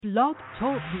Blog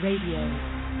Talk Radio.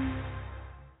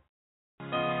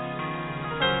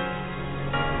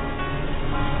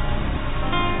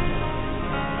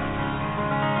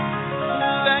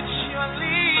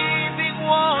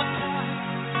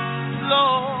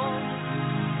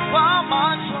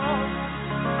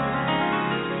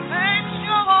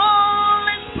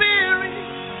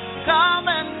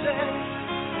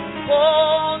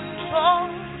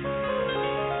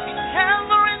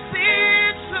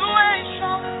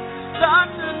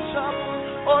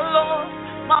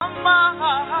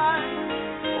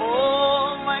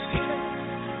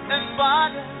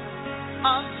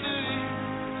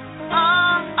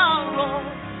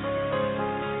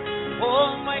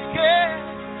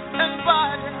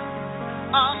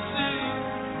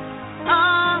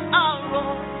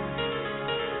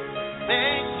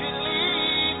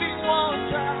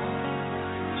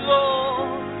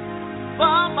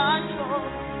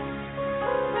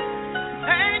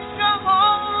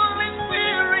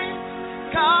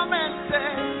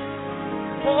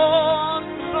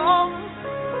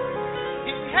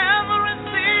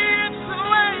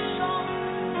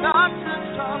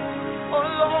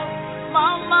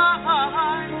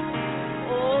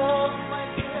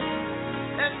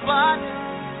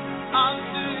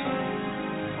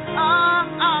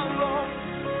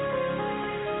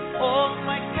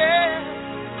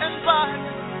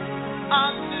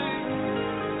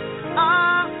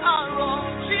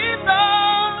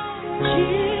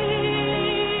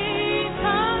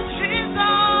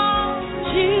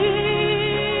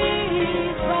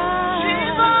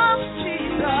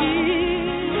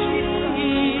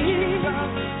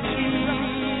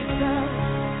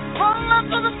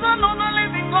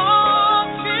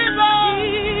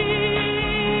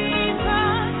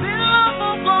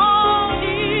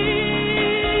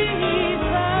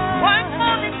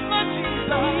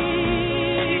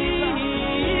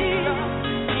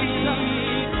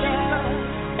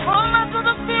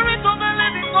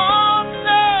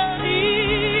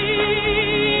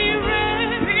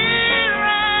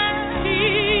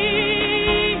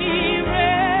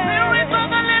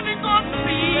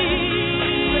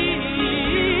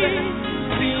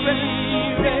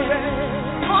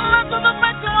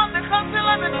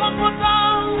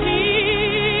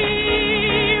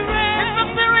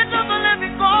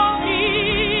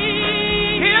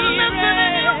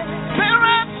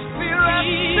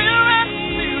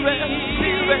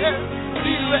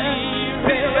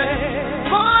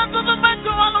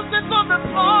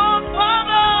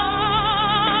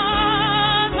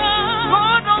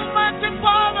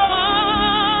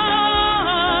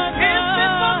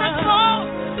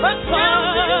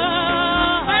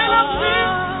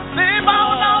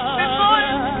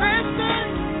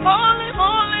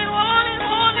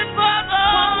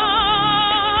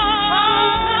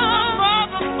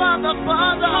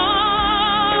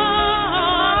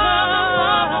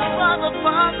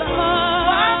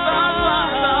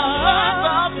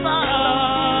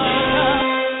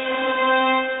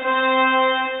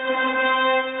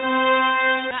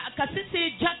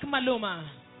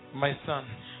 My son,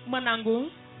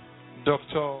 Mwanangu,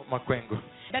 Dr. Makwengo,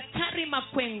 Daktari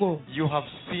Makwengo, you have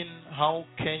seen how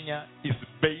Kenya is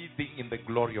bathing in the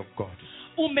glory of God.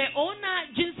 Umeona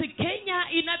jinsi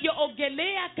Kenya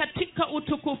inavyoogelea katika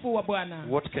utukufu wa Bwana.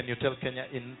 What can you tell Kenya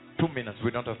in 2 minutes?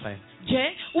 We don't have time.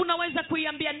 Je, unaweza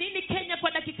kuiambia nini Kenya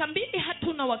kwa dakika 2?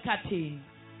 Hatuna wakati.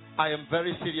 I am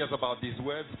very serious about these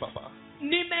words, Papa.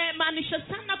 Nimemaanisha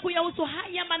sana kuyahusu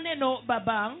haya maneno,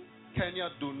 Baba. Kenya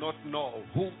do not know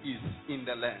who is in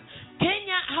the land.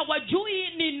 Kenya hawajui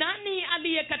ni nani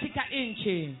aliye katika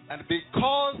nchi. And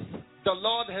because the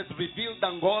Lord has revealed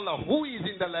Angola who is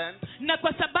in the land, na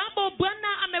kwa sababu Bwana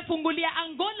amefungulia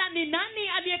Angola ni nani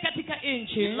aliye katika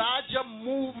nchi, Elijah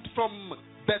moved from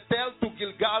Bethel to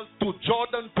Gilgal to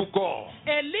Jordan to go.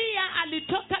 Elia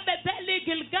alitoka Betheli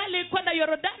Gilgali kwenda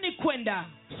Yordani kwenda.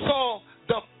 So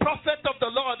the prophet of the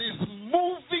Lord is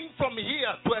moving from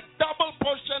here to a double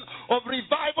portion of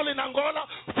revival in Angola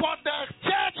for the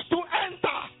church to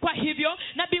enter. Kwa hivyo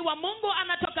nabii wa Mungu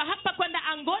anatoka hapa kwenda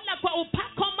Angola kwa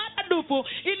upako maradufu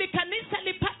ili kanisa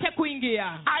lipate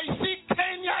kuingia. I see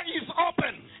Kenya is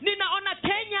open. Ninaona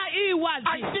Kenya hii wazi.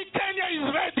 I see Kenya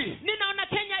is ready. Ninaona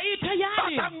Kenya hii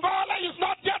tayari. But Angola is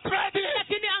not yet ready.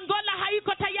 Lakini Angola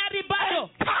haiko tayari bado. And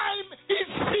time is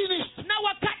finished. Na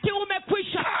wakati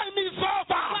umekwisha. Time is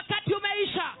over. Wakati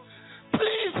umeisha.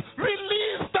 Please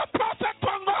release the prophet to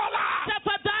Angola.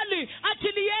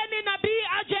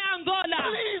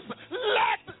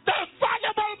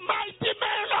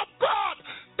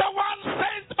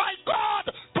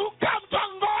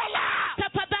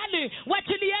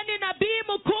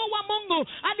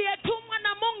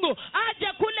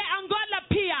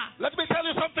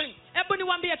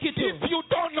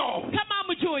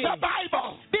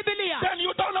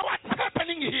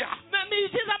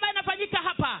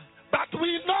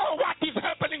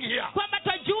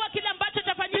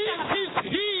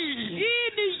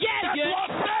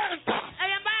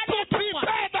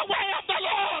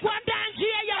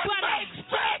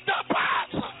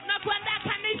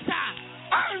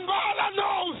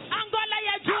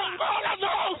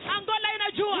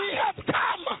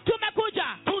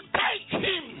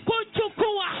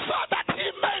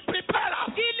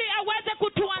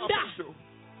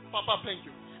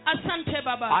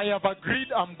 I have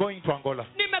agreed I'm going to Angola.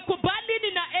 nimekubali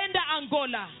ninaenda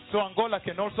Angola So Angola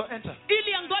can also enter.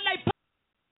 ili Angola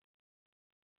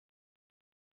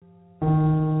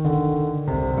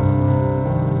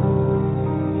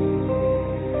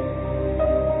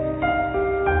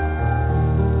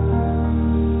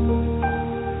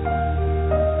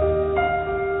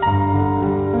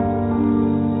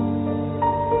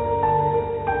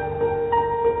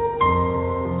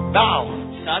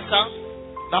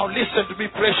Now listen to me,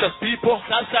 precious people.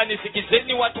 Sasa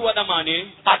nisikizeni watu wa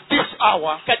dhamani. At this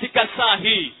hour, katika saa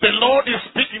hii, the Lord is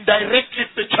speaking directly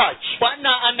to the church.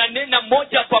 Bwana ananena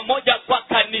moja kwa moja kwa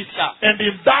kanisa. And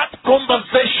in that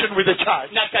conversation with the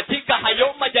church, na katika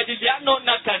hayo majadiliano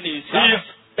na kanisa, he is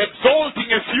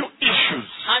exalting a few issues.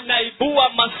 Anaibua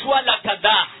masuala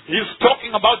kadhaa. He is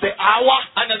talking about the hour.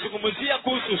 Anazungumzia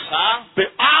kuhusu saa. The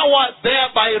hour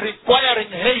thereby requiring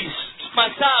haste.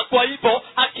 Masaa kwa hivyo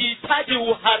akihitaji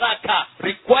uharaka.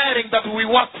 Requiring that we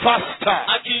work faster.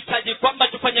 Akihitaji kwamba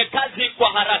tufanye kazi kwa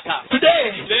haraka.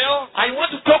 Today, leo, I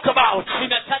want to talk about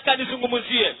ninataka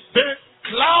nizungumzie the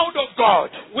cloud of God.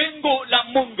 Wingu la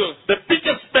Mungu. The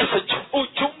biggest message.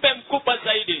 Ujumbe mkubwa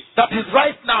zaidi. That is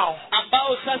right now.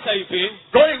 Ambao sasa hivi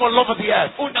going all over the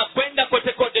earth. Unakwenda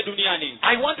kote kote duniani.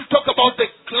 I want to talk about the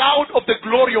cloud of the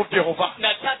glory of Jehovah.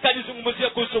 Nataka nizungumzie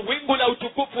kuhusu wingu la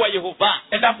utukufu wa Yehova.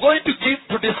 And I'm going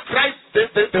to describe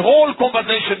the whole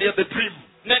conversation here, the dream.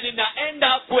 Na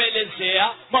ninaenda kuelezea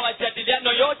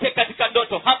mawajadiliano yote katika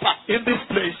ndoto hapa. In this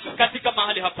place. Katika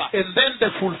mahali hapa. And then the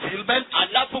fulfillment.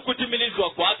 Alafu kutimilizwa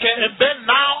kwake. And then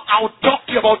now I'll talk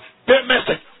to you about the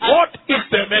message. What is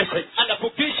the message? Alafu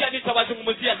kisha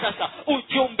nitawazungumzia sasa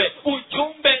ujumbe.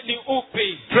 Ujumbe ni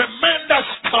upi? Tremendous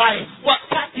time.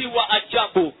 Wakati wa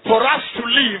ajabu. For us to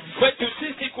live. Kwetu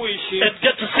sisi kuishi. And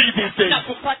get to see these days. Na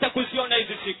kupata kuziona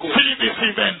hizi siku. See these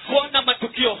events. Kuona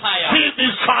matukio haya. See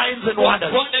these signs and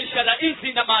wonders. Kuona ishara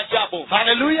hizi na maajabu.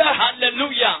 Hallelujah.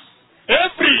 Hallelujah.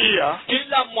 Every year.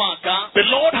 Kila mwaka. The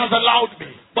Lord has allowed me.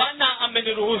 Bwana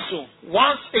ameniruhusu.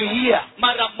 Once a year.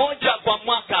 Mara moja kwa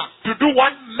mwaka. To do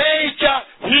one major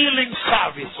healing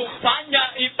service. Kufanya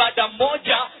ibada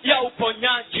moja ya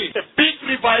uponyaji. A big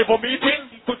revival meeting.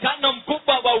 Mkutano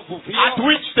mkubwa wa uvuvio. At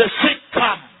which the sick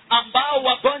come. Ambao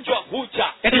wagonjwa huja.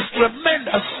 It is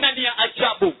tremendous. Na ni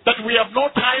ajabu. That we have no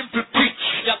time to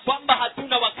teach. Ya kwamba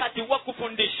hatuna wakati wa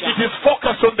kufundisha. It is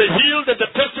focused on the healed and the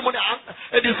testimony.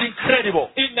 It is incredible.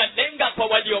 Inalenga kwa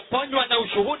walioponywa na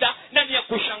ushuhuda na ni ya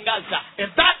kushangaza. In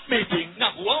that meeting. Na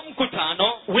huo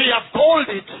mkutano. We have called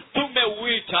it.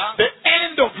 Tumeuita. The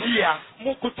end of year.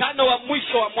 Mkutano wa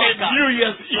mwisho wa mwaka. And New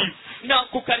Year's Eve. Na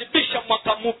kukaribisha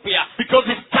mwaka mpya.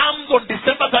 Because it comes on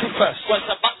December 31st. Kwa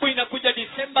sababu inakuja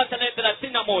Disemba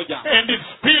 31. And it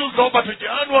spills over to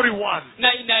January 1.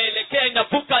 Na inaelekea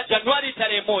inavuka Januari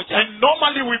 1. And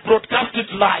normally we broadcast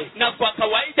it live. Na kwa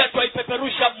kawaida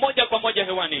twaipeperusha moja kwa moja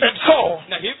hewani. And so,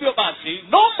 na hivyo basi,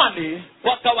 normally,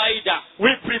 kwa kawaida,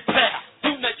 we prepare.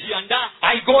 Tunajiandaa.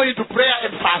 I go into prayer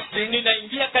and fasting.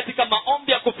 Ninaingia katika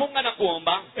maombi ya kufunga na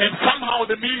kuomba. And somehow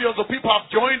the millions of people have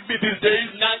joined me these days.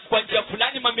 Na kwa njia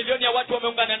fulani mamilioni ya watu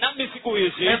wameungana nami siku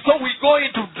hizi. And so we go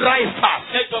into dry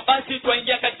fast. Na hivyo basi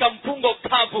twaingia katika mfungo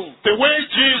kavu. The way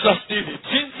Jesus did it.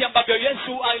 Jinsi ambavyo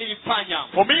Yesu aliifanya.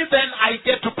 For me then I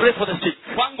get to pray for the sick.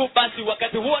 Kwangu basi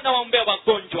wakati huo nawaombea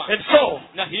wagonjwa. And so,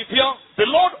 na hivyo, the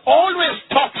Lord always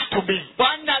talks to me.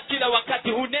 Bwana kila wakati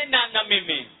hunena na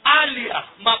mimi. Earlier.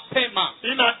 Mapema.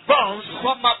 In advance.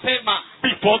 Kwa mapema.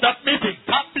 Before that meeting.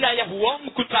 Kabla ya huo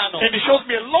mkutano. And he shows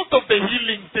me a lot of the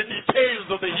healing, the details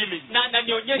of the healing. Na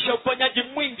ananionyesha uponyaji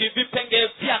mwingi, vipengele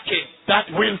vyake. That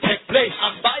will take place.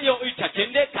 Ambayo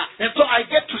itatendeka. And so I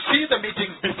get to see the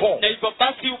meetings before. Na hivyo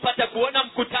basi upata kuona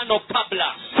mkutano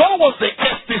kabla. So was the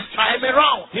case this time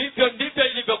around. Hivyo ndivyo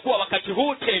ilivyokuwa wakati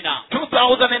huu tena.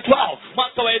 2012.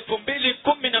 Mwaka wa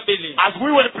 2012. As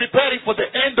we were preparing for the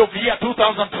end of year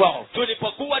 2012.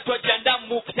 Tulipokuwa tujiandaa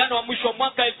mkutano wa mwisho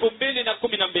mwaka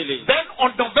 2012. Then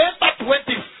on November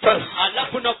 21st.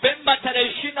 Alafu Novemba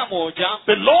 21.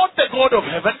 The Lord, the God of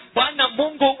heaven. Bwana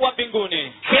Mungu wa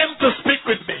mbinguni. Came to speak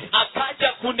with me.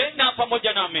 Akaja kunena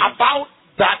pamoja nami. About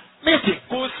that meeting.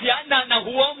 Kuhusiana na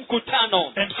huo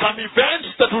mkutano. And some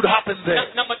events that would happen there.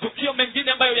 Na matukio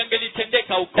mengine ambayo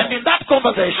yangelitendeka huko. And in that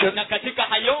conversation. Na katika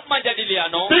hayo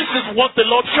majadiliano. This is what the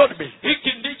Lord showed me.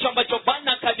 Hiki ndicho ambacho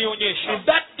Bwana kanionyesha. In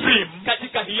that dream.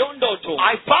 Katika hiyo ndoto.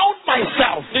 I found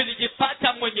myself.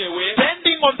 Nilijipata mwenyewe.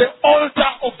 Standing on the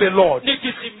altar of the Lord.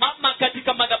 Nikisimama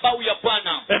katika madhabahu ya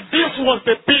Bwana. And this was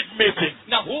the big meeting.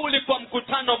 Na huu ulikuwa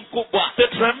mkutano mkubwa. The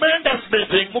tremendous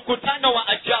meeting. Mkutano wa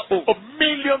ajabu. Of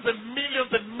millions and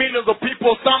millions and millions of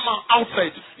people. Some are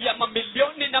outside. Ya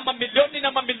mamilioni na mamilioni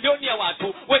na mamilioni ya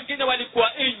watu. Wengine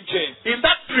walikuwa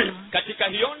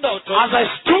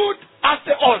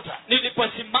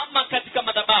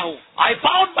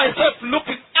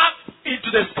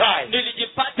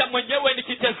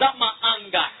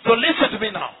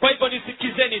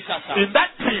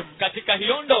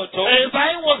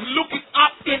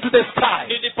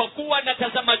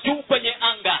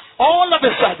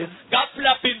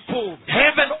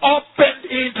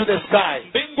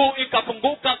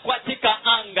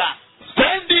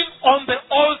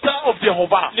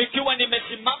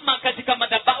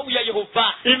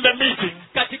meeting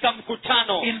katika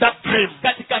mkutano, in that dream.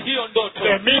 katika hiyo A ndoto,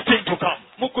 meeting to come.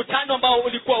 mkutano ambao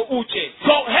ulikuwa uje.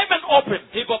 So heaven opened.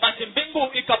 Hivyo basi mbingu When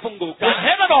ikafunguka.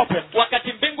 heaven opened,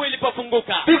 Wakati mbingu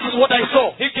ilipofunguka, this is what I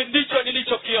saw. hiki ndicho I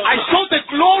nilichokiona. saw the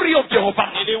glory of Jehovah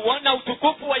Niliuona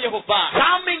utukufu wa Yehova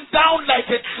coming down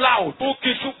like a cloud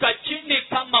ukishuka chini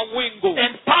kama wingu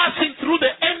and passing through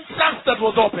the entrance that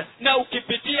was open. na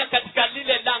ukipitia katika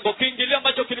lile lango, kiingilio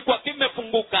ambacho kilikuwa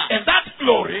kimefunguka. And that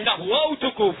glory Na huo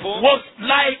utukufu was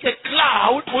like a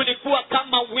cloud ulikuwa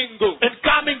kama wingu and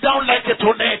coming down like a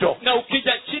tornado na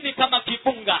ukija chini kama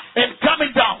kipunga and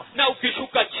coming down. na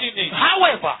ukishuka chini.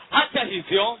 However, Hata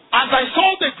hivyo, as I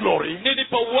saw the glory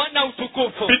nilipouona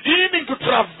utukufu beginning to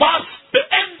traverse the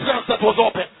entrance that was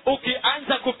open,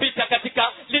 ukianza kupita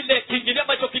katika lile kiingilio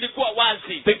ambacho kilikuwa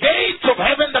wazi, the gates of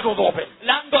heaven that was open,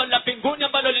 lango la mbinguni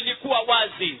ambalo lilikuwa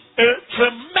wazi, a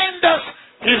tremendous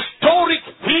historic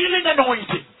healing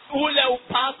anointing ule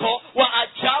upako wa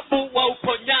ajabu wa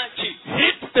uponyaji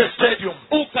hit the stadium,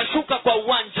 ukashuka kwa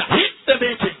uwanja, hit the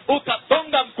meeting.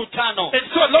 ukagonga mkutano. And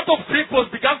so a lot of cripples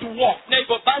began to walk Na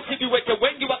hivyo basi viwete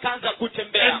wengi wakaanza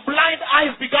kutembea and blind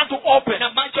eyes began to open na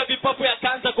macho ya vipofu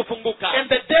yakaanza kufunguka and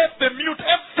the deaf, the mute,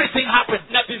 everything happened.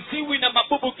 na viziwi na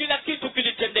mabubu, kila kitu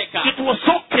kilitendeka. It was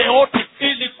so chaotic.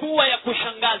 Ilikuwa ya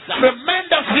kushangaza.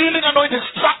 Tremendous healing anointing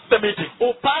struck the meeting.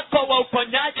 Upako wa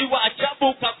uponyaji wa ajabu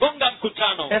ukagonga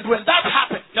mkutano. And when that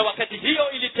happened, Na wakati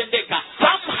hiyo ilitendeka,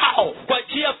 somehow kwa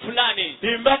njia fulani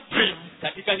in that dream,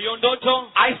 katika hiyo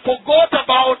ndoto, I forgot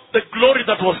about the glory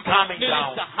that was coming down.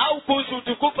 nilisahau kuhusu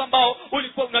utukufu ambao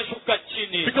ulikuwa unashuka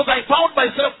chini. Because I found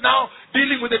myself now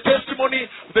dealing with the testimony,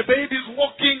 the babies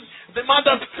walking, the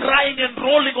mothers crying and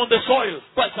rolling on the soil.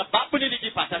 Kwa sababu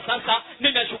nilijipata sasa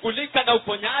ninashughulika na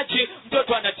uponyaji,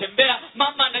 mtoto anatembea,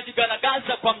 mama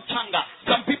anajigaragaza kwa mchanga,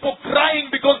 Some people crying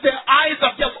because their eyes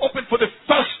have just opened for the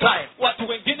first time. watu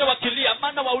wengine wakilia,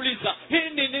 maana wauliza hii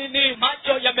ni nini,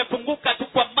 macho yamefunguka tu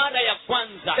kwa mara ya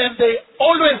kwanza. And they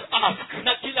always ask,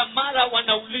 Na kila mara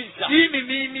wanauliza "Hii ni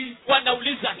nini?"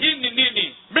 hii ni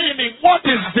nini, Meaning, what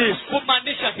is this?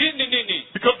 kumaanisha hii ni nini,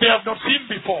 Because they have not seen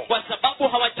before. kwa sababu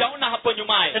hawajaona hapo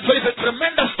nyumaye. And so it's a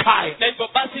tremendous time Na hivyo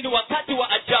basi ni wakati wa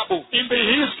ajabu in the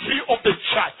history of the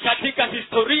church. katika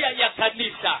historia ya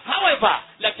kanisa. However,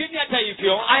 Lakini hata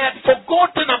hivyo, I had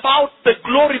forgotten about the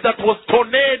glory that was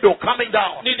tornado coming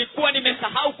down. nilikuwa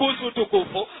nimesahau kuhusu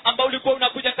utukufu ambao ulikuwa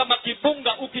unakuja kama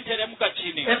kipunga ukiteremka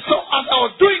chini. And so as I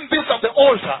was doing this at the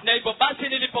altar, Na hivyo basi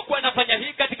nilipokuwa nafanya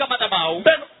hii katika madhabahu,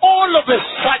 then all of a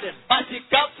sudden, basi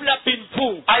ghafla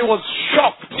binfu I was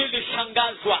shocked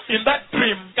nilishangazwa in that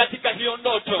dream katika hiyo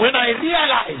ndoto, when I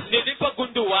realized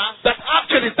nilipogundua that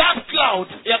actually that cloud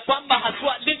ya kwamba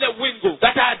haswa lile wingu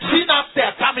that I had seen up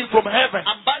there coming from heaven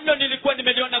ambalo nilikuwa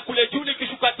nimeliona kule juu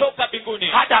likishuka toka mbinguni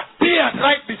had appeared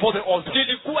right before the altar.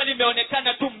 lilikuwa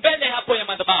limeonekana tu mbele hapo ya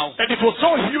madhabahu, And it was so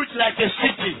huge like a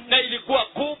city. na ilikuwa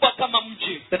kubwa kama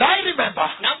mji. And I remember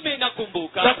Nami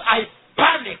nakumbuka that I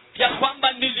panicked ya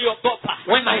kwamba niliogopa,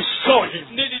 when I saw him.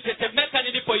 nilitetemeka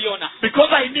nilipoiona,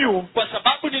 Because I knew kwa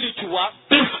sababu nilijua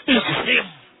this is him.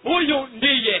 huyu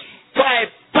ndiye. So I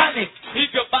panicked.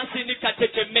 Hivyo basi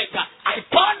nikatetemeka. I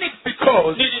panicked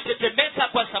because Nilitetemeka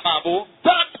kwa sababu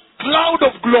that cloud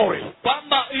of glory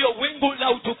kwamba hiyo wingu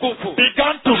la utukufu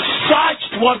began to surge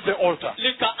towards the altar.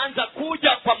 likaanza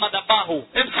kuja kwa madhabahu.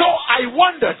 And so I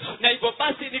wondered Na hivyo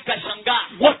basi nikashangaa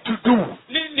what to do,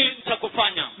 nini cha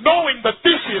kufanya, knowing that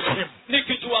this is him,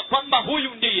 nikijua kwamba huyu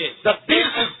ndiye, that this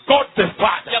is God the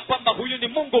Father, ya kwamba huyu ni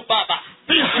Mungu Baba,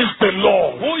 this is the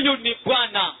Lord. huyu ni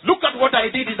Bwana. Look at what I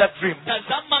did in that dream.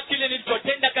 Tazama kile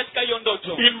nilichotenda katika hiyo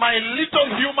ndoto, In my little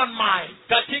human mind,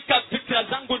 katika fikra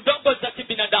zangu ndogo za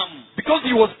kibinadamu, because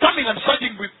he was coming and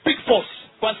surging with big force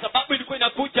kwa sababu ilikuwa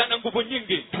inakuja na nguvu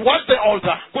nyingi towards the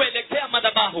altar. kuelekea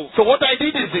madhabahu. So what I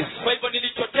did is this. Kwa hivyo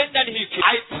nilichotenda ni hiki,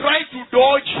 I tried to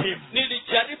dodge him.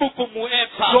 nilijaribu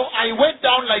kumuepa. So I went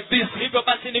down like this Hivyo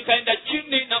basi nikaenda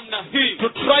chini namna hii, to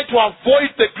try to avoid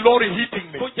the glory hitting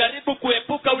me. kujaribu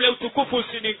kuepuka ule utukufu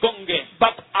usinigonge.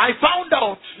 But I found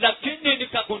out Lakini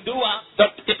nikagundua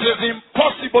that it is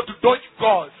impossible to dodge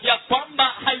God. ya kwamba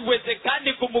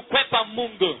haiwezekani kumkwepa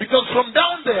Mungu, Because from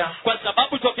down there, kwa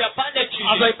sababu tokea pale as chini,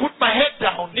 I put my head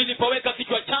down, nilipoweka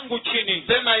kichwa changu chini,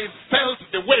 then I felt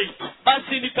the weight.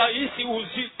 basi nikahisi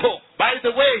uzito. By the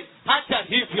way, Hata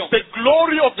hivyo, the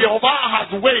glory of Jehovah has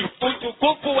weight.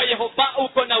 utukufu wa Yehova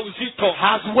uko na uzito,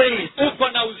 Has weight. uko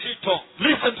na uzito.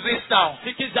 Listen to this now.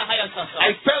 Sikiza haya sasa.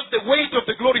 I felt the weight of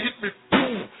the glory hit me.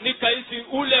 Boom. Nikahisi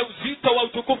ule uzito wa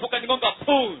utukufu kanigonga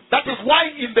puu. That is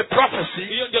why in the prophecy,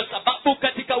 Hiyo ndio sababu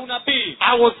katika unabii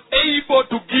I was able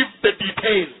to give the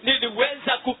details.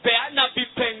 niliweza kupeana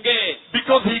vipengee,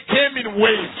 Because he came in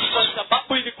waves.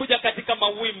 katika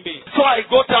mawimbi. So I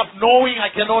got up knowing I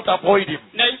cannot avoid him.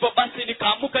 Na hivyo basi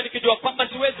nikaamuka nikijua kwamba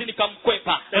siwezi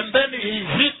nikamkwepa. And then he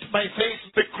hit my face.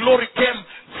 The glory came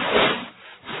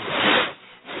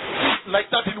like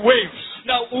that in waves.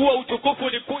 Na huo utukufu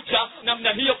ulikuja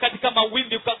namna hiyo katika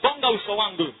mawimbi ukagonga uso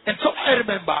wangu. And so I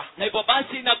remember Na hivyo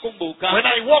basi nakumbuka when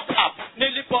I woke up,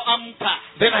 nilipoamka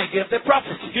then I gave the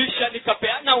prophecy. kisha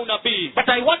nikapeana unabii. But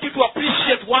I want you to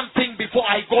appreciate one thing before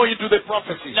I go into the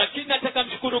prophecy. Lakini nataka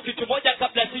mshukuru kitu moja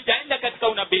kabla sijaenda katika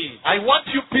unabii. I want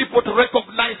you people to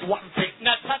recognize one thing.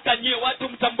 Nataka nyie watu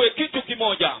mtambue kitu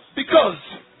kimoja. Because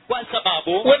Kwa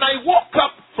sababu when I woke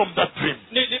up from that dream,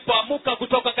 nilipoamuka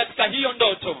kutoka katika hiyo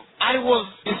ndoto, I was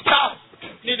disturbed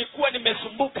nilikuwa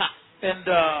nimesumbuka and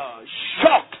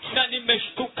shocked. na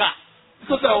nimeshtuka.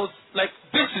 Because I was like,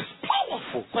 this is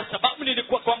powerful. Kwa sababu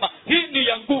nilikuwa kwamba hii ni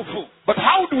ya nguvu. But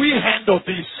how do we handle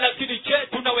this Lakini je,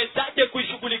 tunawezaje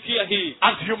kuishughulikia hii?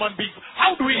 as human beings?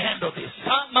 How do we handle this?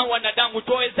 Kama wanadamu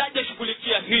tunawezaje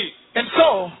shughulikia hii? And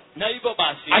so, Na hivyo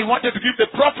basi I wanted to give the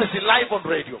prophecy live on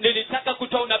radio. nilitaka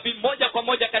kutoa unabii moja kwa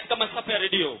moja katika masafa ya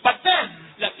redio. But then,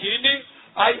 Lakini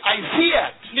I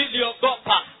feared.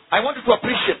 niliogopa. I want you to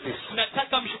appreciate this.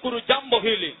 Nataka mshukuru jambo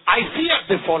hili. I feared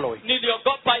the following.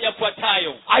 Niliogopa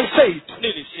yafuatayo. I said,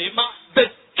 Nilisema the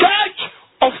church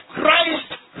of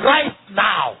Christ right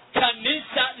now,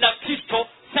 kanisa la Kristo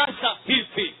sasa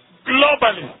hivi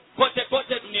globally, kote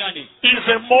kote duniani is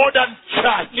a modern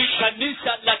church. ni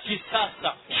kanisa la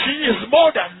kisasa. She is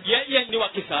modern Yeye ni wa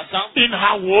kisasa in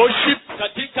her worship,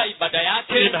 katika ibada in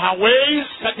yake, her ways,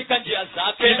 katika njia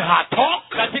zake, in her talk,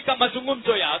 katika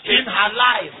mazungumzo yake, in her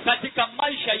life, katika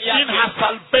maisha in yake, her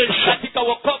salvation. katika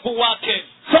wokovu wake.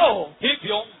 So,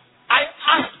 Hivyo I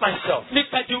asked myself,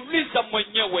 nikajiuliza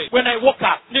mwenyewe when I woke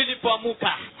up,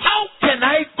 nilipoamuka, how can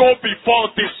I go before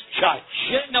this church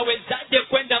je, nawezaje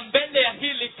kwenda mbele ya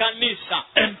hili kanisa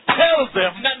and tell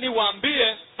them na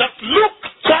niwaambie that, look,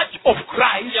 Church of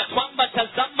Christ, ya kwamba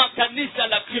tazama kanisa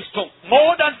la Kristo,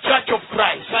 modern Church of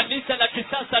Christ, kanisa la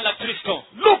kisasa la Kristo,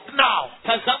 look now,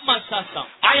 tazama sasa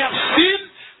I have seen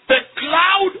the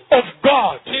cloud of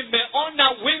God nimeona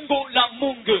wingu la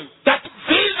Mungu that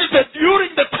visited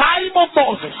during the time of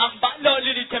Moses ambalo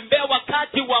lilitembea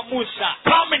wakati wa Musa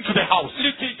coming to the house.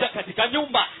 likija katika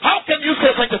nyumba. How can you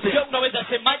say such a Je, thing? unaweza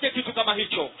semaje kitu kama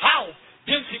hicho? How?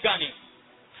 Jinsi gani?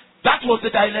 That was the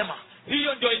dilemma.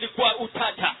 Hiyo ndio ilikuwa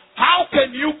utata. How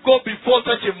can you go before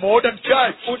such a modern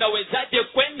church? Unawezaje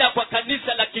kwenda kwa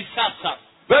kanisa la kisasa,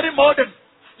 Very modern.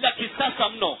 la kisasa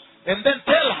mno, And then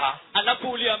tell her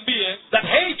alafu uliambie that,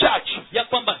 hey church, ya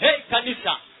kwamba hey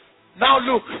kanisa, now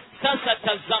look, sasa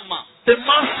tazama the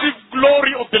massive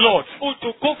glory of the Lord,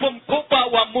 utukufu mkubwa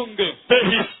wa Mungu, the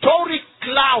historic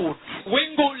cloud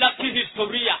wingu la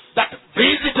kihistoria that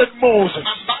visited Moses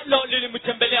ambalo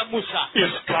lilimtembelea Musa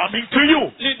is coming to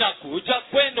you. linakuja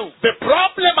kwenu. The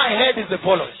problem I had is the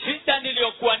following. Shida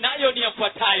niliyokuwa nayo ni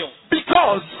yafuatayo,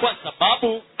 Because kwa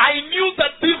sababu I knew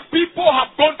that these people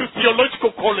have gone to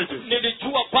theological colleges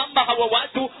nilijua kwamba hawa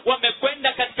watu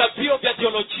wamekwenda katika vyuo vya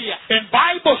teolojia and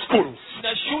Bible schools,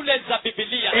 na shule za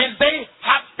Biblia and they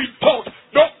have been taught,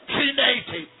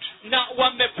 doctrinated. na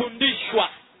wamefundishwa,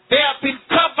 They have been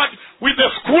covered with the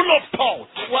school of thought.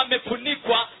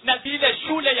 wamefunikwa na zile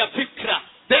shule ya fikra,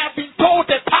 They have been taught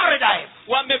a paradigm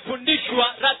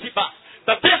wamefundishwa ratiba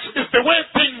that this is the way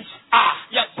things are.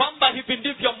 ya kwamba hivi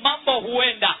ndivyo mambo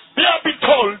huenda. They have been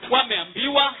told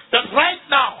Wameambiwa that right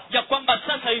now ya kwamba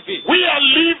sasa hivi we are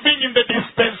living in the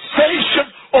dispensation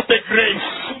of the grace.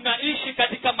 tunaishi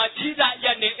katika majira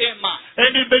ya neema,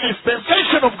 And in the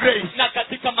dispensation of grace, na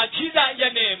katika majira ya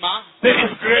neema there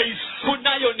is grace,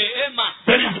 kunayo neema,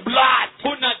 there is blood,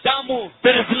 kuna damu,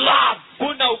 there is love,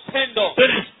 kuna upendo,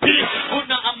 there is peace,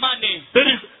 kuna amani,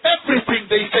 there is everything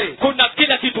they say. kuna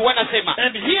kila kitu wanasema.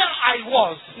 And here I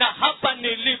was, Na hapa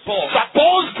nilipo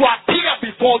supposed to appear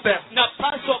before them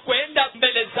napaswa kwenda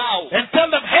mbele zao and tell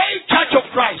them, hey, Church of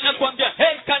Christ, na kuambia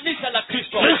hey kanisa la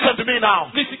Kristo, listen to me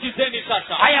now. nisikizeni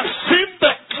sasa. I have seen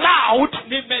the cloud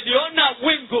Nimeliona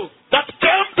wingu that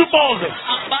came to Moses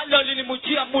ambalo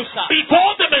lilimjia Musa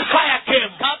before the Messiah came.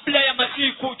 kabla ya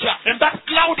Masihi kuja, And that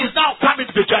cloud is now coming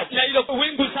to the church. na hilo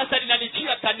wingu sasa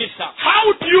linalijia kanisa.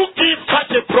 How do you give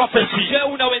such a prophecy? Je,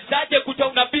 unawezaje kutoa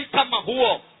unabii kama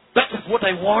huo? That is what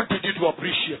I wanted you to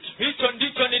appreciate. Hicho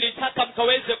ndicho nilitaka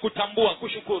mkaweze kutambua,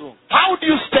 kushukuru. How do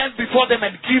you stand before them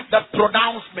and give that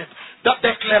pronouncement, that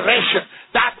declaration,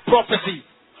 that prophecy?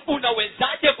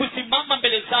 Unawezaje kusimama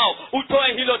mbele zao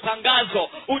utoe hilo tangazo,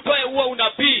 utoe huo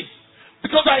unabii?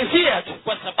 Because I feared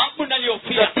Kwa sababu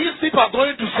naliofia that these people are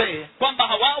going to say, kwamba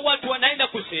hawa watu wanaenda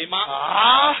kusema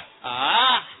ah,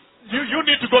 ah, you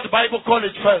need to go to Bible Bible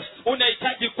college first.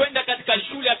 unahitaji kwenda katika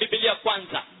shule ya Biblia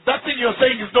kwanza. That thing you're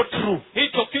saying is not true.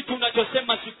 Hicho kitu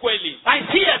unachosema si kweli. I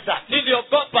feared that.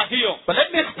 Niliogopa hiyo. But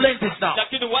let me explain this now.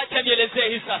 Lakini wacha nielezee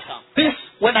hii sasa. This,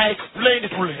 when I explain,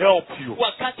 it will help you.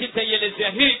 Wakati nitaielezea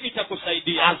hii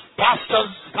itakusaidia. As pastors,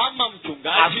 Kama as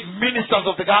mchungaji, ministers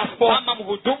of the gospel, kama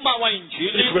mhuduma wa it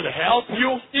Injili, will help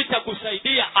you.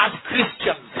 itakusaidia. As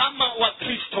Christians, Kama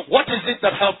Wakristo, what is it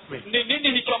that helped me? ni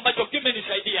nini hicho ambacho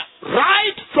kimenisaidia?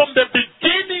 Right from the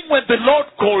beginning when the Lord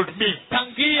called me,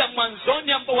 Tangia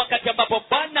mwanzoni wakati ambapo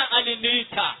Bwana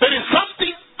aliniita, there is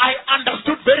something I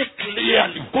understood very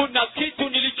clearly. kuna kitu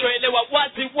nilichoelewa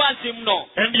wazi wazi mno,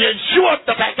 And He ensured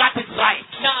that I got it right.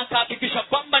 na akahakikisha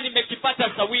kwamba nimekipata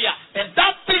sawia. And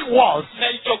that thing was Na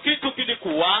hicho kitu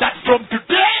kilikuwa that from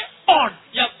today on,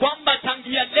 ya kwamba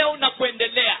tangia leo na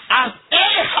kuendelea, as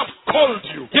I have called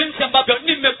you jinsi ambavyo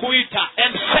nimekuita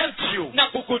and sent you, na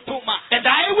kukutuma, and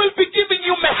I will be giving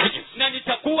you messages na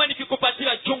nitakuwa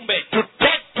nikikupatia jumbe to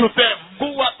take to them.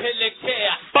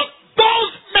 kuwapelekea. But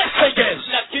those messages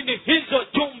Lakini hizo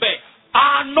jumbe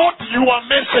are not your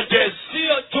messages.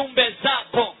 sio jumbe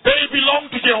zako, They belong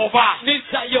to Jehovah. ni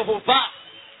za Yehova,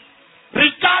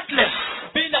 Regardless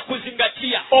bila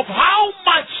kuzingatia of how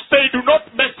much they do not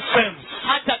make sense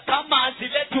hata kama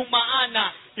hazileti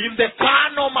maana in the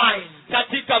carnal mind,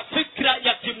 katika fikra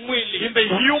ya in kimwili, the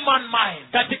human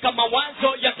mind. katika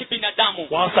mawazo ya kibinadamu.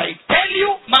 Once I tell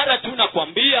you, Mara tu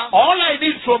nakwambia, all I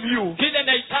need from you kile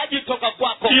nahitaji toka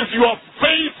kwako is your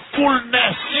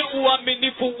faithfulness ni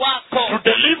uaminifu to wako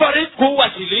deliver it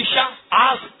kuwasilisha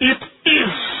as it is.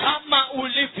 kama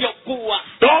ulivyokuwa.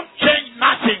 Don't change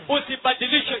nothing.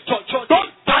 Usibadilishe chochote,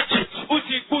 Don't touch it.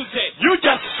 usiguze, You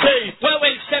just say it.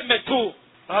 wewe iseme tu.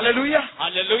 Hallelujah.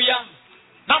 Haleluya.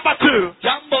 Number two,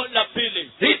 Jambo la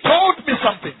pili, He told me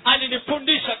something.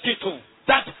 alinifundisha kitu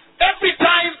That every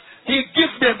time He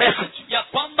gives me a message, ya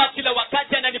kwamba kila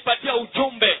wakati ananipatia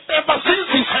ujumbe, ever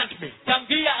since He sent me,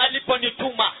 tangia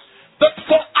aliponituma, that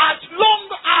for as long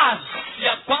as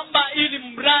ya kwamba ili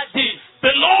mradi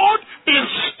the Lord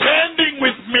is standing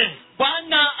with me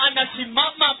Bwana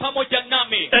anasimama pamoja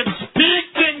nami and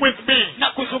speaking with me, na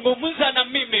kuzungumza na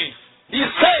mimi, He's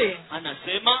saying,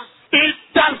 anasema it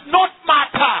does not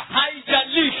matter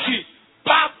haijalishi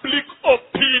public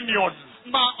opinion.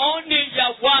 maoni ya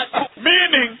watu,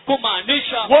 Meaning,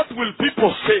 kumaanisha what will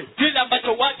people say? kile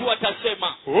ambacho watu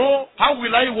watasema. Oh, how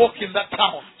will I walk in that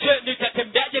town? Je,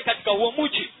 nitatembeaje katika huo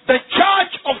mji? The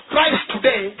church of Christ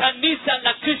today Kanisa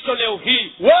la Kristo leo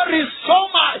hii worries so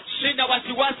much lina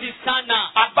wasiwasi sana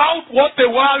about what the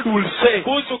world will say.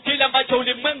 kuhusu kile ambacho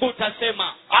ulimwengu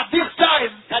utasema. At this time,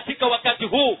 Katika wakati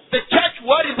huu the church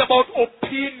worries about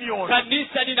opinion.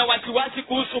 kanisa lina wasiwasi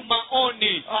kuhusu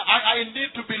maoni. I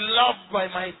need to be loved by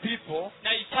my people.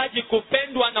 Nahitaji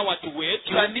kupendwa na watu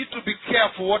wetu, I need to be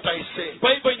careful what I say.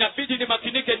 kwa hivyo inabidi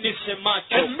nimakinike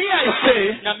nisemacho. And me, I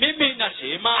say, Na mimi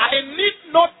nasema I need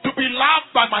not to be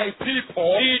loved by my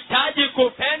people sihitaji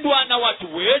kupendwa na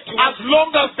watu wetu as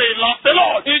long as they love the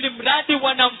Lord. ili mradi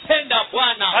wanampenda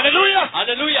Bwana. Hallelujah.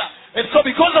 Haleluya. And so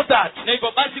because of that, Na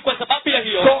hivyo basi, kwa sababu ya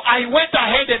hiyo, so I went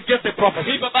ahead and gave the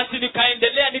prophecy. hivyo basi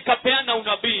nikaendelea nikapeana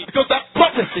unabii, Because that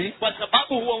prophecy, kwa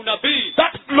sababu huwa unabii,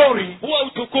 that glory, huwa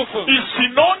utukufu is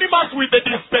synonymous with the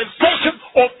dispensation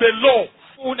of the law.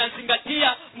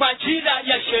 unazingatia majira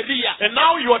ya sheria. And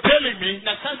now you are telling me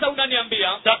Na sasa unaniambia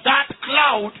that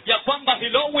cloud, ya kwamba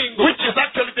hilo wingu which is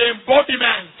actually the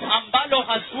embodiment, ambalo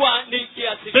haswa ni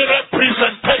kiasi the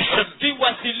representation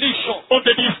kiwasilisho of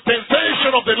the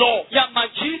dispensation of the law. ya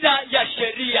majira ya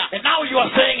sheria. And now you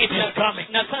are saying it is coming.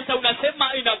 Na sasa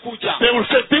unasema inakuja. They will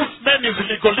say this man is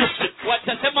legalistic.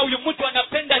 Watasema huyu mtu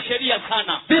anapenda sheria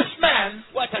sana. This man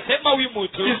Watasema huyu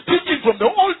mtu is teaching from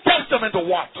the Old Testament or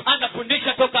what?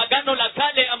 anafundisha toka agano la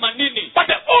kale ama nini. But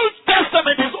the Old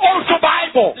Testament is also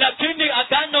Bible. Lakini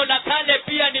agano la kale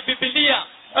pia ni Biblia.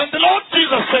 And the Lord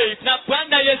Jesus said, Na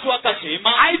Bwana Yesu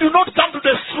akasema, I do not come to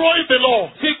destroy the law,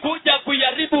 sikuja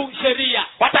kuiharibu sheria,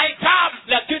 but I come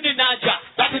lakini naja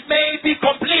that it may be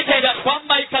completed, ya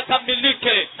kwamba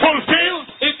ikakamilike, fulfilled,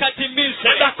 and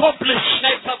ikatimizwe accomplished.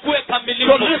 na ikakuwe So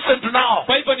kamilifu. listen to now.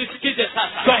 Kwa hivyo nisikize So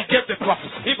sasa. I gave the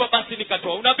prophecy. Hivyo basi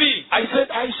nikatoa unabii, I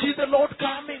said, I see the Lord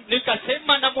coming.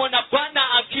 nikasema namwona Bwana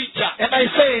akija. And I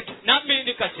said, Nami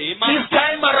nikasema this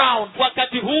time around,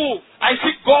 wakati huu I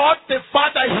see God the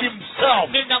Father Himself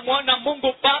ninamwona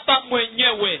Mungu Baba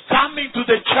mwenyewe coming to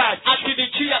the church.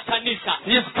 akilijia kanisa,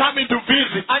 He is coming to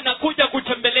visit. anakuja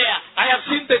kutembelea. I have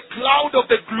seen the cloud of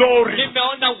the glory.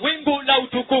 Nimeona wingu la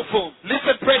utukufu.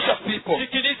 Listen, precious people.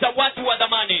 Sikiliza watu wa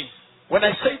dhamani, When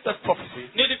I said that prophecy,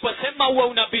 niliposema huo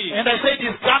unabii and I said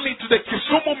He's coming to the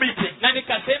Kisumu meeting, na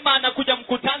nikasema anakuja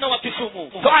mkutano wa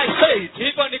said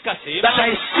hivyo that nikasema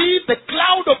I see the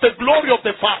cloud of the glory of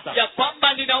the Father ya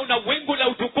kwamba ninaona wingu la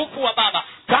utukufu wa Baba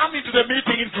come into the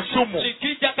meeting in Kisumu.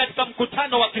 likija katika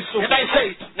mkutano wa Kisumu. And I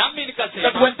said Nami that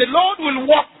nikasema when the Lord will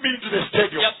walk me into the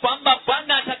stadium, ya kwamba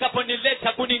Bwana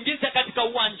atakaponileta kuniingiza katika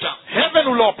uwanja, heaven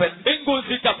will open mbingu and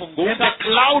the zitafunguka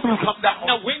cloud will come na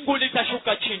down. wingu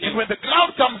litashuka And chini. when the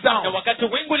cloud comes Na down, wakati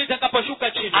wingu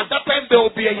litakaposhuka chini, at that time there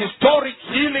will be a historic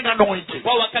healing anointing.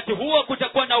 kwa wakati huo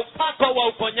kutakuwa na upako wa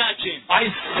uponyaji.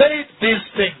 I said these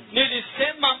things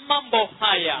Nilisema mambo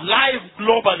haya live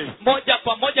globally. moja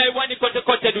kwa moja hewani kote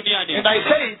kote duniani. And I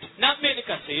said, Nami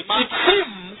nikasema it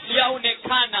seems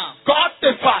yaonekana God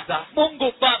the Father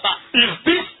Mungu Baba is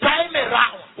this time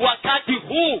around wakati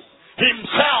huu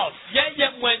himself yeye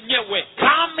mwenyewe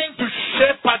coming to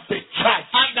shepherd the church.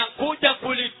 anakuja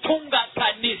kulitunga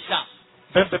kanisa.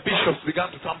 Then the bishops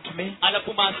began to come to me.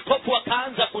 Alafu maaskofu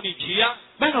wakaanza kunijia,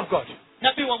 Man of God,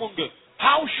 nabii wa Mungu,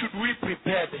 how should we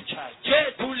prepare the church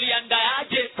je,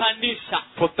 tuliandaaje kanisa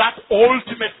for that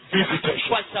ultimate visitation?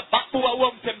 kwa sababu wa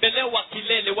huo mtembeleo wa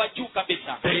kilele wa juu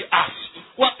kabisa? They asked.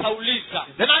 Wakauliza.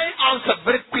 Then I answered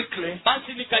very quickly.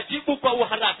 Basi nikajibu kwa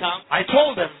uharaka, I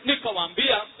told them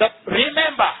nikawaambia that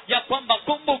remember ya kwamba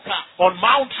kumbuka on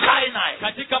Mount Sinai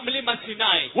katika mlima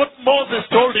Sinai what Moses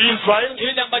told Israel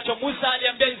kile ambacho Musa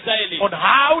aliambia Israeli on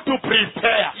how to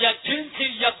prepare ya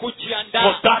jinsi ya for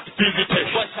kujiandaa that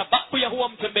visitation. kwa sababu ya huo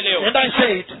mtembeleo. And I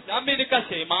said, Nami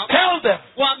nikasema tell them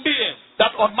waambie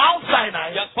that on Mount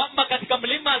Sinai ya kwamba katika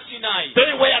mlima Sinai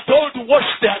they were told to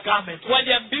wash their garments.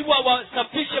 waliambiwa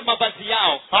wasafishe mavazi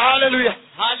yao. Hallelujah.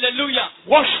 Haleluya,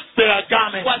 Wash their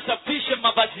garments. wasafishe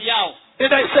mavazi yao.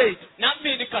 And I said,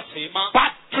 Nami nikasema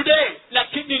but today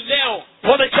lakini leo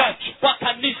for the church, kwa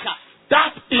kanisa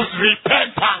that is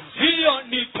repentance. hiyo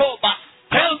ni toba.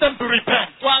 Tell them to repent.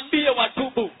 Waambie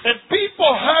watubu. And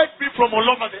people heard me from all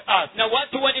over the earth. Na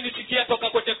watu walinisikia toka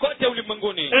kote kote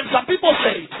ulimwenguni. And some people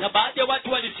said, Na baadhi ya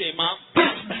watu walisema,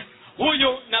 this man,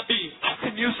 huyu nabii, how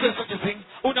can you say such a thing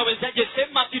unawezaje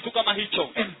sema kitu kama hicho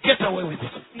and get away with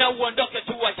it? na uondoke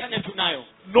tu, uachane tunayo?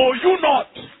 No, you not.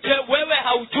 Je, wewe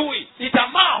haujui It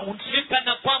amounts ni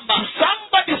kana kwamba to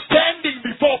somebody standing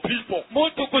before people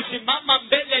mtu kusimama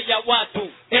mbele ya watu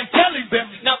and telling them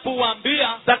na kuwaambia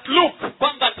that, look,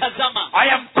 kwamba tazama, I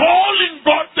am calling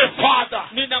God the Father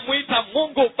ninamwita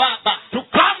Mungu Baba to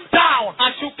come down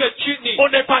ashuke chini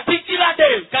on a particular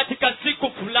day katika siku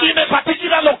in fulani a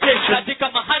particular location. katika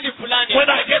mahali fulani. When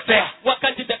I get there,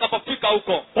 Wakati nitakapofika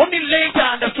huko, only later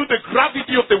I understood the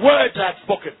gravity of the words I had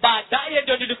spoken. baadaye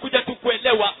ndio nilikuja tu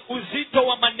kuelewa uzito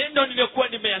wa maneno niliyokuwa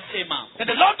nimeyasema. And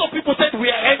a lot of people said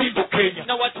we are heading to Kenya.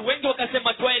 Na watu wengi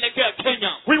wakasema tuelekea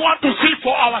Kenya, We want to see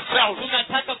for ourselves.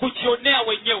 tunataka kujionea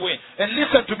wenyewe. And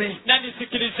listen to me. Na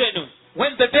nisikilizeni,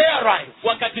 When the day arrived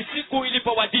wakati siku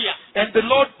ilipowadia and the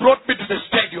Lord brought me to the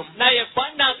stadium, naye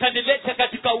Bwana akanileta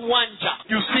katika uwanja,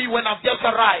 you see, when I've just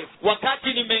arrived,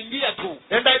 wakati nimeingia tu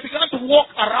and I began to walk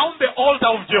around the altar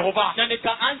of Jehovah, na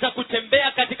nikaanza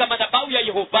kutembea katika madhabahu ya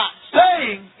Yehova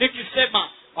saying, nikisema,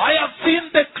 I have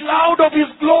seen the cloud of his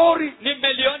glory.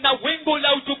 nimeliona wingu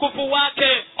la utukufu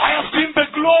wake, I have seen the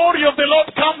glory of the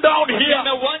Lord come down here.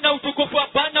 nimeuona utukufu wa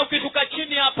Bwana ukishuka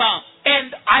chini hapa.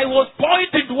 And I was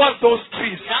pointing towards those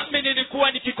trees. Nami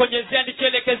nilikuwa nikikonyezea,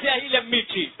 nikielekezea ile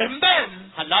miti. And then,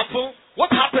 Halafu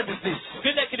what happened is this.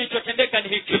 kile kilichotendeka ni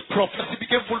The hiki, prophecy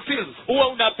became fulfilled. huo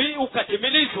unabii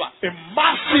ukatimilizwa. A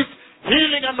massive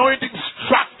healing anointing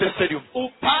struck the stadium.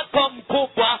 Upako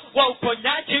mkubwa wa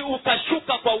uponyaji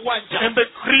ukashuka kwa uwanja, And the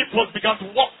cripples began to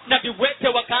walk. na viwete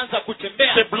wakaanza The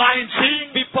kutembea, blind seeing.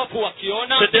 vipofu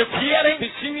wakiona, The deaf hearing.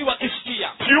 visiwi wakisikia,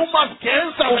 Tumors,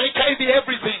 cancer, HIV,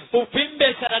 everything.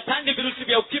 uvimbe, saratani, virusi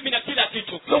vya ukimwi na kila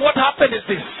kitu. So what happened is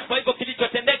this. Kwa hivyo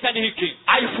kilichotendeka ni hiki,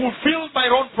 I fulfilled my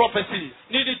own prophecy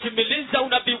nilitimiliza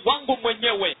unabii wangu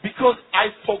mwenyewe because I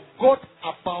forgot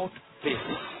about this.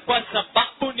 kwa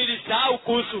sababu nilisahau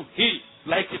kuhusu hii,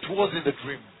 Like it was in the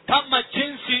dream. kama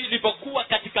jinsi ilivyokuwa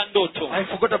katika ndoto. I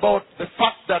forgot about the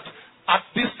fact that at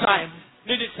this time,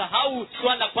 Nilisahau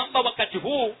swala kwamba wakati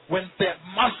huu, when the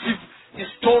massive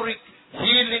historic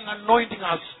healing anointing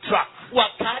has struck,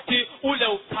 wakati ule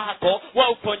upako wa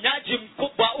uponyaji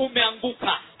mkubwa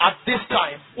umeanguka, at this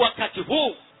time, wakati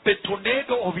huu the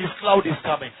tornado of his cloud is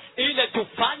coming. ile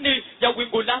tufani ya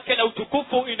wingu lake la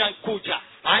utukufu inakuja.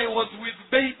 I was with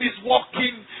babies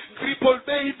walking, crippled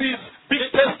babies,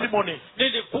 big testimony.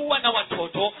 Nilikuwa na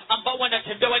watoto ambao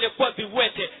wanatembea, walikuwa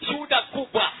viwete, shuhuda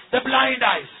kubwa, The blind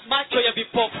eyes. macho ya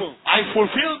vipofu. I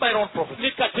fulfilled my own prophecy.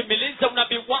 Nikatimiliza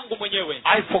unabii wangu mwenyewe,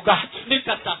 I forgot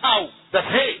nikasahau that,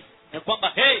 hey, ya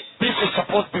kwamba this is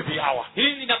supposed to be the hour,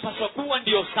 hii inapaswa kuwa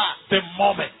ndiyo saa, the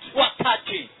moment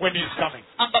wakati when he's coming.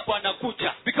 ambapo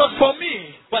wanakuja. Because for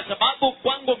me, Kwa sababu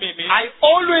kwangu mimi I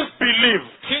always believe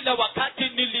kila wakati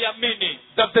niliamini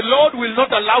that the Lord will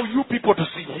not allow you people to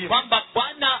see him. kwamba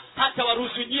Bwana hata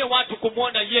waruhusu nyie watu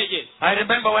kumwona yeye. I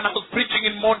remember when I was preaching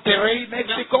in Monterrey,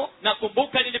 Mexico,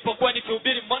 Nakumbuka nilipokuwa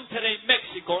nikihubiri Monterrey,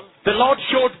 Mexico, the Lord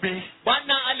showed me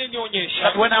Bwana alinionyesha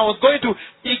that when I was going to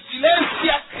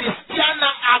Iglesia Cristiana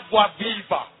Agua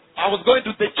Viva, I was going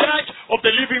to the Church of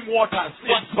the Living Waters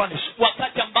in Spanish.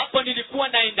 wakati ambapo nilikuwa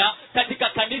naenda katika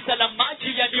kanisa la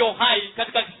maji yaliyo hai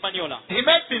katika Hispaniola. He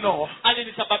made me know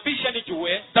Alinisababisha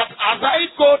nijue that as I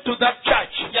go to that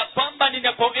church, ya kwamba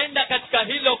ninapoenda katika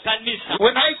hilo kanisa,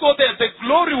 when I go there, the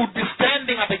glory would be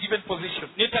standing at a given position.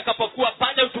 nitakapokuwa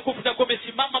pale utukufu utakuwa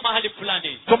umesimama mahali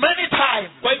fulani. So many times,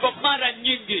 Kwa hivyo mara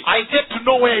nyingi I get to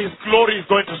know where his glory is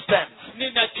going to stand.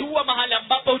 ninajua mahali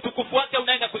ambapo utukufu wake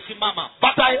unaenda kusimama,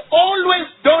 But I always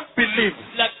don't believe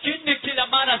lakini kila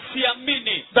mara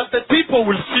siamini that the people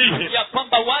will see him, ya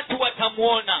kwamba watu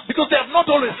watamuona, because they have not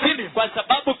always seen him. kwa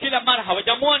sababu kila mara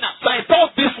hawajamuona. So I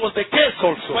thought this was the case Kwa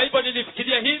also. hivyo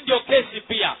nilifikiria hii ndio kesi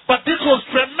pia, But this was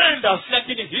tremendous,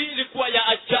 lakini hii ilikuwa ya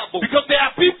ajabu, because there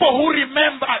are people who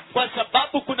remembered. kwa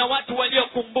sababu kuna watu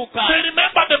waliokumbuka, They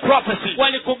remember the prophecy.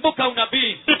 walikumbuka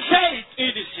unabii. It said,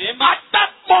 Ilisema at that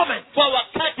moment, kwa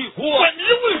wakati huo, when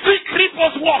you will see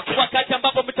creepers walking, wakati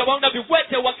ambapo mtawaona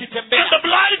viwete and wakitembea the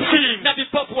blind seeing, na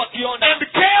vipofu wakiona, and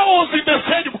chaos in the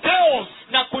stadium, chaos,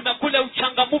 na kuna kule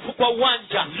uchangamufu kwa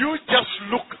uwanja, you just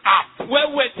look up.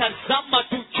 wewe tazama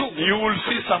tu juu, You will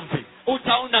see something.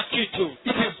 utaona kitu.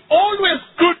 It is always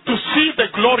good to see the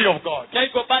glory of God. Na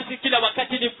hivyo basi kila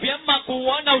wakati ni vyema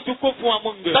kuona utukufu wa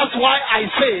Mungu. That's why I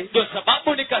say, Ndio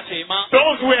sababu nikasema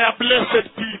those were blessed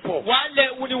people. wale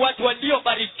ni watu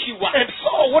waliobarikiwa. And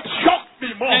so what shocked me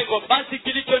Na most hivyo basi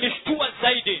kilichonishtua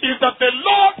zaidi is that the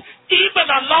Lord even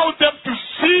allowed them to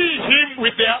see him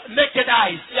with their naked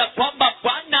eyes. ya kwamba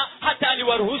Bwana hata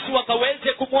aliwaruhusu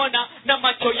wakaweze kumwona na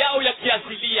macho yao ya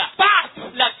kiasilia. But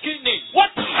Lakini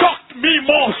what shocked me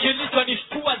most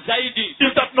kilichonishtua zaidi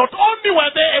is that not only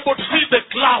were they able to see the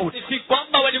cloud si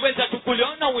kwamba waliweza tu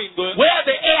kuliona wingu, where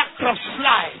the aircraft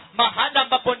fly, mahala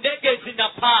ambapo ndege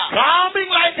zinapaa coming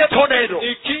like a tornado,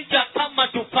 ikija kama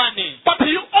tufani, but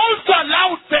he also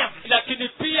allowed them lakini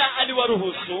pia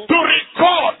aliwaruhusu to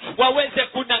record waweze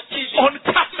kunakili on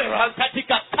cameras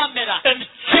katika kamera and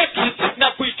check it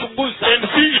na kuichunguza and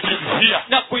see it is here.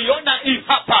 na kuiona hii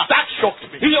hapa. That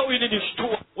shocked me. Hiyo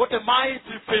ilinishtua. What a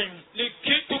mighty thing Ni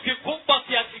kitu kikubwa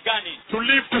kiasi gani to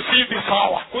live to see this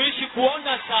hour. kuishi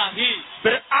kuona saa hii,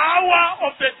 The hour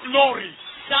of the glory,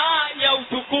 saa ya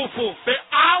utukufu, the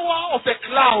hour of the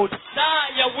cloud. saa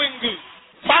ya wingu.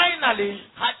 Finally,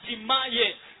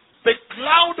 Hatimaye the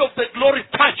cloud of the glory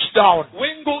touched down.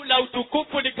 wingu la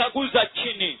utukufu likaguza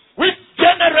chini. Which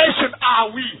generation are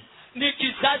we? Ni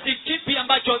kizazi kipi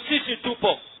ambacho sisi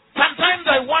tupo? Sometimes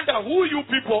I wonder who you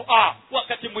people are.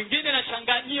 Wakati mwingine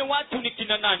nashangaa nyie watu ni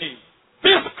kina nani?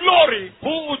 This glory,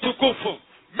 Huu utukufu,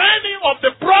 many of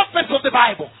the prophets of the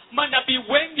Bible, manabii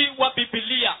wengi wa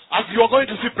Biblia, as you are going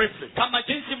to see briefly, kama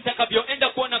jinsi mtakavyoenda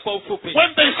kuona kwa ufupi,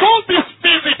 when they saw this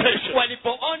visitation,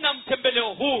 walipoona mtembeleo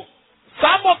huu,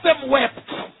 some of them wept.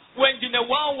 wengine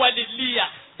wao walilia,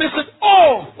 They said,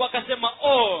 oh, wakasema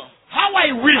oh, how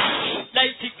I wish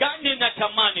laiti gani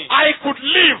natamani I could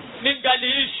live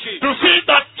ningaliishi to see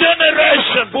that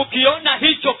generation. ukiona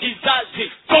hicho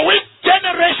kizazi. So which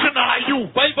generation are you?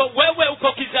 Kwa hivyo wewe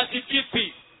uko kizazi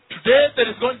kipi? Today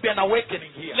there is going to be an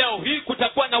awakening here. Leo hii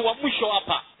kutakuwa na uamsho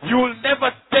hapa. You will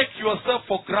never take yourself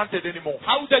for granted anymore.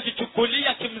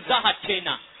 Hautajichukulia kimzaha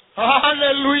tena.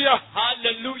 Hallelujah.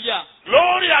 Haleluya,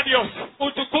 Glory a Dios.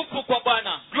 utukufu kwa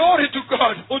Bwana, Glory to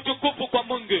God. utukufu kwa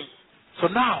Mungu. So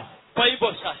now Kwa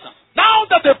hivyo sasa, now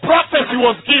that the prophecy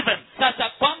was given sasa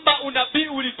kwamba unabii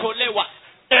ulitolewa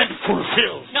and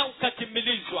fulfilled, na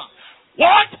ukatimilizwa,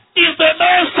 what is the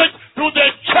message to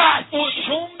the church?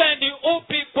 ujumbe ni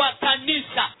upi kwa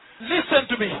kanisa? Listen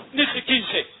to me.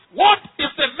 Nisikize, What is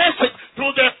the message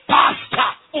to the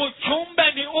pastor?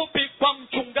 ujumbe ni upi kwa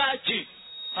mchungaji?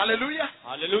 Hallelujah.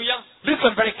 Haleluya,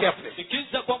 Listen very carefully.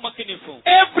 sikiza kwa makinifu.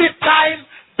 Every time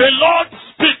the Lord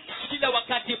speaks, Kila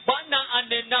wakati Bwana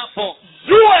anenapo,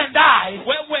 you and I,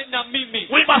 wewe na mimi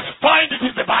we must find it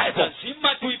in the Bible.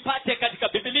 lazima tuipate katika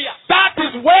Biblia. That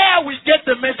is where we get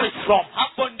the message from.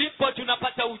 Hapo ndipo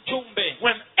tunapata ujumbe,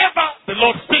 Whenever the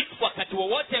Lord speaks. wakati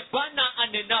wowote Bwana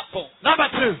anenapo.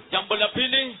 Number two, Jambo la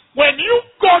pili, when you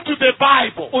go to the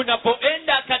Bible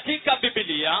unapoenda katika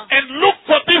Biblia and look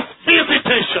for this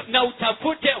visitation, na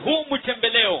utafute huu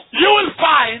mtembeleo, you will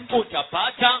find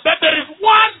utapata that there is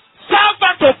one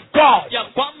servant of God ya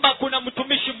kwamba kuna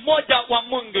mtumishi mmoja wa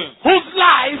Mungu whose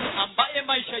life ambaye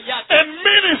maisha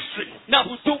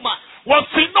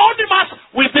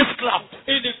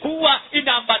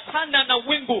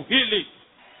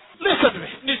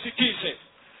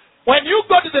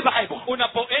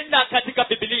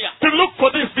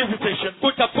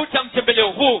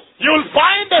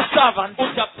servant,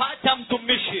 utapata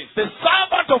mtumishi, the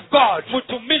servant of God,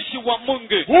 mtumishi wa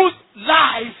Mungu whose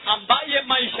life ambaye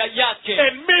maisha yake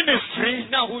and ministry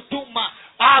na huduma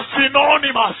are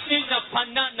synonymous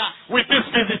inafanana with this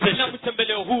na visitation.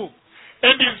 mtembeleo huu,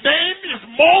 And his name is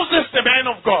Moses, the man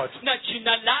of God. na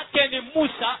jina lake ni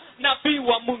Musa, nabii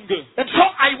wa Mungu. And so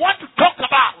I want to talk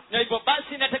about Na hivyo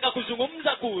basi nataka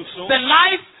kuzungumza kuhusu the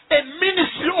life and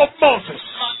ministry of Moses,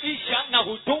 maisha na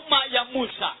huduma ya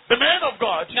Musa, the man of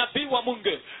God, nabii wa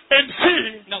Mungu, and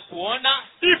see na kuona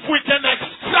if we can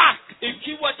extract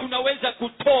ikiwa tunaweza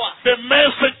kutoa the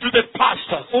message to the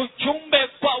pastors, ujumbe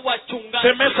kwa the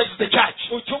wachungaji, message to the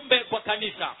church. ujumbe kwa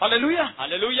kanisa. Hallelujah.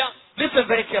 Haleluya! Listen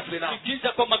very carefully now. Sikiza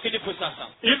kwa makinifu sasa.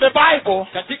 In the Bible,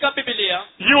 Katika Biblia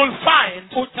you will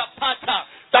find utapata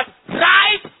that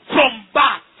right from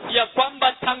birth, ya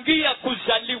kwamba tangia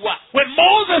kuzaliwa, when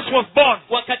Moses was born,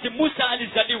 wakati Musa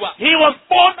alizaliwa, he was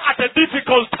born at a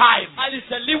difficult time.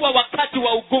 alizaliwa wakati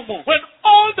wa ugumu, When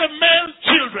all the male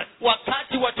children,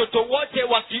 wakati watoto wote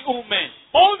wa kiume,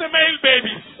 all the male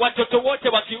babies watoto wote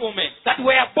wa kiume that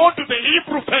were born to the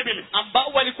Hebrew family, ambao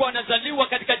walikuwa wanazaliwa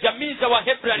katika jamii za they had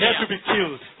Wahebrania to be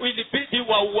killed. ilibidi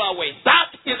wauawe. That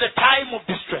is a time of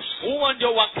distress. Huo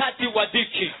ndio wakati wa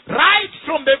dhiki, Right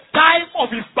from the time of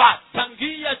his birth,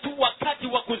 tangia tu wakati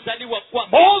wa kuzaliwa kwake.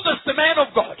 Moses, the man of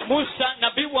God, Musa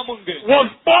nabii wa Mungu was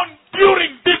born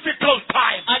during difficult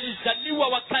times. alizaliwa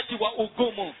wakati wa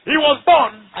ugumu, He was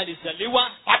born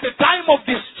alizaliwa at the time of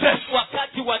distress.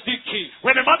 wakati wa dhiki,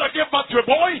 When a mother gave birth to a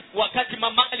boy wakati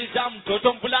mama alizaa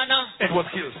mtoto mvulana and was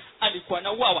killed alikuwa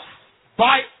na uwawa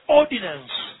by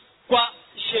ordinance, kwa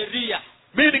sheria,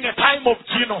 meaning a time of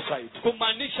genocide.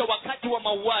 kumaanisha wakati wa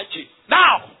mauaji.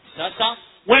 Now, Sasa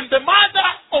when the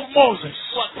mother of Moses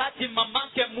wakati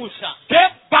mamake Musa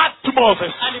gave birth to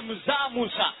Moses, alimzaa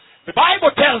Musa, the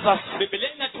Bible tells us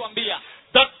Biblia inatuambia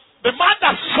that the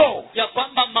mother saw ya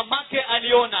kwamba mamake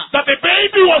aliona that the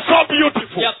baby was so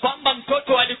beautiful, ya kwamba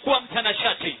mtoto alikuwa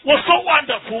mtanashati, was so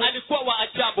wonderful, alikuwa wa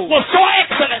ajabu, was so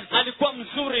excellent, alikuwa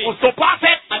mzuri, was so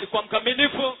perfect alikuwa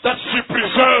mkamilifu, that she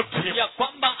preserved him. ya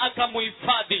kwamba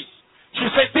akamuhifadhi. She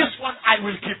said, this one I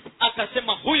will keep.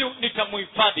 Akasema huyu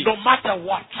nitamuhifadhi, No matter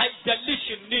what,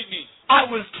 haijalishi nini, I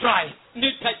will try.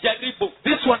 nitajaribu.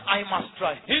 This one I must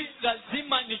try. Hii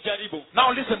lazima nijaribu.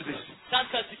 Now listen to this.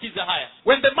 Sasa sikiza haya.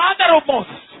 When the mother of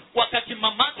Moses Wakati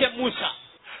mamake Musa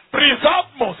preserved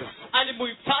Moses,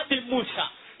 alimuhifadhi Musa,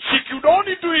 she could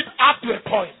only do it up to a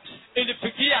point.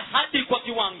 ilifikia hadi kwa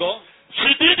kiwango,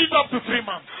 She did it up to 3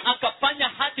 months. akafanya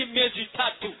hadi miezi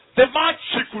 3, The much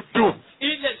she could do.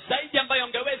 ile zaidi ambayo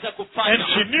angeweza And kufanya.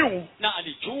 she knew Na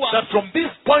alijua that from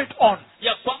this point on,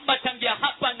 ya kwamba tangia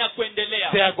hapa na kuendelea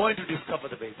they are going to discover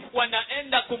the baby.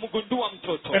 wanaenda kumgundua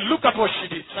mtoto. And look at what she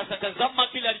did, Sasa tazama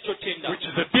kile alichotenda, which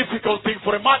is a difficult thing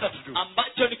for a mother to do.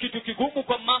 ambacho ni kitu kigumu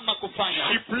kwa mama kufanya.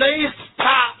 She placed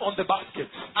tar on the basket.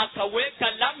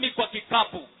 Akaweka lami kwa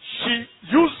kikapu, She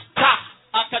used tar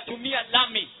akatumia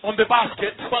lami on the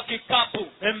basket. kwa kikapu,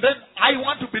 And then I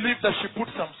want to believe that she put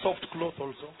some soft cloth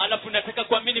also. alafu nataka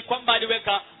kuamini kwamba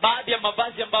aliweka baadhi ya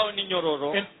mavazi ambayo ni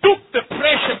nyororo, And took the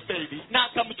precious baby na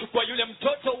akamchukua yule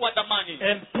mtoto wa dhamani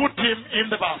and put him in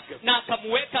the basket. na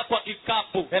akamweka kwa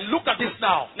kikapu. And look at this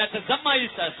now. Na tazama hii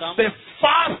sasa, The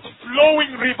fast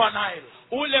flowing river Nile.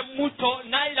 ule mto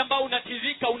Nile ambao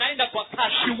unatirika unaenda kwa She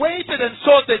kasi. waited and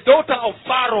saw the daughter of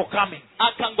Pharaoh coming.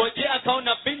 Akangojea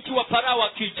akaona binti wa Farao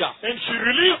akija, And she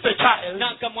released the child na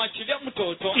akamwachilia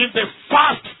mtoto in the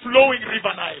fast flowing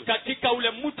river Nile. katika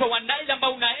ule mto wa Nile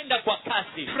ambao unaenda kwa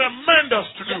kasi Tremendous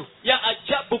to do. ya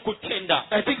ajabu kutenda.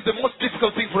 I think the most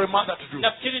difficult thing for a mother to do.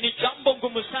 Nafikiri ni jambo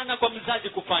ngumu sana kwa mzazi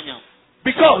kufanya,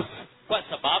 Because kwa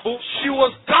sababu she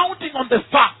was counting on the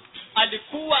fact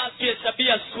alikuwa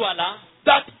akihesabia swala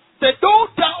that the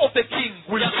daughter of the king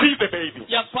will see the baby.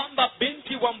 ya kwamba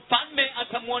binti wa mfalme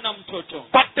atamwona mtoto.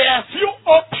 But there are few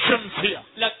options here.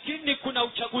 Lakini kuna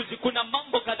uchaguzi, kuna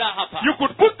mambo kadhaa hapa. You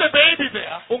could put the baby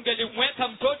there, Ungelimweka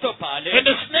mtoto and pale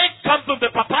the snake comes on the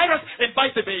papyrus and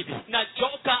bites the baby na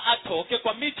joka atoke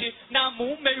kwa miti na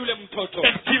amuume yule mtoto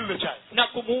and kill the child. na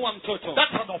kumuua mtoto.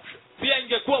 That's an option. Pia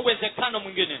ingekuwa uwezekano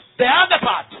mwingine. The other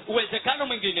part, Uwezekano you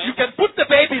mwingine, can put the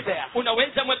baby there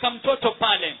unaweza mweka mtoto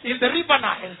pale in the river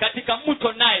Nile, katika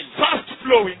mto Nile, fast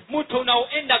flowing, mto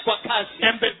unaoenda kwa kasi,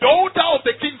 and the daughter of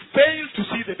the king failed to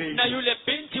see the baby. na yule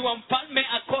binti wa mfalme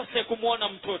akose kumwona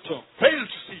mtoto, Failed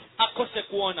to see. akose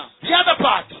kuona. The other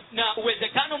part, Na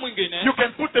uwezekano mwingine, you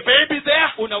can put the baby there,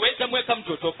 unaweza mweka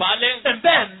mtoto pale, and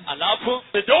then alafu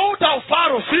the daughter of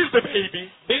Pharaoh sees the baby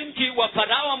binti wa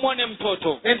Farao amwone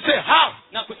mtoto and say, ha,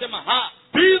 na kusema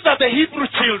these are the Hebrew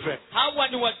children, hawa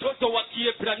ni watoto wa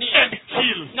Kiebrania, and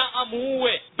kill. na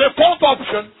amuue. The fourth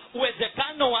option,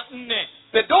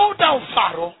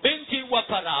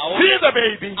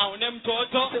 baby, aone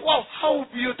mtoto say, wow, how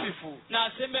beautiful, na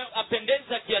aseme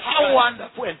apendeza kiasi how gani,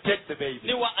 wonderful, and take the baby.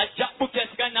 ni wa ajabu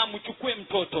kiasi gani, amchukue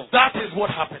mtoto. That is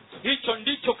what happens. Hicho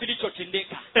ndicho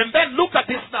kilichotendeka. And then look at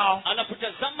this now.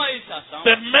 Anapotazama hii sasa,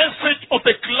 The message of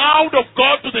the cloud of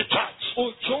God to the church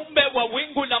ujumbe wa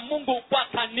wingu la Mungu kwa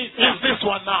kanisa is this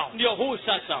one now. ndio huu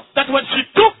sasa, That when she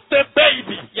took the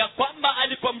baby ya kwamba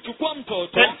alipomchukua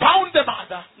mtoto and found the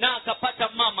mother na akapata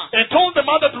mama and told the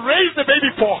mother to raise the baby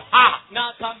for her, na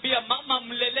akaambia mama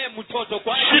mlelee mtoto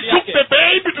kwa she ajili took the yake,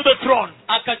 baby to the throne.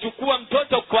 akachukua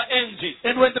mtoto kwa enzi.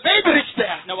 And when the baby reached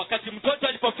there, Na wakati mtoto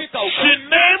alipofika huko, she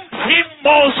named him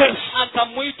Moses,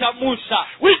 akamwita Musa,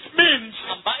 which means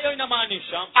ambayo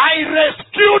inamaanisha I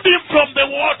rescued him from the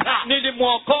water.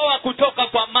 nilimwokoa kutoka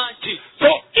kwa maji.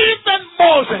 So even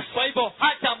Moses, Kwa hivyo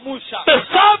hata Musa, the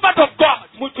servant of God,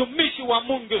 mtumishi wa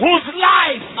Mungu, whose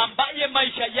life ambaye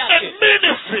maisha and yake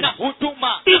ministry na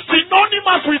huduma is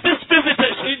synonymous with this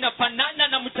visitation, inafanana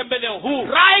na mtembeleo huu,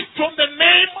 right from the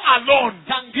name alone.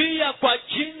 tangia kwa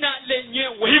jina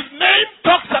lenyewe. His name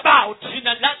talks about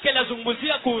Jina lake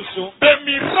lazungumzia kuhusu the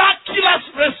miraculous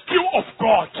rescue of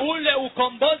God. ule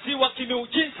ukombozi wa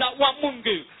kimiujiza wa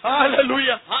Mungu.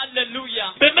 Hallelujah.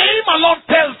 Haleluya. The name alone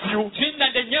tells you Jina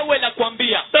lenyewe la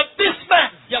kuambia that this man,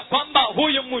 ya kwamba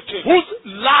huyu mtu whose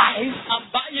life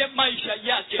ambaye maisha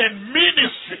yake and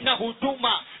ministry na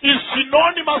huduma is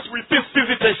synonymous with this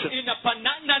visitation,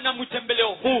 inafanana na mtembeleo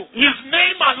huu, his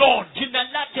name alone jina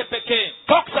lake pekee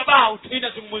talks about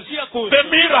inazungumzia the kuhusu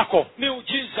miracle,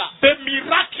 miujiza, the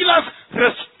miraculous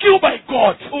rescue by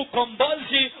God.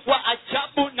 ukombozi wa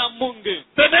ajabu na Mungu.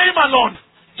 The name alone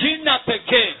Jina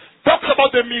pekee talks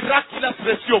about the miraculous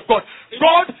rescue of God.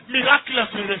 God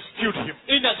miraculously rescued him.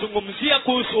 inazungumzia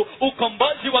kuhusu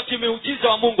ukombozi wa kimiujiza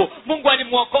wa Mungu. Mungu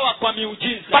alimwokoa kwa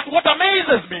miujiza. But what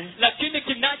amazes me Lakini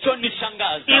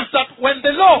kinachonishangaza is that when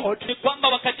the Lord ni kwamba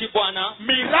wakati Bwana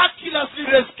miraculously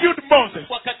rescued Moses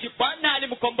wakati Bwana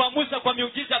alimkomboa Musa kwa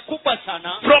miujiza kubwa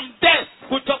sana from death,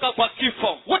 kutoka kwa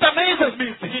kifo, what amazes me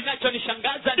is this.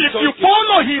 kinachonishangaza ni If you hiki.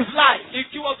 follow his life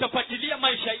Ikiwa utafuatilia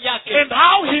maisha yake and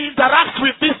how he interacts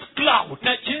with this cloud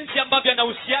na jinsi ambavyo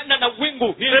anahusiana na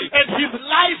wingu hili and his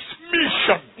life's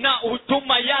mission, na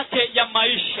huduma yake ya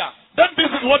maisha, then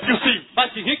this is what you see.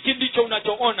 basi hiki ndicho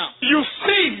unachoona. You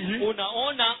see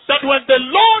Unaona that when the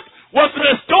Lord was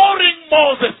restoring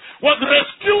Moses, was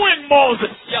rescuing Moses,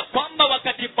 ya kwamba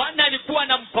wakati Bwana alikuwa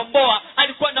anamkomboa,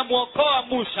 alikuwa anamwokoa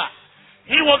Musa,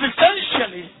 he was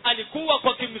essentially alikuwa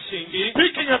kwa kimsingi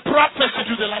speaking a prophecy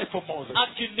to the life of Moses.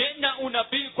 akinena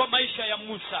unabii kwa maisha ya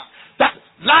Musa, That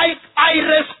like I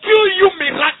rescue you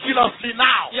miraculously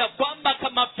now, ya kwamba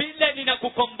kama vile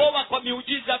ninakukomboa kwa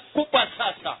miujiza kubwa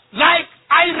sasa, like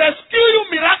I rescue you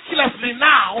miraculously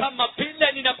now kama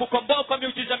vile ninakukomboa kwa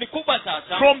miujiza mikubwa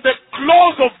sasa, from the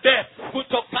claws of death,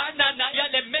 kutokana na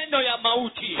yale meno ya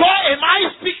mauti. so am I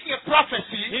speaking a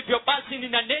prophecy Hivyo basi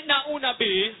ninanena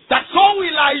unabii that so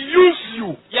will I use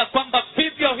you ya kwamba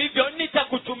vivyo hivyo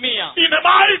nitakutumia in a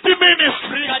mighty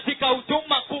ministry katika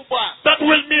huduma kubwa that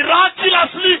will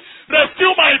miraculously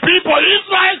rescue my people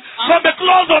Israel from the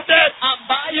claws of death.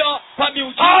 ambayo kwa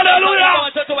miujiza Hallelujah. itakomboa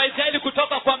watoto wa Israeli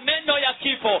kutoka kwa meno ya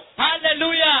kifo.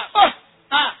 Haleluya.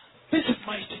 This is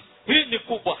mighty. Hii ni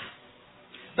kubwa.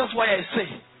 That's why I say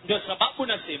Ndio sababu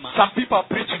nasema some people are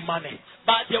preaching money.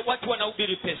 baadhi ya watu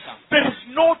wanahubiri pesa. There is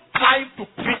no time to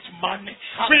preach money.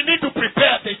 We need to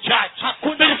prepare the church.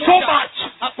 Hakuna There is muda. so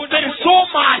much. Hakuna There is muda. so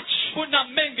much. Kuna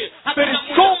mengi. There Hakuna is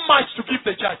muda. so much to give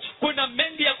the church. Kuna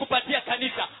mengi ya kupatia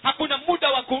kanisa. Hakuna muda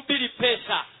wa kuhubiri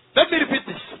pesa. Let me repeat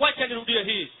this. Wacha nirudie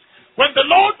hii. When the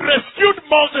Lord rescued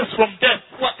Moses from death,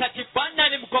 Wakati Bwana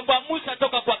alimkomboa Musa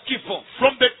toka kwa kifo,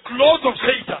 from the claws of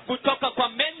Satan, kutoka kwa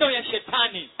meno ya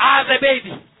shetani as a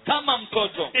baby, kama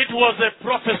mtoto, it was a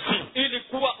prophecy,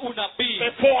 ilikuwa unabii,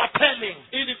 a foretelling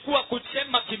ilikuwa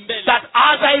kusema kimbele that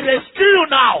as I rescue you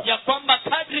now ya kwamba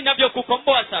kadri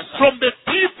ninavyokukomboa sasa from the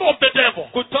teeth of the devil,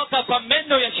 kutoka kwa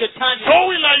meno ya shetani, so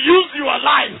will I use your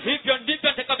life hivyo ndivyo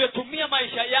atakavyotumia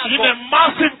maisha in a yako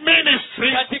massive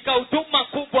ministry katika huduma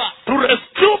kubwa, to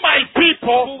rescue my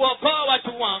people kuokoa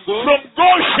watu wangu from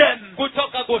Goshen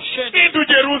kutoka Gosheni into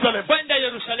Jerusalem, kwenda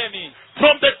Yerusalemu,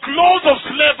 from the claws of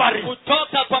slavery,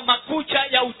 kutoka kwa makucha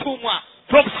ya utumwa,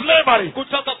 from slavery.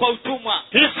 kutoka kwa utumwa.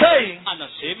 He's saying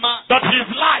Anasema that his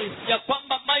life ya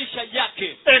kwamba maisha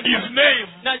yake and his name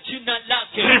na jina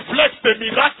lake reflects the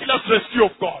miraculous rescue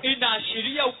of God.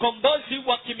 inaashiria ukombozi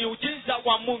wa kimiujiza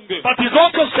wa Mungu. But he's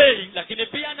also saying Lakini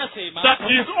pia anasema that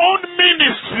his own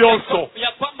ministry also,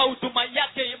 ya kwamba huduma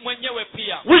yake mwenyewe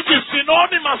pia, which is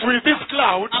synonymous with this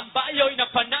cloud, ambayo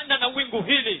inafanana na wingu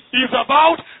hili, is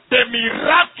about the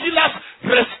miraculous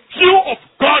rescue of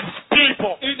God's people.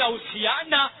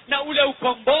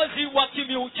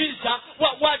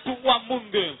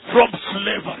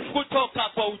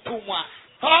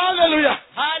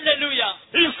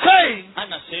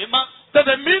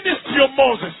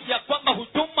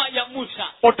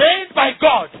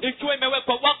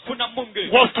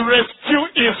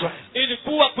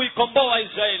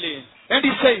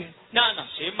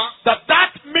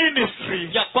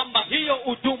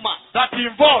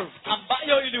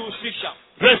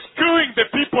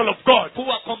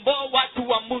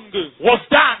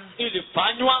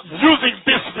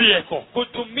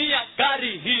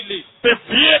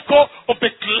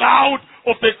 cloud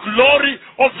of the glory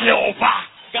of Jehovah.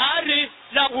 gari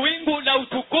la wingu la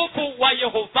utukufu wa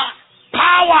Yehova.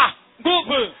 Power.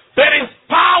 Nguvu. There is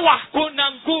power.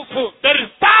 Kuna nguvu. There is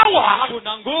power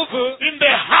Kuna nguvu in the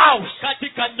house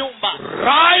katika nyumba.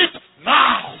 right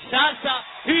now. Sasa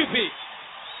hivi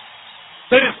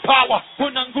There is power.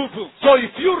 kuna nguvu. So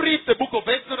if you read the book of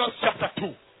Exodus chapter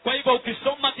 2 Kwa hivyo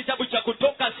ukisoma kitabu cha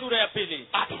Kutoka sura ya pili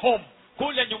at home,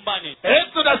 kule nyumbani,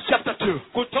 Exodus chapter 2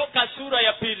 Kutoka sura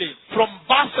ya pili from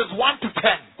verses 1 to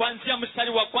 10, kuanzia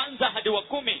mstari wa kwanza hadi wa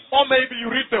 10, or maybe you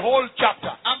read the whole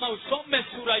chapter, ama usome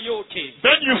sura yote,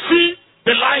 then you see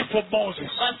the life of Moses.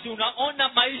 basi unaona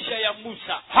maisha ya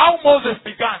Musa, How Moses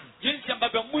began. jinsi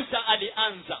ambavyo Musa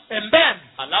alianza. And then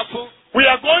Alafu we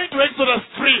are going to Exodus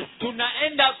 3.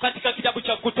 tunaenda katika kitabu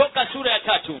cha Kutoka sura ya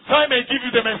 3 So I may give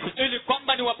you the message. ili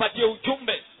kwamba niwapatie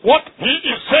ujumbe What he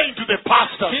is saying to the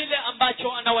pastor. kile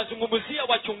ambacho anawazungumzia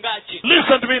wachungaji.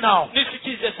 Listen to me now.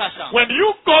 Nisikize sasa. When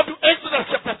you go to Exodus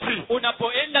chapter 3,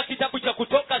 Unapoenda kitabu cha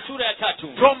Kutoka sura ya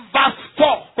 3 from verse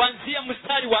 4. kuanzia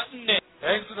mstari wa 4,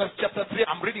 Exodus chapter 3,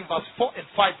 I'm reading verse 4 and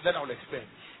 5, then I'll explain.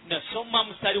 nasoma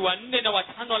mstari wa 4 na wa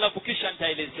 5, alafu kisha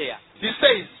nitaelezea. He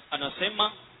says,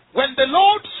 Anasema when the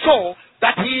Lord saw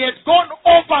that he had gone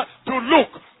over to look,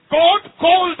 God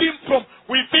called him from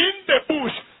within the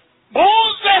bush,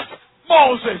 Moses,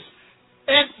 Moses.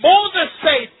 And Moses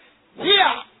said,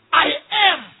 here I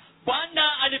am.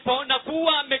 Bwana alipoona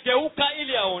kuwa amegeuka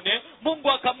ili aone,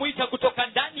 Mungu akamuita kutoka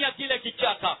ndani ya kile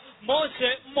kichaka,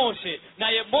 Mose, Mose.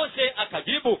 Naye Mose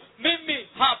akajibu, mimi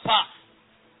hapa.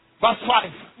 Verse 5.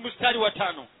 Mstari wa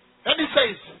 5. And he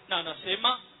says, Na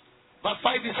anasema, verse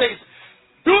 5 he says,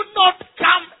 do not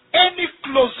come any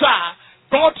closer.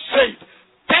 God said,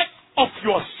 take off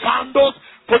your sandals,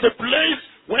 for the place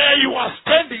where you are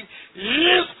standing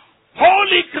is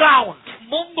holy ground.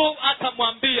 Mungu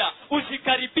akamwambia,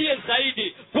 usikaribie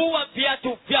zaidi, vua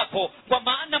viatu vyako, kwa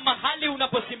maana mahali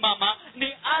unaposimama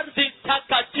ni ardhi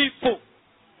takatifu.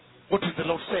 What is the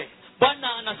Lord saying?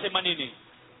 Bwana anasema nini?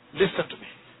 Listen to me.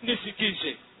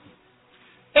 Nisikize.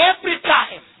 Every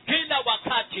time Kila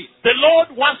wakati the Lord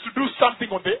wants to do something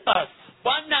on the earth,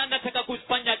 Bwana anataka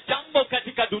kufanya jambo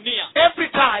katika dunia, every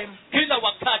time kila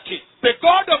wakati the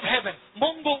God of heaven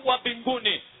Mungu wa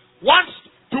mbinguni wants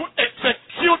to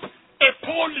execute a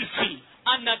policy,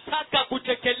 anataka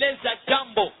kutekeleza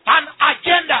jambo, an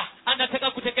agenda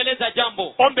anataka kutekeleza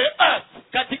jambo on the earth,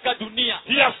 katika dunia,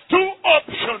 he has two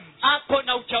options. ako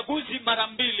na uchaguzi mara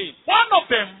mbili. One of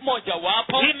them, Moja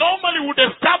wapo, he normally would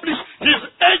establish his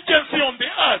agency on the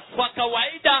earth, kwa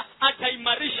kawaida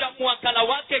ataimarisha mwakala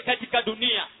wake katika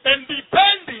dunia, and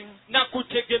depending na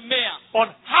kutegemea on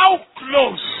how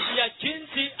close ya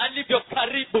jinsi alivyo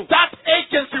karibu that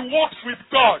agency works with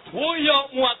God, huyo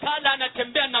mwakala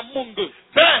anatembea na Mungu,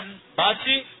 then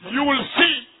basi you will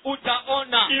see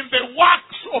utaona in the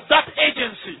works of that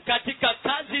agency, katika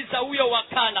kazi za huyo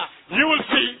wakala, you will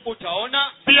see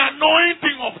utaona the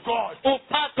anointing of God.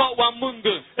 upako wa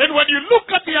Mungu. And when you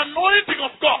look at the anointing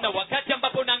of Na God wakati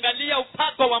ambapo unaangalia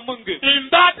upako wa Mungu in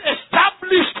that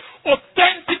established,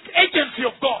 authentic agency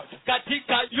of God,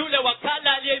 katika yule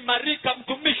wakala aliyeimarika,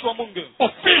 mtumishi wa Mungu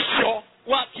official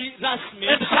wa kirasmi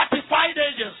and certified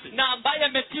agency, na ambaye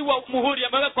ametiwa muhuri,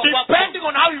 amewekwa wapo, depending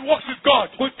on how he works with God,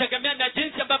 kutegemea na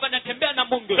jinsi ambavyo anatembea na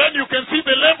Mungu, then you can see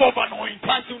the level of anointing.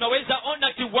 basi unaweza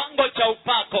ona kiwango cha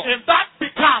upako, And that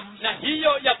becomes, na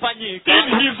hiyo yafanyika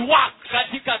in his work,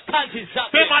 katika kazi the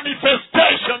zake,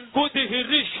 manifestation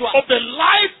kudhihirishwa of the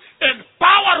life and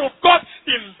power of God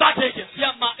in that agency.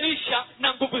 ya maisha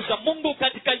na nguvu za Mungu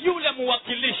katika yule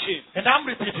muwakilishi. And I'm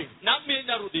repeating Nami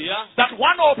narudia that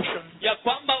one option ya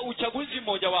kwamba uchaguzi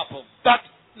mojawapo that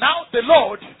now the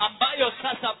Lord ambayo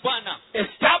sasa Bwana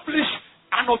establish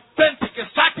an authentic, a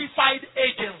certified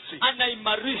agency.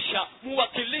 anaimarisha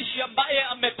muwakilishi ambaye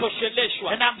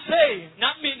ametosheleshwa. And I'm saying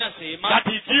Nami nasema that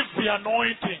he gives the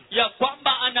anointing, ya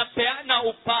kwamba anapeana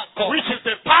upako, which is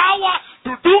the power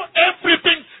to do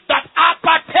everything that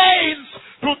appertains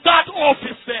to that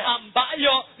office there.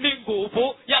 ambayo ni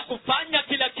nguvu ya kufanya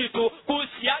kila kitu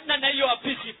kuhusiana na hiyo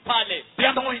afisi pale, The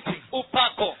anointing.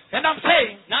 upako. And I'm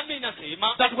saying Nami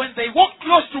nasema that when they walk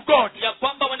close to God, ya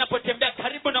kwamba wanapotembea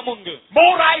karibu na Mungu,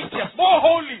 more righteous, more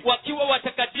holy, wakiwa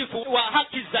watakatifu wa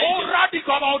haki more zaidi,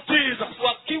 radical about Jesus,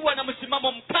 wakiwa na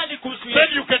msimamo mkali kuhusu then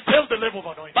Yesu, you can tell the level of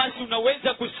anointing. basi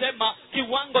unaweza kusema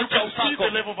kiwango You cha can see upako, the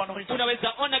level of anointing.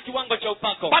 unaweza ona kiwango cha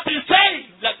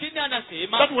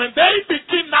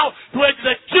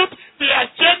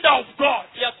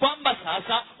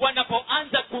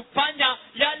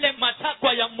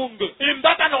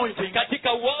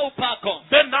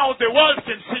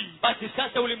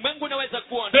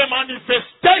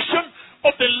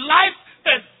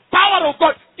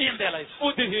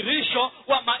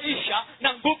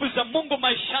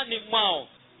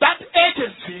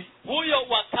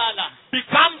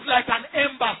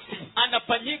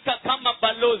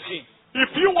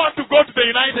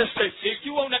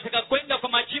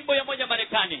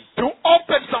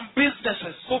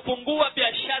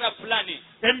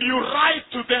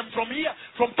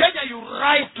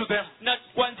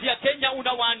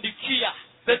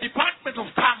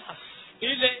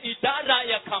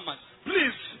Bahamas.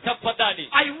 Please, Tafadhali,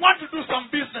 I want to do some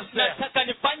business there. nataka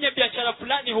nifanye biashara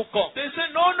fulani huko. They say,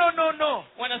 no, no, no, no.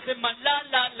 Wanasema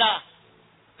la.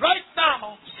 Right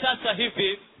now, Sasa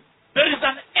hivi there is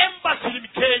an embassy in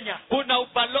Kenya. kuna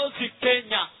ubalozi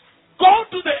Kenya. Go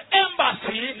to the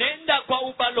embassy. Nenda kwa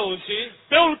ubalozi,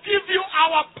 They will give you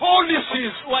our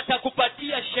policies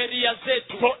watakupatia sheria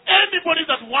zetu for anybody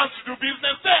that wants to do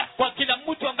business there. kwa kila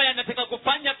mtu ambaye anataka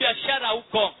kufanya biashara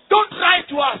huko. Don't write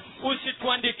to us.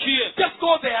 Usituandikie, Just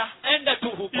go there. enda tu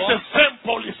It's huko. the same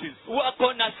policies.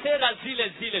 Wako na sera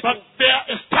zile But tu, they are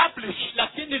established.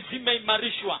 lakini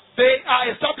zimeimarishwa. They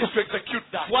are established to execute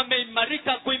that.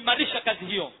 Wameimarika kuimarisha kazi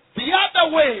hiyo. The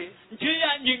other way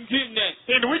Njia nyingine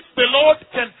in which the Lord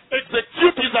can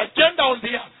execute his agenda on the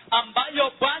earth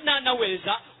ambayo Bwana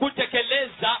anaweza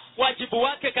kutekeleza wajibu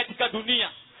wake katika dunia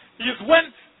is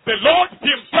when the Lord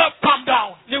himself come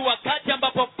down. ni wakati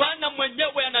ambapo Bwana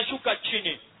mwenyewe anashuka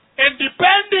chini, And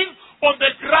depending on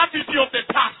the gravity of the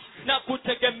task, na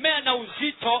kutegemea na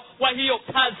uzito wa hiyo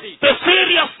kazi, the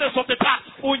seriousness of the task,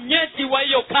 unyeti wa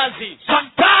hiyo kazi.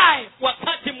 sometimes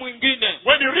Wakati mwingine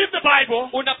when you read the Bible,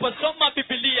 unaposoma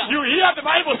Biblia, you hear the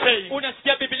Bible saying,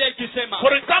 unasikia Biblia ikisema,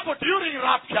 for example, during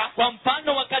rapture, kwa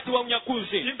mfano wakati wa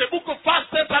unyakuzi, in the book of 1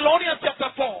 Thessalonians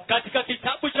chapter 4, katika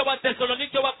kitabu cha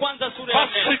Wathesalonike wa kwanza sura ya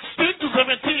verse 4 16 to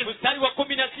 17, mstari wa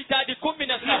 16 hadi He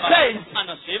 17, says,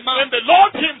 anasema when the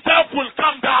Lord himself will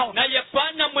come down, naye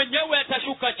Bwana mwenyewe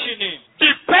atashuka chini,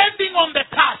 depending on the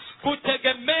task,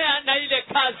 kutegemea na ile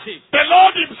kazi. the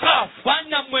Lord himself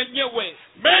Bwana mwenyewe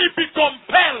may be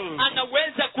compelled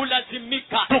anaweza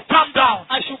kulazimika to come down,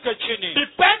 ashuke chini,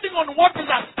 depending on what is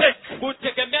at stake.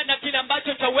 kutegemea na kile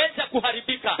ambacho chaweza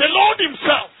kuharibika. The Lord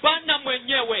himself Bwana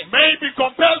mwenyewe may be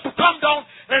compelled to come down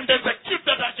and execute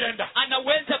that agenda.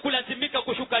 anaweza kulazimika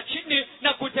kushuka chini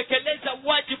na kutekeleza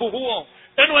wajibu huo.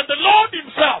 And when the Lord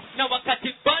himself, Na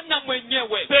wakati Bwana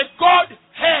mwenyewe, the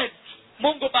Godhead,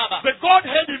 Mungu Baba, the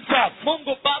Godhead himself,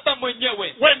 Mungu Baba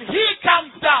mwenyewe, when he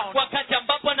comes down, wakati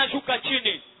ambapo anashuka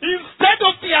chini, instead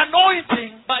of the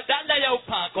anointing, badala ya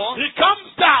upako he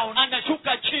comes down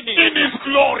anashuka chini in his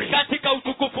glory. katika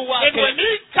utukufu And when wake.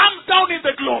 he comes down in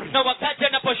the glory, Na wakati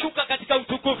anaposhuka katika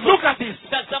utukufu, look at this.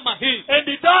 tazama hii, And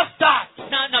he does that,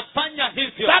 na anafanya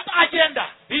hivyo, that agenda,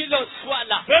 hilo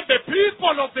swala, then the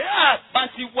people of the earth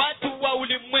basi watu wa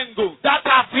ulimwengu that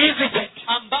are visited,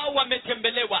 ambao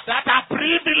wametembelewa, that are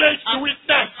privileged to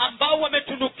witness, ambao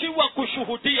wametunukiwa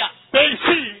kushuhudia, they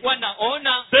see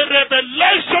wanaona the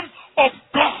revelation of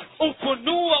God.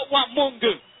 ufunuo wa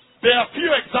Mungu. There are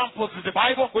few examples in the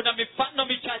Bible Kuna mifano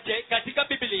michache katika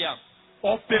Biblia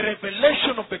of the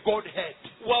revelation of the Godhead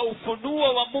wa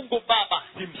ufunuo wa Mungu Baba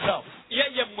himself.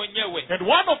 yeye mwenyewe, And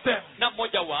one of them na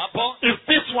mmoja wapo is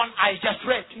this one I just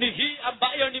read. ni hii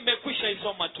ambayo nimekwisha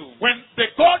isoma tu. When the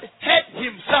Godhead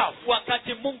himself,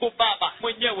 Wakati Mungu Baba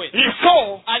mwenyewe he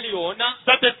saw aliona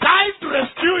that the time to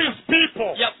rescue his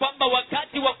people ya kwamba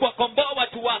wakati wa kuwakomboa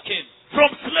watu wake from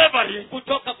slavery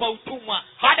kutoka kwa utumwa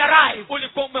had arrived.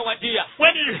 ulikuwa umewadia.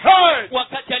 When he heard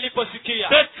Wakati aliposikia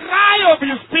the cry of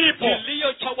his people,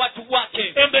 kilio cha watu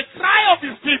wake, and the cry of his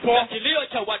na people kilio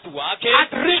cha watu wake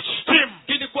had reached him,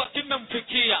 kilikuwa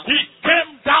kimemfikia, he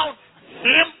came down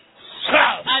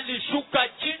himself alishuka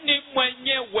chini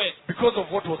mwenyewe because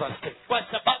of what was at stake. kwa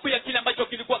sababu ya kile ambacho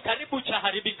kilikuwa karibu cha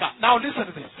haribika. Now listen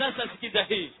to this. Sasa sikiza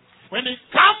hii, When he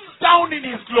comes down in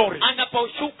his glory,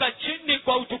 anaposhuka chini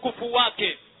kwa utukufu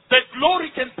wake, the glory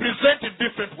can present in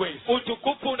different ways.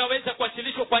 utukufu unaweza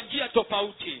kuwasilishwa kwa njia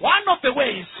tofauti. One of the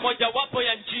ways, Mojawapo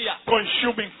ya njia,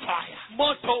 consuming fire.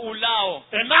 moto ulao,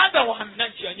 Another one, na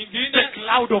njia the nyingine,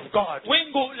 cloud of God.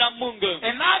 wingu la Mungu,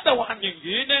 Another one,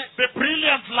 nyingine the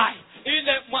brilliant light.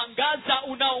 ile mwangaza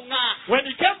unaong'aa. When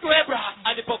he came to Abraham,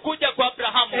 Alipokuja kwa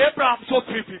Abrahamu, Abraham saw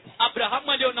three people.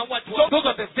 Abrahamu aliona watu So wa. those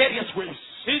are the various ways.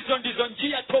 Hizo ndizo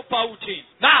njia tofauti.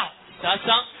 Now,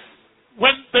 Sasa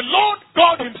when the Lord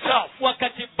God himself,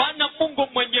 wakati Bwana Mungu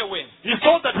mwenyewe he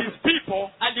saw that his people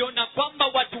aliona kwamba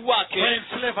watu were wake in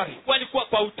slavery. walikuwa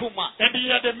kwa utumwa, And he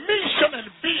had a mission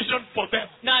and vision for them.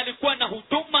 na alikuwa na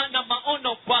huduma na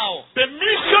maono kwao. The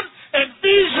mission and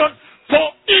vision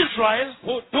for Israel,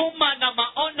 Huduma na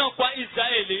maono kwa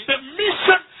Israeli, the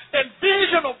mission and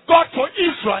vision of God for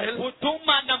Israel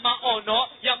huduma na maono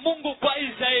ya Mungu kwa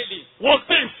Israeli was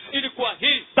this, ilikuwa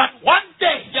hii, that one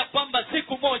day ya kwamba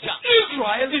siku moja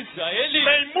Israeli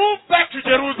may move back to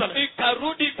Jerusalem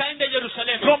ikarudi ikaenda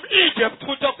Yerusalemu from Egypt,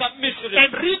 kutoka Misri,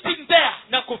 and reaching there,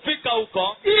 na kufika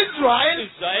huko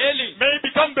Israeli may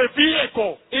become the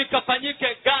vehicle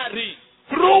ikafanyike gari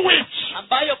through which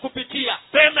ambayo kupitia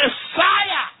the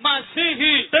Messiah,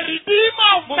 Masihi, the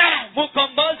Redeemer of man,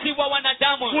 mkombozi wa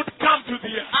wanadamu, would come to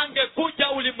the earth. angekuja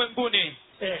ulimwenguni.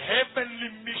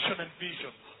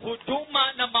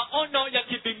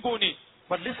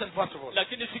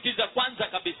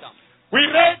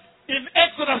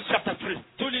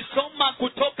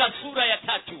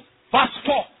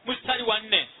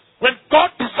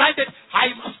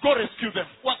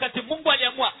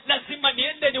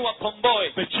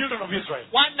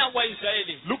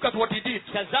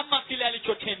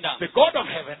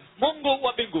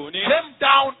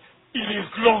 his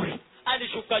glory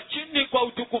alishuka chini kwa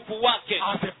utukufu wake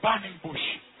as a burning bush.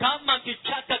 kama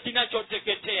kichaka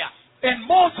kinachoteketea. And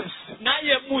Moses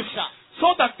Naye Musa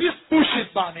saw that this bush is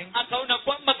burning, akaona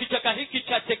kwamba kichaka hiki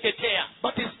chateketea,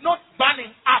 but it's not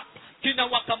burning up.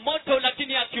 kinawaka moto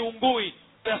lakini hakiungui.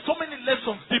 There are so many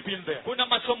lessons deep in there Kuna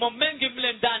masomo mengi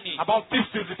mle ndani about this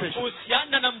visitation.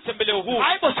 kuhusiana na mtembeleo huu.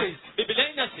 The Bible says Biblia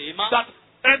inasema that,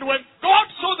 and when God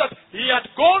saw that he had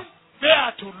gone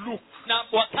there to look, na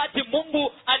wakati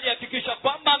Mungu alihakikisha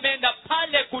kwamba ameenda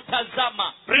pale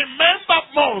kutazama, remember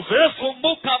Moses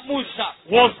kumbuka Musa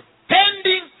was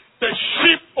tending the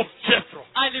sheep of Jethro.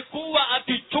 alikuwa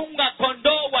akichunga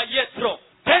kondoo wa Yethro,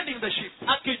 Tending the sheep.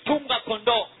 akichunga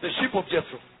kondoo Of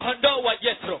Jethro. wa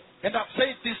Yethro. And I've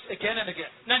said this again and again,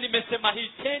 Na nimesema hii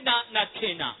tena na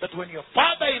tena, that when your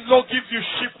father-in-law gives you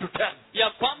sheep to tend, ya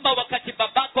kwamba wakati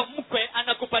babako mkwe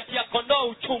anakupatia kondoo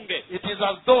uchunge, it is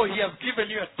as though he has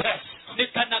given you a test. ni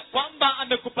kana kwamba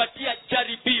amekupatia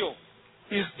jaribio.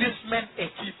 Is this man a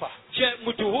keeper? Je,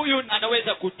 mtu huyu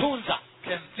anaweza kutunza?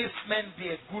 Can this man be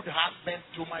a good husband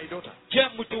to my daughter? Je,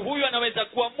 mtu huyu anaweza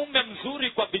kuwa mume mzuri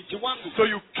kwa binti wangu? So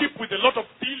you keep with a lot of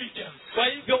diligence. Kwa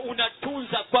hivyo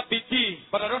unatunza kwa bidii.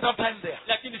 But I don't have time there.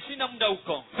 Lakini sina muda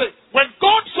huko. So when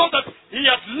God saw that he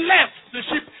had left the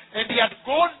sheep and he had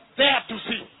gone there to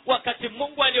see, Wakati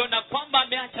Mungu aliona kwamba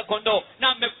ameacha kondoo na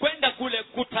amekwenda kule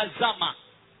kutazama,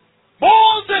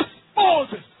 Moses,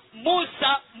 Moses,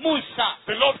 Musa,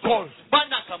 the Lord called.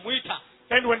 Bwana akamwita.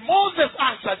 And when Moses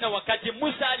answered, Na wakati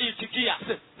Musa aliitikia, he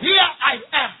said, here I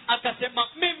am. akasema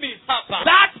mimi hapa.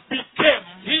 That became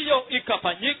Hiyo the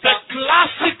ikafanyika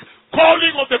classic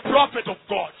calling of the prophet of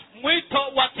God.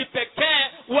 mwito wa kipekee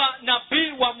wa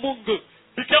nabii wa Mungu.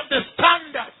 Became the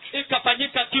standard,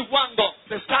 Ikafanyika kiwango,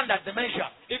 the measure,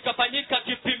 ikafanyika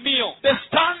kipimio, the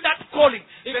standard calling,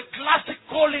 the classic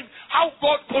calling, how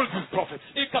God calls his prophets.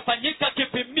 ikafanyika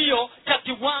kipimio cha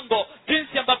kiwango,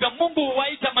 jinsi ambavyo Mungu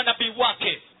huwaita manabii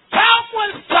wake.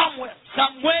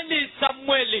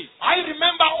 Samueli. I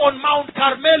remember on Mount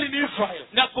Carmel in Israel,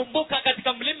 Nakumbuka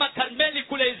katika mlima Karmeli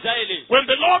kule Israeli, when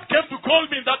the Lord came to call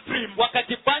me in that dream,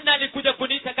 wakati Bwana alikuja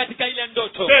kuniita katika ile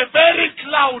ndoto, the very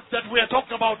cloud that we are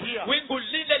talking about here wingu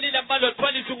lile ambalo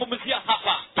twalizungumzia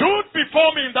hapa stood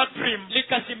before me in that dream,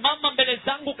 likasimama mbele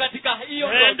zangu katika hiyo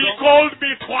and he ndoto, called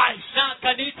me twice. na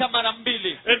akaniita mara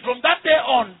mbili. And from that day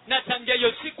on, Na tangia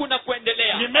hiyo siku na he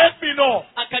kuendelea made me know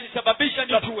akanisababisha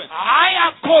that nijue I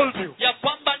have called you, ya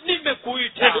kwamba and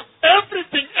nimekuita,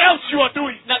 everything else you are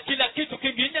doing na kila kitu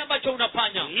kingine ambacho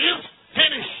unafanya is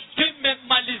finished.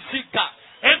 kimemalizika.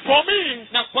 And for me,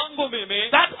 Na kwangu mimi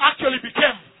that actually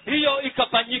became hiyo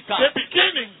ikafanyika the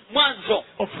beginning mwanzo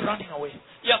of running away.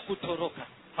 ya kutoroka.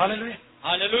 Hallelujah.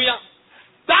 Haleluya.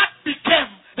 That became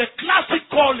the classic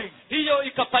calling Hiyo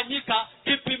ikafanyika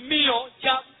kipimio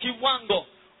cha kiwango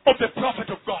of the prophet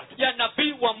of God. ya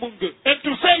nabii wa Mungu, And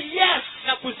to say yes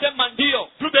na kusema ndio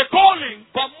to the calling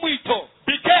kwa mwito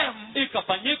became,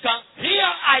 ikafanyika here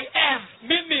I am,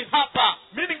 mimi hapa,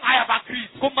 meaning I have agreed.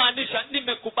 kumaanisha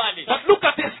nimekubali. But look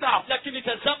at this now. Lakini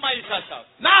tazama hii sasa.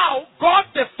 Now, God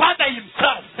the Father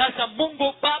himself, Sasa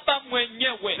Mungu Baba the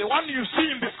mwenyewe, one you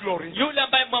see in this glory, yule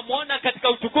ambaye mwamwona katika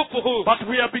utukufu huu, but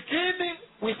we are beginning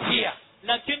with here.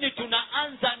 lakini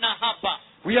tunaanza na hapa,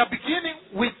 We are beginning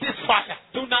with this fire.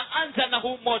 tunaanza na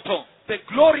huu moto, The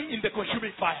glory in the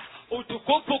consuming fire.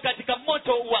 utukufu katika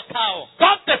moto uwakao.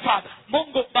 God the Father,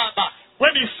 Mungu Baba,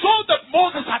 when he saw that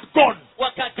Moses had gone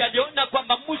wakati aliona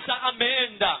kwamba Musa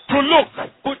ameenda to look,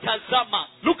 kutazama,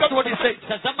 look at what he said.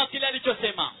 tazama kile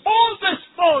alichosema, Moses,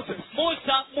 Moses.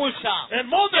 Musa. And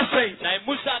Moses said, Naye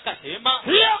Musa akasema,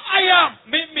 here I am.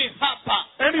 mimi hapa.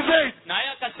 And he said, Naye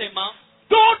akasema,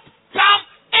 don't come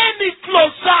any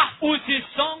closer.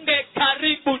 usisonge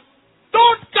karibu,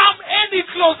 Don't come any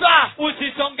closer.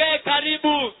 usisongee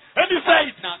karibu. And he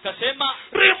said, Na akasema,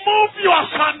 remove your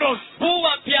sandals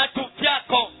vua viatu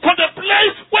vyako, for the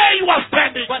place where you are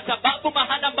standing kwa sababu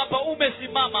mahala ambapo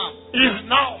umesimama is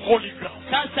now holy ground.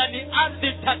 sasa ni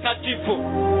ardhi takatifu.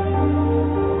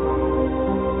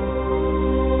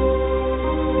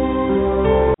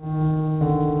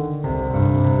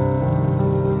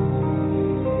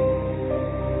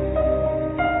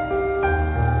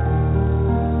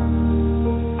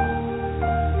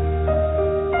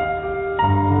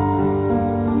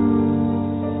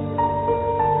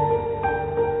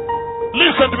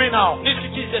 Listen to me now.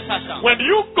 Nisikize sasa. When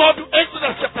you go to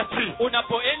Exodus chapter 3,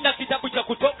 Unapoenda kitabu cha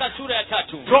Kutoka sura ya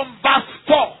 3 from verse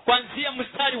 4. kuanzia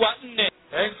mstari wa 4,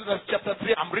 Exodus chapter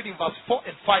 3, I'm reading verse 4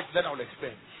 and 5, then I will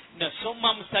explain.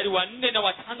 nasoma mstari wa 4 na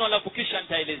wa 5, alafu kisha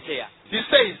nitaelezea. He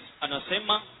says,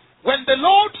 Anasema, when the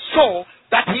Lord saw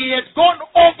that he had gone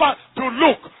over to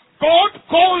look, God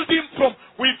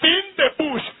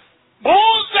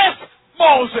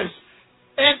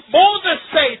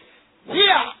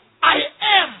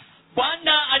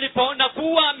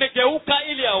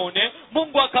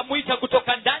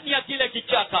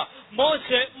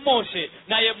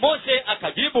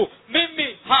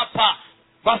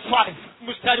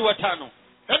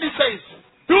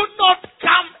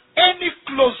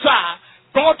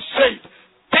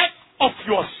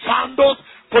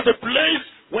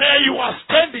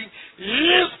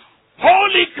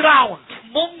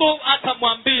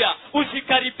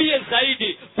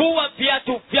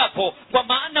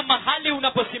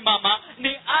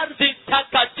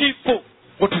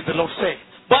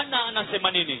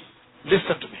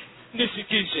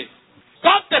nisikize.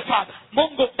 God the Father,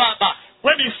 Mungu Baba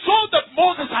when he saw that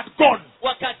Moses had gone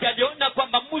wakati aliona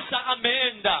kwamba Musa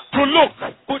ameenda to look,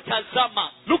 kutazama,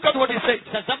 look at what he said.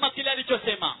 tazama kile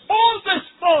alichosema. Moses,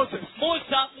 Moses.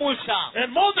 Musa, Musa.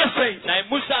 And Moses said, Naye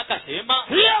Musa akasema,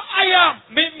 here I am.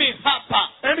 mimi hapa.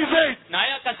 And he said,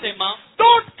 Naye akasema,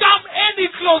 don't come any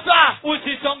closer.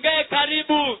 usisongee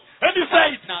karibu. And he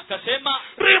said, Na akasema,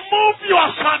 remove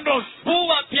your sandals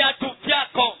vua viatu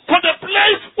vyako, for the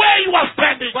place where you are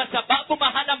standing kwa sababu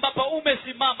mahala ambapo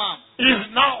umesimama is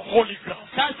now holy ground.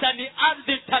 sasa ni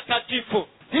ardhi takatifu.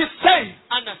 He's saying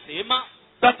Anasema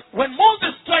that when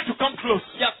Moses tried to come close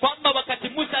ya kwamba wakati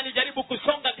Musa alijaribu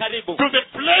kusonga karibu to the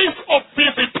place of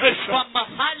visitation, kwa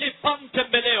mahali pa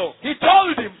mtembeleo, he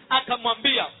told him,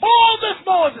 akamwambia, Moses,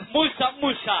 Moses. Musa,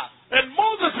 Musa. And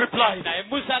Moses replied, Naye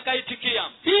Musa akaitikia,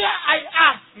 here I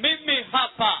am. mimi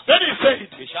hapa. Then he said,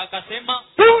 Kisha akasema,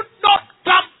 do not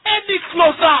come any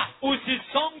closer.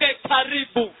 usisonge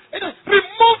karibu,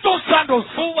 Remove those sandals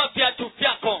vua viatu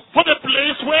vyako, for the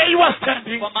place where you are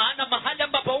standing kwa maana mahali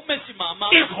ambapo umesimama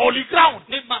is holy ground.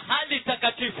 ni mahali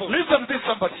takatifu. Listen to this,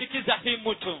 somebody. Sikiza hii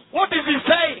mtu What is he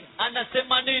saying?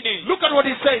 anasema nini. Look at what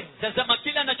he's saying. Tazama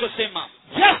kile anachosema.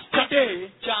 Yesterday,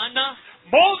 Jana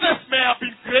Moses may have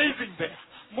been grazing there.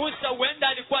 Musa huenda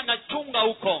alikuwa anachunga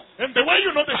huko, And the way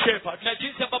you know the shepherds, na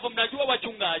jinsi ambavyo mnajua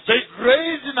wachungaji they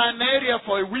graze in an area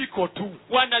for a week or two.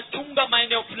 wanachunga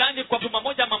maeneo fulani kwa juma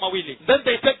moja ama mawili, Then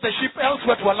they take the sheep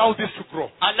elsewhere to allow this to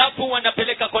grow. alafu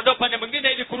wanapeleka kondoo pande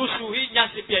mwingine ili kuruhusu hii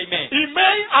nyasi pia imee. He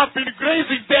may have been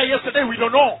grazing there yesterday, we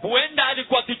don't know. Huenda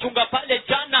alikuwa akichunga pale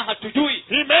jana, hatujui.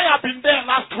 He may have been there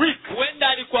last week Huenda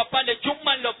alikuwa pale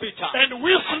juma lilopita and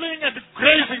whistling and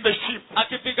grazing the sheep.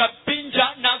 akipiga pinja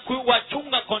na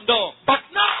kuwachunga kondoo. But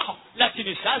now,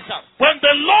 Lakini sasa when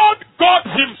the Lord God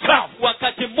himself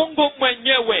wakati Mungu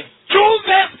mwenyewe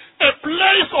chooses a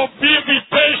place of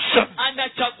visitation,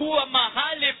 anachagua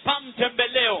mahali pa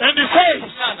mtembeleo, and he says,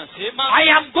 na anasema, I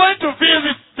am going to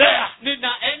visit there.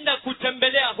 ninaenda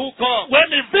kutembelea huko. When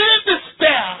he visits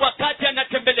there, Wakati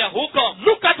anatembelea huko,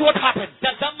 look at what happens.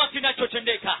 tazama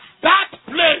kinachotendeka. That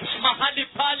place Mahali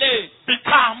pale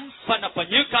becomes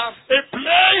panafanyika a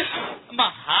place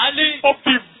mahali of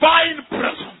divine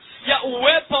presence. ya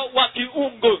uwepo wa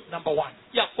kiungu. Number one,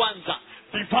 Ya kwanza,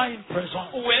 divine presence.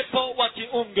 uwepo wa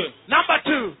kiungu. Number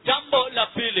two, Jambo la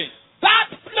pili, that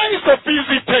place of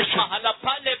visitation, mahala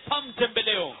pale pa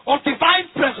mtembeleo of divine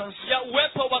presence, ya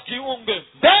uwepo wa kiungu,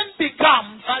 then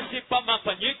becomes basi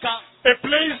pamafanyika a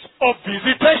place of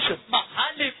visitation.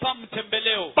 mahali pa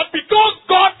mtembeleo. But because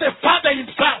God the Father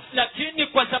himself Lakini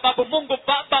kwa sababu Mungu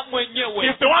Baba mwenyewe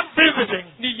is the one visiting,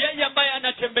 ni yeye ambaye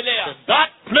anatembelea, that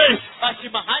place basi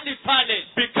mahali pale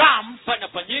becomes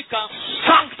panafanyika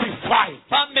sanctified.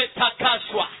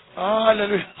 pametakaswa.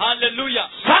 Hallelujah. Haleluya,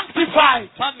 Sanctified.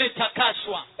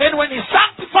 pametakaswa. And when he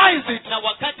sanctifies it, Na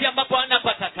wakati ambapo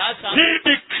anapatakasa, he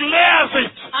declares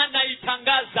it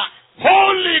anaitangaza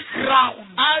holy ground.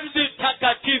 ardhi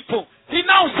takatifu. He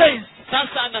now says,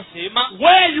 Sasa anasema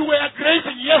where you were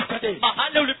grazing yesterday,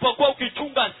 mahali ulipokuwa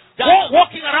ukichunga jana,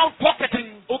 walking around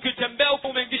pocketing, ukitembea huko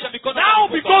umeingisha mikono now kwa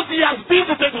mfuko. because he has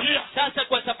visited here, Sasa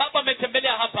kwa sababu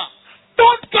ametembelea hapa,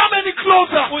 don't come any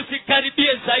closer.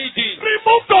 usikaribie zaidi,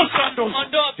 Remove those sandals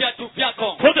ondoa viatu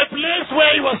vyako, for the place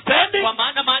where you are standing. kwa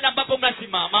maana mahali ambapo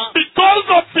mnasimama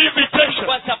Because of visitation,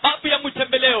 kwa sababu ya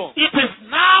mtembeleo, it is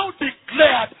now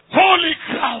declared holy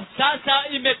ground. sasa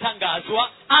imetangazwa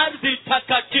ardhi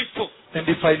takatifu. And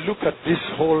if I look at this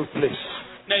whole place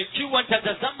Na ikiwa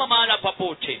nitatazama mahala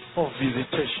papote of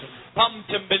visitation, pa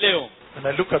mtembeleo, and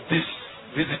I look at this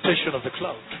visitation of the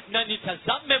cloud, na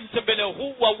nitazame mtembeleo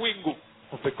huu wa wingu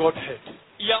of the Godhead,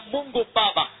 ya Mungu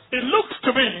Baba, It looks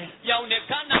to me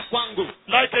yaonekana kwangu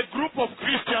like a group of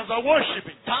Christians are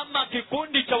worshiping. kama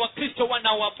kikundi cha Wakristo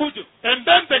wanaoabudu, And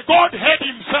then the Godhead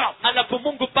himself alafu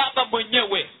Mungu Baba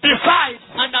mwenyewe decides,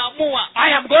 anaamua,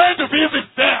 I am going to visit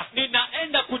there.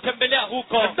 ninaenda kutembelea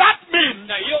huko. And that means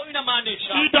Na hiyo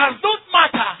inamaanisha it does not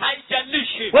matter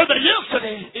haijalishi whether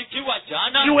yesterday ikiwa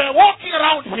jana you were walking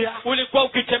around here, ulikuwa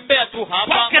ukitembea tu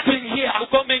hapa, pocketing here,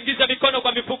 ulikuwa umeingiza mikono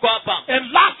kwa mifuko hapa,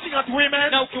 and lasting at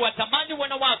women, na ukiwatamani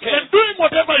wanawake, and doing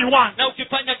whatever you want. na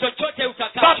ukifanya chochote But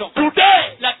utakacho.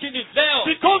 today, Lakini leo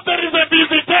because there is a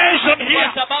visitation kwa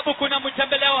here, sababu kuna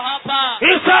mtembeleo hapa,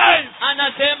 he says,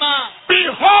 anasema,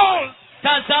 behold,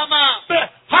 tazama, the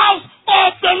house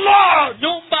of the Lord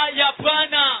nyumba ya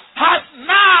Bwana has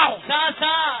now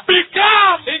sasa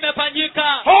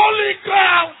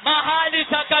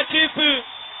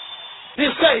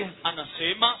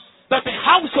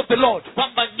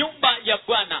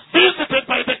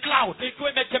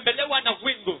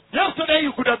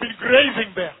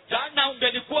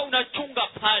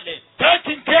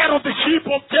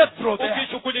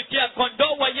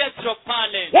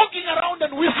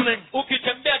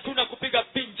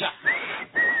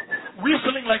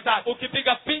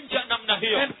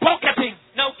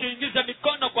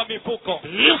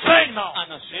He is saying now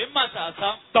Anasema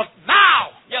sasa that now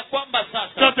ya kwamba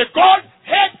sasa that the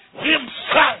Godhead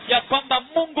himself ya kwamba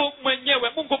Mungu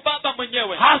mwenyewe, Mungu Baba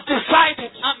mwenyewe has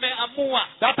decided ameamua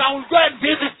that I will go and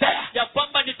visit there. ya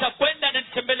kwamba nitakwenda na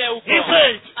nitembelee huko. He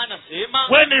said, Anasema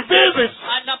when he visits,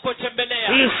 anapotembelea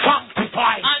he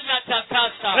sanctifies.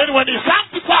 anatakasa. And when he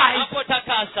sanctifies,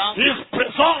 Anapotakasa his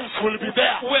presence will be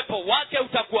there. uwepo wake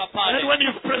utakuwa And pale, when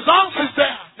his presence is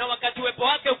there, na wakati uwepo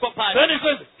wake uko then pale, he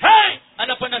says, hey,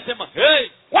 anaponasema hey,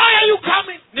 why are you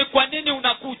coming? ni kwa nini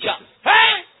unakuja?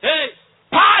 Hey, Hey,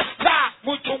 pastor.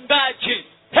 mchungaji.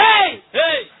 Hey,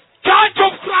 Hey, Church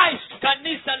of Christ.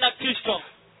 kanisa la Kristo,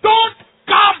 Don't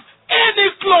come any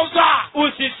closer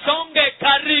usisonge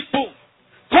karibu,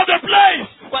 to the place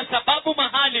kwa sababu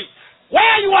mahali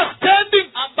where you are standing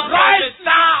ambapo right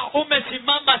now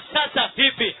umesimama sasa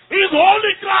hivi is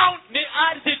holy ground. ni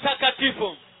ardhi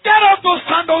takatifu. Get off those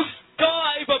sandals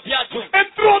Toa hivyo viatu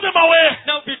and throw them away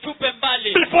na uvitupe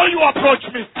mbali before you approach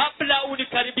me. kabla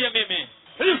unikaribie mimi.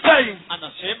 He's saying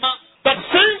Anasema that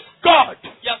since God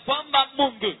ya kwamba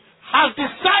Mungu has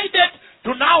decided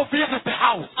to now visit the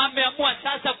house, ameamua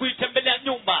sasa kuitembelea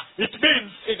nyumba, it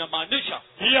means inamaanisha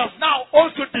he has now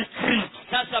also decreed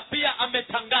sasa pia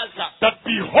ametangaza that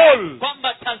behold,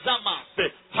 kwamba tazama,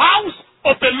 the house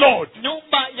of the Lord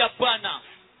nyumba ya Bwana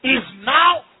is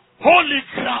now holy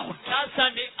ground. sasa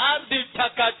ni ardhi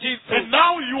takatifu. And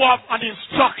now you have an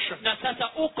instruction Na sasa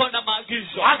uko na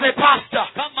maagizo as a pastor,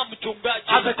 kama mchungaji,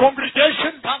 as a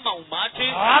congregation, kama umati,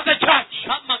 as a church,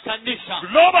 kama kanisa,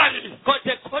 globally,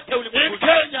 kote kote in ulimwenguni,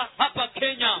 Kenya, hapa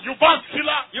Kenya,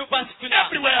 Uvascular, Uvascular,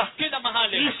 everywhere. kila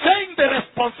mahali. He's saying the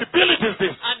responsibility is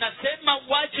this. Anasema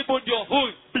wajibu ndio huu,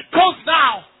 Because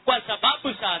now, kwa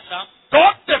sababu sasa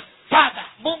God the Father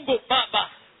Mungu Baba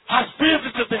has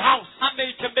visited the house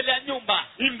ameitembelea nyumba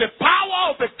in the power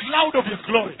of the cloud of his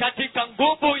glory. katika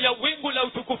nguvu ya wingu la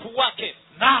utukufu wake.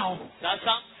 Now,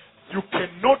 Sasa you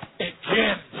cannot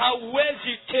again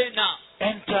hauwezi tena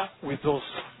enter with those.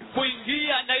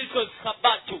 kuingia na hizo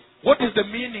sabatu. What is the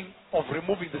meaning of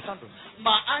removing the sandals?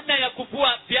 Maana ya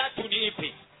kuvua viatu ni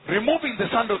ipi? Removing the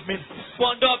sandals means this.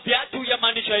 Kuondoa viatu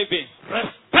yamaanisha hivi: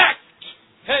 Respect.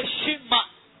 heshima.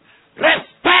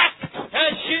 Respect.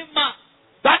 Heshima,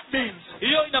 That means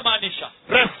hiyo inamaanisha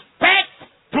respect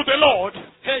to the Lord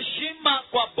heshima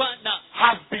kwa Bwana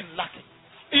has been lacking.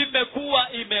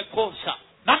 imekuwa imekosa.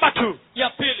 Number 2, Ya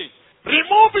pili,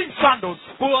 removing sandals.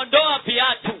 kuondoa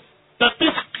viatu, That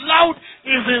this cloud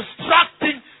is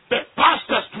instructing the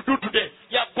pastors to do today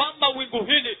ya kwamba wingu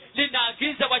hili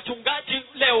linaagiza wachungaji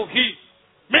leo hii,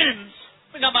 means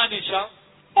inamaanisha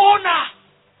honor.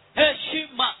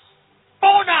 heshima.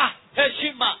 Honor.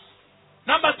 Heshima.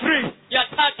 Number 3, Ya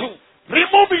tatu,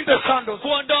 removing the sandals.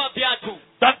 kuondoa viatu,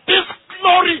 That this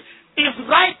glory is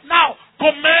right now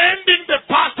commanding the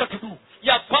pastor to do.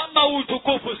 ya kwamba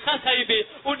utukufu sasa hivi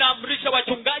unaamrisha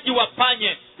wachungaji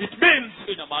wafanye. It means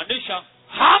Inamaanisha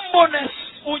humbleness.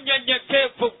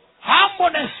 unyenyekevu.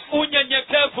 Humbleness.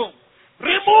 Unyenyekevu,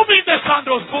 Removing the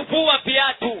sandals. kuvua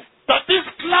viatu, That this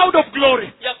cloud of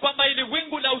glory ya kwamba ili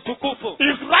wingu la utukufu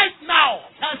is right now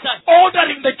sasa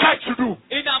ordering the church to do.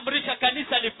 inaamrisha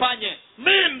kanisa lifanye.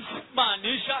 Means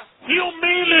Maanisha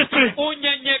humility.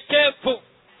 unyenyekevu.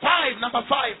 Number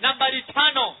 5. Nambari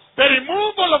 5, The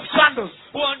removal of sandals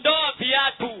kuondoa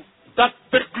viatu, that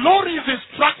the glory is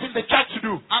instructing the church to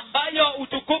do ambayo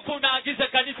utukufu unaagiza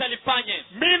kanisa lifanye.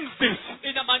 means this.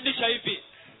 Inamaanisha hivi: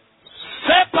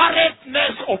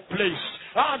 Separateness of place.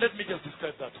 Let me just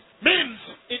describe that. Means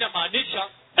inamaanisha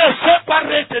a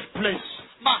separated place.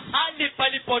 mahali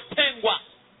palipotengwa.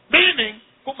 Meaning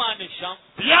Kumaanisha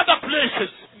the other places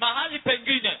mahali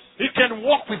pengine he can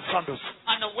walk with sandals.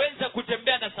 anaweza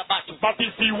kutembea na sabatu, But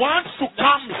if he wants to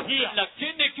come here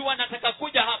lakini ikiwa anataka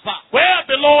kuja hapa where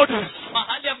the Lord is,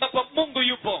 mahali ambapo Mungu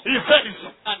yupo, he says,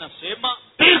 anasema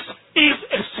this is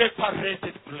a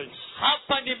separated place.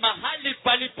 hapa ni mahali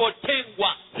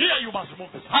palipotengwa. Here you must move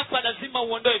the sandals. Hapa lazima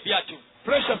uondoe viatu.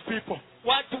 Precious people,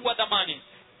 Watu wa dhamani,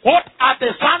 what are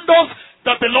the sandals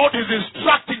that the Lord is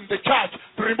instructing the church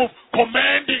to remove,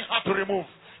 commanding her to remove?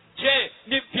 je,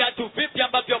 ni viatu vipi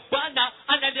ambavyo Bwana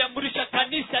analiamrisha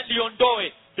kanisa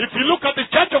liondoe? If you look at the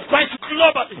Church of Christ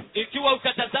globally, Ikiwa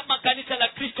utatazama kanisa la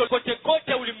Kristo kote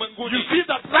kote you ulimwenguni, see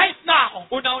that right now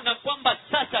unaona kwamba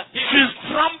sasa hivi she's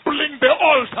trampling the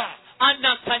altar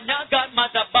anakanyaga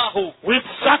madhabahu with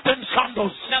certain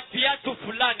sandals. na viatu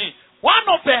fulani. One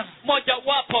of them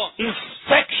Mojawapo is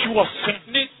sexual sin.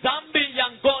 ni dhambi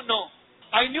ya ngono.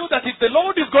 I knew that if the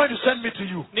Lord is going to send me to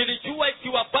you, Nilijua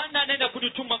ikiwa Bwana anaenda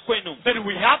kunituma kwenu, then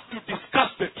we have to discuss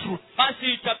the truth.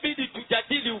 basi itabidi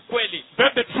tujadili ukweli.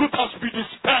 Then the truth has to be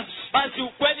dispensed. Basi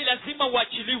ukweli lazima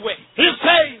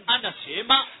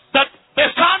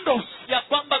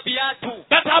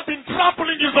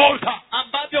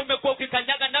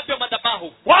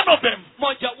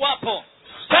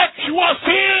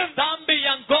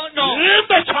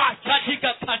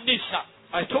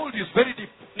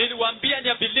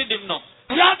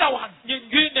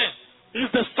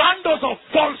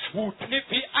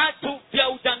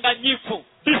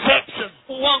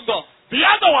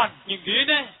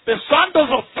the sandals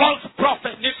of false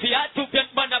prophets. ni viatu vya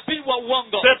manabii wa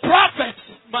uongo, The prophets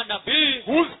manabii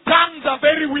whose tongues are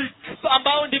very weak.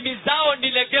 ambao ndimi zao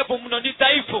ni legevu mno, ni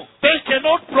dhaifu, They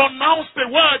cannot pronounce the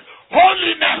word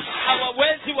holiness.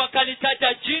 hawawezi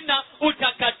wakalitaja jina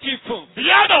utakatifu.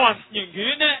 The other one,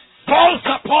 Nyingine, false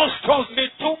apostles.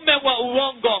 mitume wa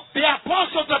uongo, The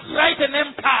apostles that write a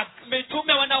name tag.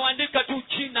 mitume wanaoandika tu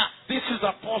jina, This is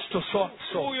apostle so and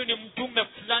so. huyu ni mtume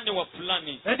fulani wa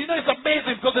fulani. And you know it's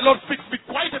amazing because the Lord speaks to me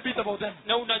quite a bit about them.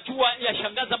 Na unajua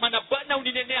yashangaza, maana Bwana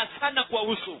uninenea sana kwa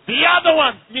usu. The other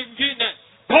one, Nyingine,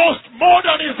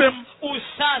 postmodernism.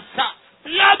 usasa.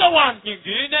 The other one,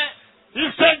 Nyingine,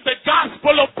 he's saying the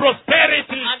gospel of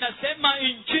prosperity. anasema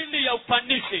injili ya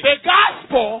ufanisi, The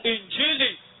gospel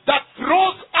injili that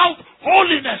throws out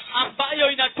holiness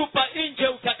ambayo inatupa nje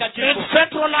and utakatifu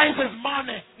centralizes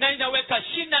money. na inaweka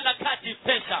shina la kati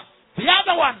pesa. The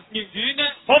other one,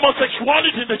 Nyingine,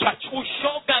 homosexuality in the church.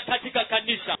 ushoga katika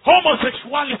kanisa,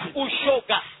 Homosexuality.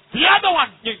 ushoga. The other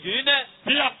one, Nyingine,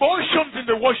 the abortions in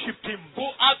the worship team.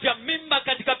 kuavya mimba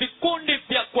katika vikundi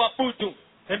vya kuabudu,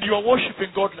 And you are worshiping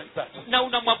God like that. na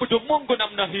unamwabudu Mungu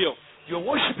namna hiyo. You're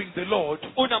worshiping the Lord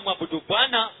Unamwabudu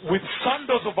Bwana with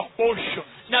sandals of abortion.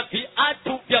 na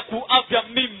viatu vya kuavya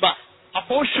mimba.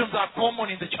 Abortions are common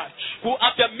in the church.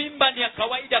 Kuavya mimba ni ya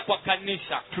kawaida kwa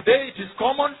kanisa. Today it is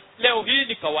common Leo hii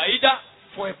ni kawaida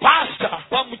for a pastor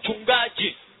kwa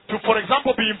mchungaji, to, for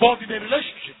example, be involved in a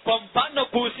relationship. kwa mfano,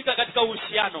 kuhusika katika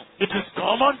uhusiano. It is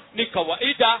common Ni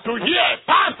kawaida to hear a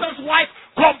pastor's wife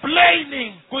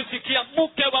complaining. kusikia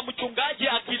mke wa mchungaji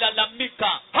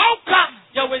akilalamika. How come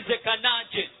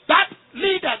Yawezekanaje that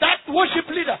leader, that worship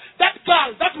leader, that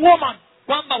girl, that woman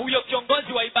kwamba huyo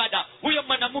kiongozi wa ibada, huyo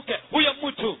mwanamke, huyo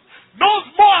mtu knows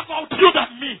more about you than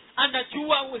me?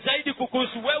 anajua zaidi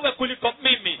kukuhusu wewe kuliko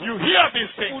mimi? You hear these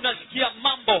things. Unasikia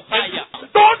mambo haya,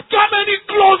 Don't come any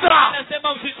closer.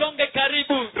 anasema usisonge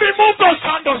karibu, Remove those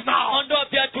sandals now. ondoa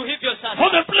viatu hivyo For sasa.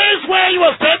 the place where you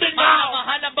are standing Maana now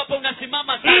mahali ambapo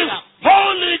unasimama is sasa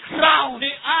holy ground.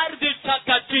 ni ardhi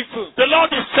takatifu. The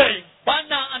Lord is saying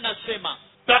Bwana anasema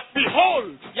that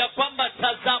behold, ya kwamba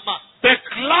tazama, the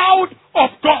cloud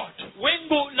of God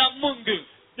wingu la Mungu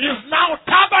is now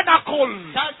tabernacle.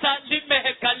 sasa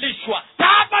limehekalishwa,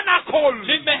 Tabernacle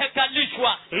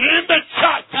limehekalishwa in the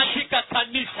church. katika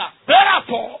kanisa.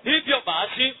 Therefore, Hivyo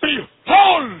basi,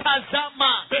 behold,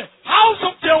 tazama, the house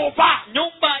of Jehovah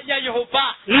nyumba ya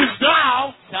Yehova is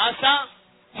now sasa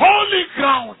holy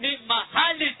ground. ni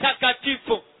mahali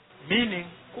takatifu, Meaning,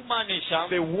 kumaanisha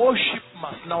the worship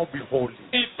must now be holy.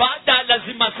 ibada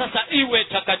lazima sasa iwe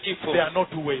takatifu. There are no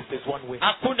two ways, there's one way.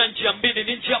 Hakuna njia mbili,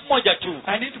 ni njia moja tu.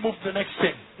 I need to move to the next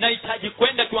thing. Nahitaji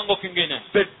kwenda kiwango kingine,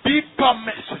 The deeper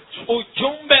message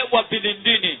ujumbe wa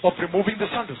vilindini of removing the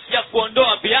sandals. ya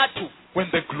kuondoa viatu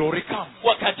When the glory comes,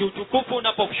 wakati utukufu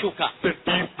unaposhuka, the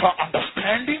deeper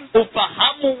understanding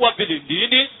ufahamu wa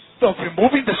vilindini of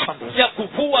removing the sandals ya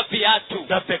kuvua viatu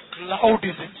that the cloud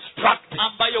is instructing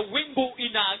ambayo wingu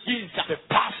inaagiza the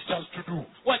pastors to do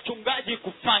wachungaji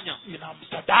kufanya in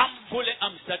Amsterdam, kule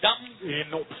Amsterdam,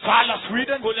 in Uppsala,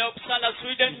 Sweden, kule Uppsala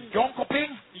Sweden, in Jönköping,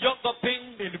 Jönköping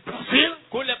in Brazil,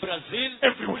 kule Brazil,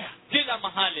 everywhere. kila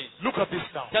mahali. Look at this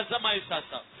now. Tazama hii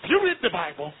sasa, If you read the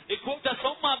Bible, ikiwa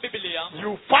utasoma Biblia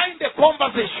you find a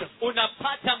conversation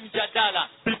unapata mjadala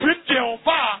between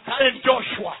Jehovah and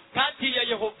Joshua. kati ya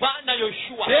Yehova na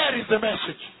Yoshua. There is the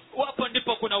message. Hapo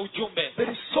ndipo kuna ujumbe,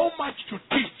 There is so much to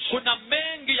teach kuna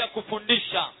mengi ya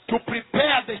kufundisha, to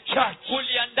prepare the church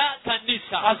kuliandaa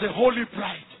kanisa as a holy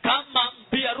bride. kama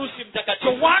biharusi So mtakatifu.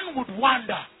 one would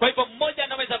wonder Kwa hivyo mmoja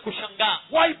anaweza kushangaa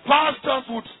why pastors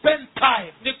would spend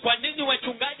time ni kwa nini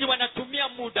wachungaji wanatumia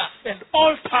muda and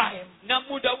all time na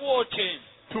muda wote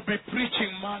to be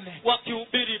preaching money.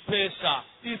 wakihubiri pesa.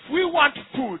 If we want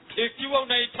food, Ikiwa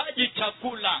unahitaji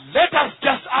chakula, let us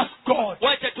just ask God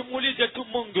wacha tumuulize tu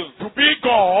Mungu to be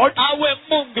God awe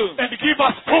Mungu and give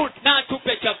us food. na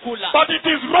atupe chakula. But it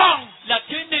is wrong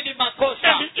Lakini ni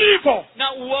makosa and evil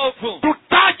na uovu to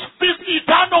touch this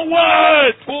eternal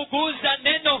word kuguza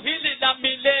neno hili la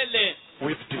milele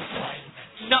with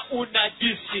defilement, na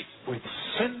unajisi with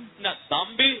sin na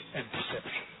dhambi and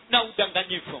deception. na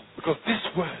udanganyifu, Because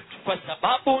this word kwa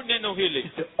sababu neno hili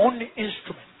is the only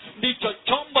instrument ndicho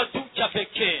chombo tu cha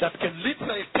pekee that can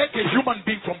literally take a human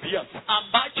being from the earth,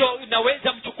 ambacho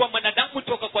inaweza mchukua mwanadamu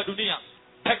toka kwa dunia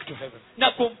take to heaven.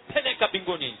 na kumpeleka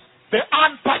mbinguni, The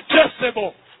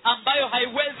unpurchasable ambayo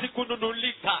haiwezi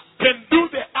kununulika, can do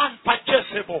the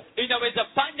unpurchasable. inaweza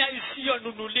fanya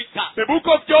isiyonunulika. The book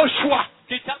of Joshua,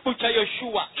 Kitabu cha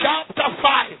Yoshua chapter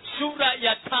 5. sura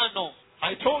ya 5,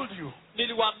 I told you,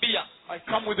 niliwaambia I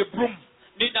come with a broom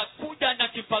ninakuja na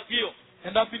kifagio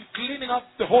and I've been cleaning up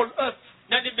the whole earth.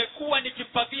 na nimekuwa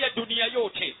nikifagia dunia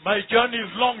yote. My journey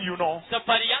is long, you know.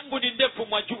 Safari yangu ni ndefu,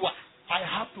 mwajua. I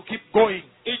have to keep going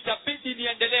Itabidi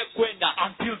niendelee kwenda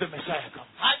until the Messiah comes.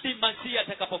 hadi Masihi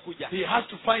atakapokuja. He has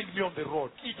to find me on the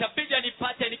road. Itabidi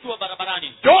anipate nikiwa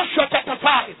barabarani. Joshua chapter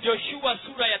 5, Joshua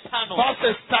sura ya 5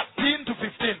 verses 13 to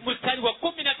 15. mstari wa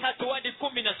 13 hadi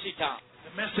 16.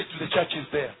 The message to the church is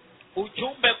there.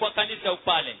 Ujumbe kwa kanisa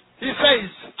upale. He says,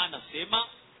 Anasema,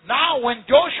 now when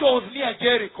Joshua was near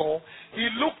Jericho, he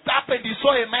looked up and he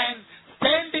saw a man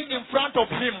standing in front of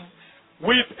him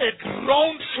with a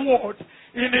drawn sword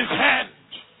in his hand.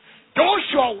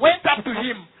 Joshua went up to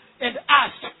him and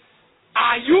asked,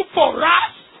 are you for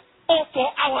us or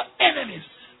for our enemies?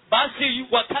 basi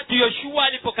wakati Yoshua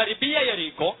alipokaribia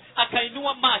Yeriko,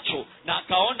 akainua macho na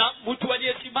akaona mtu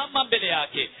aliyesimama mbele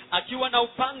yake akiwa na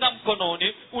upanga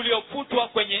mkononi uliofutwa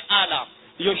kwenye ala.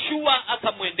 Yoshua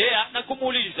akamwendea na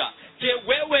kumuuliza, je,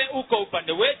 wewe uko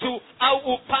upande wetu au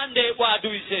upande wa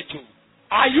adui zetu?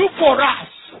 Are you for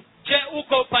us Je,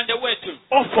 uko upande wetu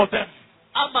or for them?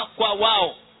 ama kwa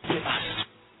wao? He asked.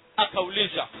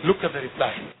 Akauliza. Look at the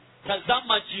reply.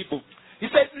 Tazama jibu. He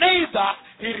said, neither,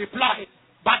 he replied,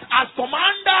 but as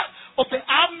commander of the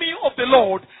army of the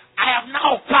Lord, I have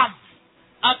now come.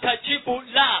 Akajibu,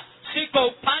 la, siko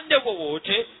upande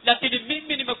wowote, lakini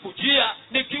mimi nimekujia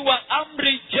nikiwa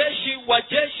amri jeshi wa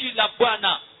jeshi la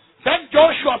Bwana. Then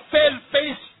Joshua fell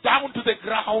face down to the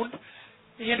ground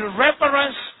in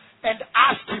reverence and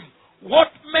asked him,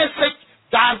 what message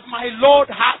does my Lord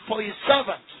have for his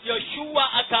servant?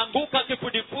 Yoshua akaanguka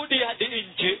kifudifudi hadi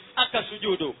nje,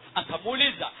 akasujudu.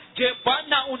 Akamuuliza, je,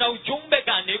 Bwana una ujumbe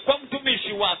gani kwa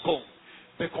mtumishi wako?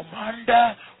 The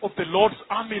commander of the Lord's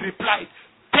army replied,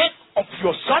 take off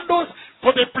your sandals,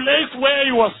 for the place where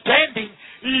you are standing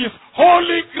is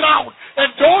holy ground.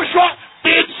 And Joshua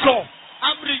did so.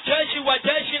 Amri jeshi wa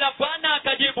jeshi la Bwana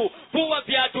akajibu, vua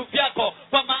viatu vyako,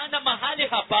 kwa maana mahali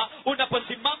hapa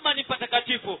unaposimama ni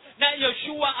patakatifu. Na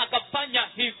Yoshua akafanya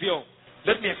hivyo.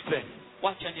 Let me explain.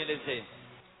 Wacha nielezee.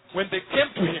 When they came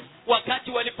to him,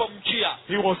 Wakati walipomjia,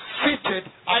 he was seated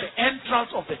at the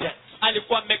entrance of the tent.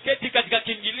 alikuwa ameketi katika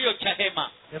kiingilio cha hema.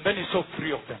 And then he saw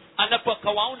three of them.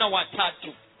 Anapokawaona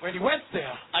watatu, When he went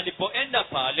there, alipoenda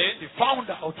pale, he found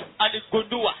out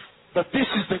aligundua that this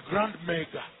is the grand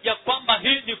mega. ya kwamba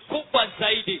hii ni kubwa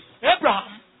zaidi.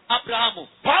 Abrahamu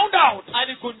Found out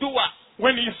aligundua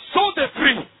when he saw the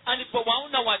three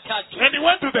alipowaona watatu and he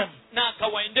went to them. na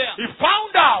akawaendea, He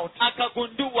found out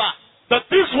akagundua that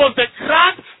this was the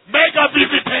grand mega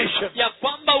visitation ya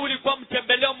kwamba ulikuwa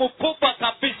mtembeleo mkubwa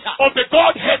kabisa of the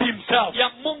Godhead himself. ya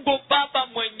Mungu Baba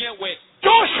mwenyewe.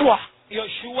 Joshua,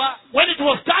 Yoshua, when it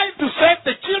was time to save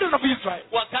the children of Israel,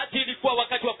 wakati ilikuwa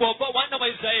wakati wa kuokoa wana wa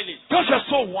Israeli, Joshua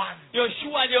saw one.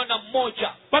 Yoshua aliona mmoja.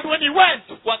 But when he went,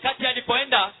 Wakati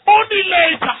alipoenda, only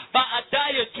later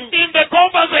baadaye tu in the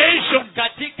conversation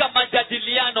katika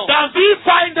majadiliano, does he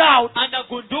find out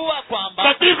anagundua kwamba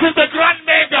that this is the grand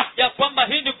mega, ya kwamba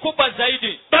hii ni kubwa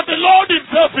zaidi, that the Lord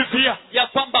himself is here, ya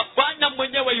kwamba Bwana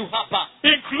mwenyewe yu hapa,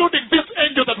 including this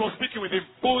angel that was speaking with him.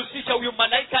 kuhusisha huyu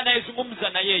malaika anayezungumza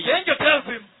na The yeye. angel tells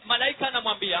him, Malaika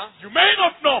anamwambia, you may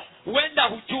not know, huenda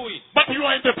hujui, but you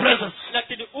are in the presence.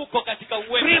 lakini uko katika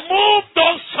uwepo. Remove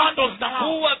those sandals now.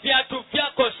 Vua viatu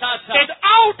vyako sasa, And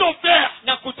out of there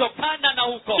na kutokana na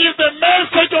huko is the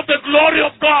message of the glory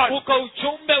of God. uko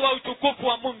ujumbe wa utukufu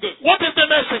wa Mungu. What is the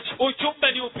message?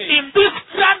 Ujumbe ni upi? In this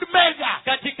grand mega,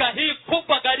 Katika hii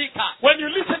kubwa gharika, when you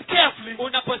listen carefully,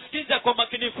 unaposikiza kwa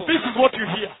makinifu, this is what you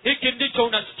hear. hiki ndicho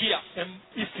unasikia. And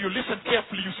if you listen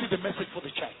carefully, you see the message for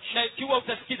the church. Na ikiwa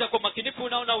utasikiza kwa makinifu,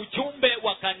 unaona ujumbe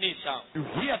wa kanisa. You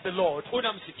hear the Lord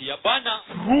Unamsikia Bwana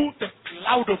through the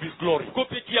cloud of his glory,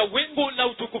 kupitia wingu la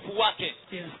utukufu wake,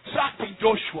 instructing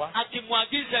Joshua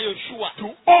akimwagiza Yoshua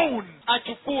to own,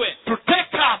 achukue to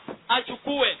take up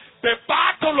the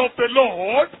battle of the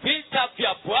Lord, vita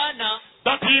vya Bwana,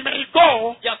 that he may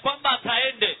go ya kwamba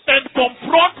akaende and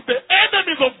confront the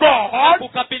enemies of God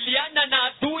kukabiliana na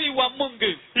adui wa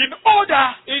Mungu, in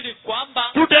order ili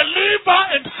kwamba to deliver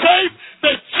and save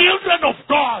the children of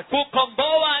God.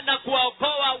 kukomboa na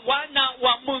kuwaokoa wana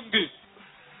wa Mungu.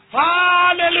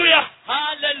 Hallelujah.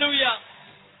 Haleluya.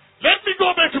 Let me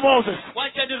go back to Moses.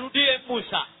 Wacha nirudie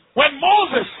Musa. When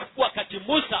Moses Wakati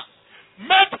Musa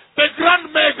met the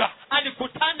grand mega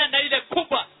alikutana na ile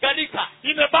kubwa gharika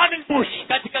in a burning bush,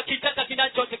 katika kichaka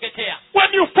kinachoteketea,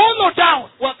 when you follow down,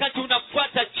 wakati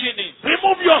unafuata chini,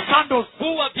 remove your sandals,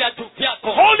 vua viatu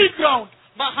vyako, holy ground.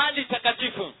 mahali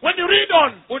takatifu. When you read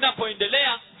on,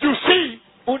 Unapoendelea you see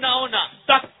unaona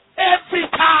that every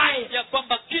time ya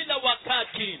kwamba kila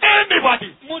wakati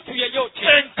anybody mtu yeyote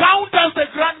encounters the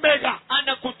grand mega,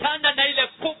 ana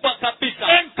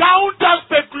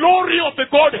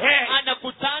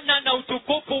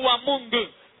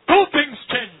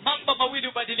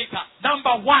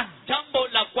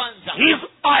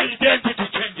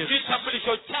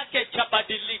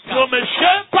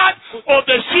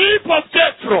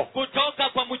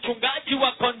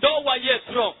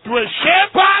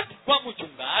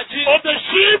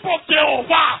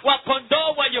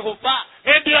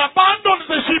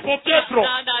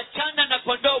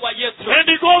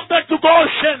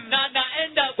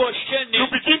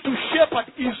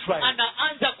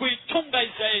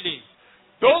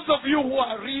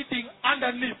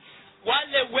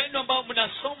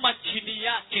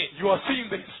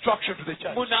the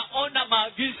church. munaona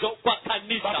maagizo kwa But I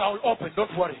kanisa, will open,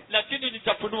 don't worry. lakini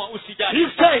nitafunua, usijali.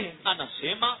 He's saying,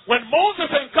 Anasema when Moses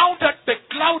encountered the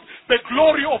cloud, the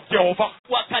glory of Jehovah,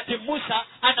 wakati Musa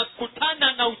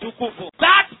anakutana na utukufu,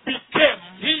 that became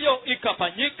hiyo the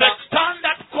ikafanyika.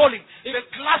 standard calling, the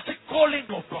classic calling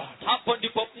of God. Hapo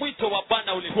ndipo mwito wa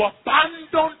Bwana To ulikuwa,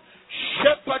 abandon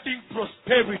shepherding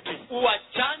prosperity,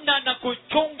 uachana na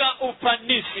kuchunga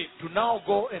ufanisi, to now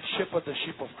go and shepherd the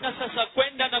sheep of God. na sasa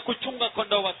kwenda na kuchunga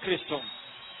kondoo wa Kristo.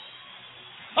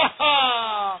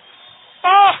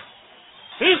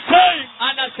 He's saying,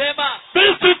 Anasema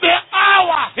this is the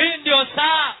hour hii ndio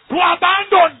saa to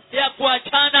abandon ya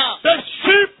kuachana the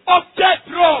sheep of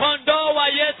Jethro kondoo wa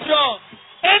Yethro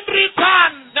and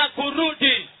return na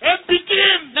kurudi and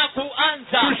begin na to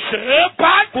kuanza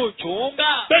shepherd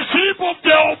kuchunga the sheep of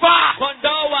Jehovah.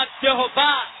 kondoo wa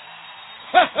Jehova.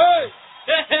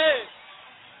 Ehe,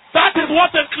 That is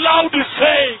what the cloud is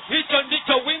saying. hicho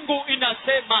ndicho wingu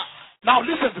inasema. Now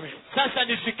listen to me. Sasa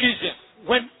nisikize,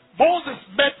 When Moses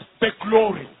met the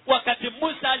glory wakati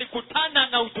Musa alikutana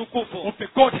na utukufu of the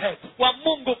Godhead, wa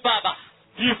Mungu Baba,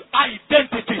 his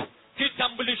identity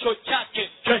kitambulisho chake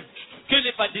changed.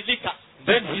 kilibadilika.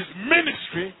 Then his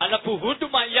ministry, Alafu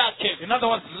huduma yake, in other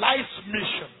words, life's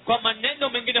mission, kwa maneno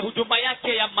mengine huduma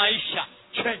yake ya maisha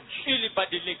changed.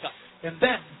 ilibadilika. And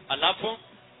then, Alafu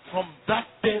from that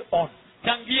day on,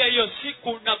 tangia hiyo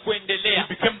siku na he kuendelea,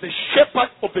 became the shepherd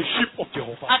of the sheep of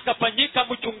Jehovah. akafanyika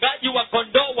mchungaji wa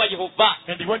kondoo wa Yehova,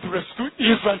 And he went to rescue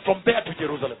Israel from there to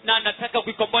Jerusalem. na anataka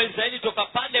kuikomboa Israeli toka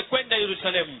pale kwenda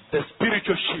Yerusalemu, The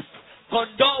spiritual sheep.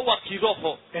 kondoo wa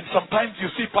kiroho. And sometimes you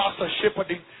see pastors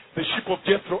shepherding the sheep of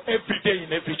Jethro every day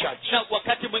in every church. Na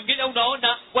wakati mwingine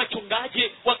unaona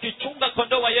wachungaji wakichunga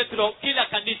kondoo wa Yethro kila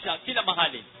kanisa, kila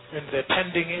mahali, And they're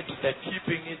tending it, they're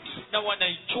keeping it. na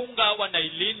wanaichunga,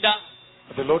 wanailinda.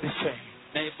 But the Lord is saying,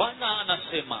 Na Bwana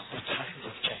anasema the times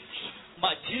have changed.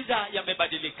 majira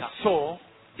yamebadilika. So,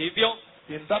 Hivyo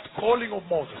in that calling of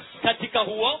Moses, katika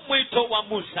huo mwito wa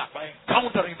Musa, by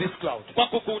encountering this cloud, kwa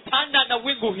kukutana na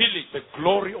wingu hili, the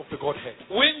glory of the Godhead,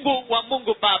 wingu wa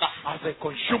Mungu Baba as a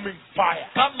consuming fire,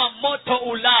 kama moto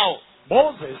ulao,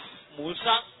 Moses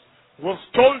Musa was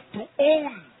told to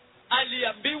own,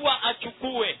 aliambiwa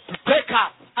achukue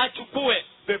achukue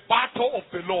the battle of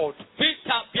the Lord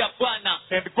vita vya Bwana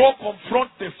and go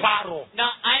confront the Pharaoh na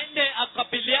aende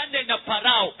akabiliane na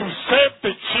Farao to save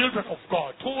the children of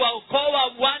God.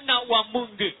 kuwaokoa wana wa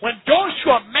Mungu. When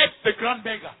Joshua met the grand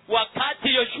beggar,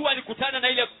 Wakati Yoshua alikutana na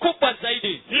ile kubwa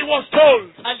zaidi, he was told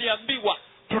aliambiwa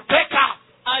to take up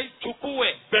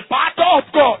aichukue the battle of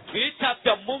God vita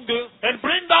vya Mungu and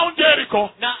bring down Jericho,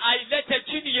 na ailete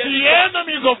chini the Yeriko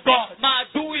enemies of God,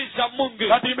 maadui za Mungu,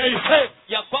 that he may save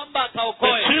ya kwamba the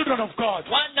akaokoe children of God.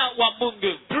 wana wa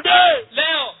Mungu. Today,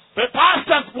 Leo the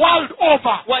pastors world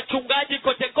over wachungaji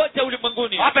kote kote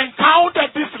ulimwenguni have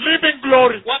encountered this living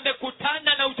glory.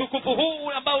 wamekutana na utukufu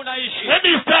huu ambao unaishi, And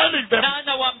he's telling them na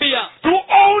anawaambia to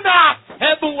own up,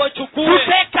 hebu to wachukue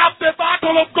take up the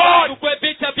battle of God chukue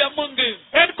vita vya Mungu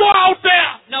and go out there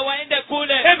na waende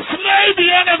kule and slay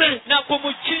the enemy, na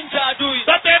kumchinja adui,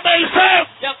 that they may save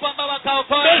ya kwamba the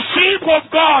wakaokoe sheep of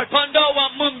God. kondoo wa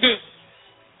Mungu.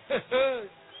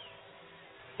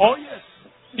 Oh yes,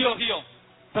 Ndio hiyo,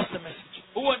 that's the message.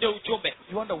 huo ndio ujumbe.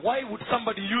 You wonder, why would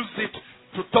somebody use it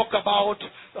to talk about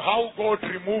how God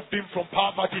removed him from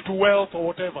poverty to wealth or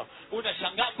whatever?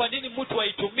 Unashangaa kwa nini mtu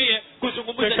aitumie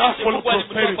kuzungumza The jinsi gospel of Mungu alimtoa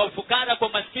prosperity. kwa ufukara, kwa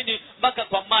maskini, mpaka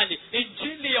kwa mali.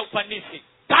 Injili ya ufanisi.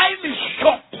 Time is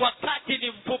short. Wakati ni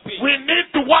mfupi, We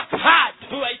need to work hard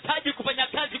tunahitaji kufanya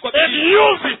kazi kwa and bidii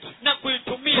use it na to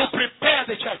kuitumia prepare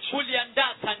the church.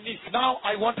 kuliandaa kanisa. Now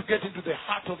I want to get into the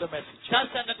heart of the message.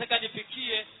 Sasa nataka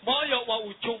nifikie moyo wa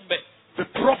ujumbe. The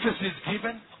prophecy is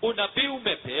given Unabii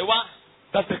umepewa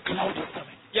that the cloud is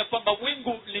coming. ya kwamba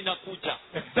wingu linakuja,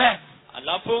 And then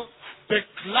alafu the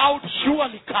cloud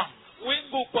surely comes.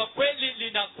 wingu kwa kweli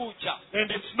linakuja,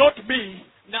 And it's not me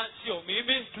na sio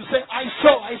mimi to say, I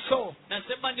saw.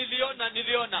 nasema niliona.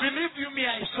 Believe you me,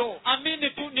 I saw. Amini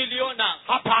tu niliona.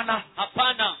 Hapana.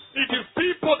 Hapana, It is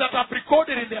people that have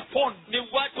recorded in their phone. ni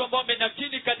watu ambao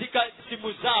wamenakili katika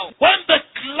simu zao. When the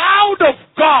cloud of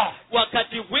God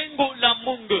Wakati wingu la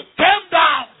Mungu came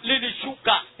down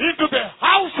lilishuka into the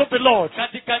house of the Lord,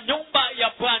 katika nyumba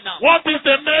ya Bwana, what is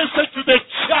the message to the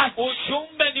church?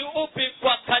 ujumbe ni upi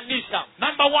kwa kanisa?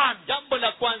 Number one, Jambo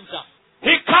la kwanza,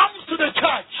 he comes to the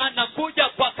church anakuja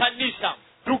kwa kanisa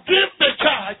to give the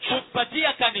church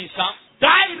kupatia kanisa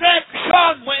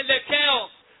direction. mwelekeo.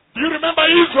 Do you remember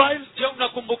Israel? Je,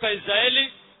 unakumbuka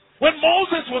Israeli When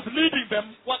Moses was leading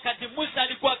them wakati Musa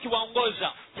alikuwa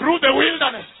akiwaongoza through the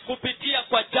wilderness, kupitia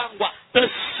kwa jangwa? the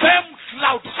same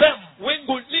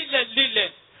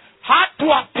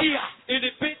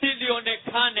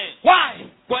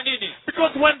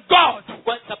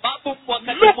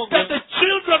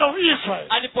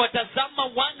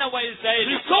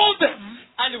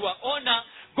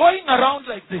around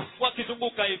like this,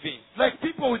 wakizunguka hivi like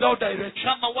people without direction.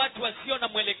 kama watu wasio na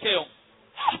mwelekeo.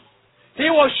 He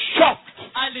was shocked.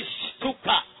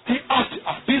 Alishtuka, He asked,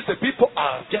 are these the people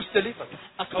I have just delivered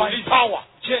by akauliza, power?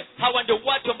 je, hawa ndio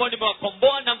watu ambao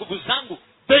nimewakomboa na nguvu zangu?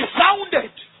 They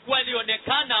sounded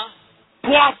Walionekana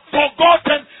to have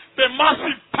forgotten the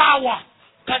massive power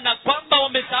kana kwamba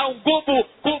wamesahau nguvu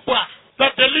kubwa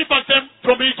that delivered them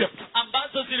from Egypt.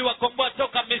 ambazo ziliwakomboa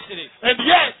toka Misri. And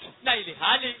yet, Na ili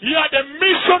hali he had a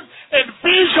mission and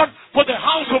vision for the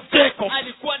house of Jacob.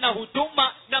 alikuwa na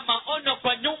huduma na maono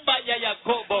kwa nyumba ya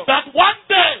Yakobo, That one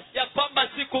day, ya kwamba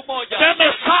siku the moja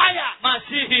Messiah,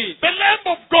 Masihi, the Lamb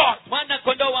of God, mwana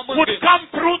kondoo wa Mungu, would come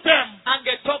through them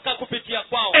angetoka kupitia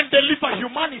kwao and deliver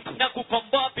humanity. na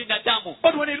kukomboa binadamu.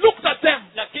 But when he looked at them,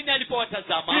 Lakini he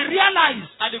alipowatazama realized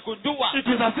aligundua it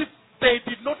is as if they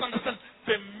did not understand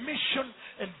the mission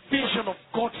and vision of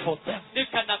God for them. ni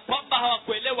kana kwamba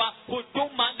hawakuelewa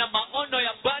huduma na maono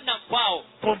ya Bwana kwao.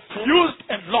 Confused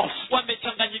and lost.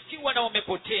 Wamechanganyikiwa na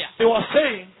wamepotea. They were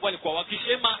saying, Walikuwa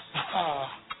wakisema, ah,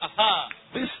 aha,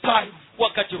 this time,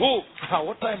 wakati huu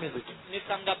what time is it? ni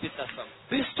saa ngapi sasa?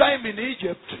 This time in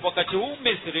Egypt, Wakati huu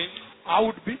Misri I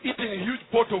would be eating a huge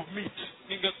pot of meat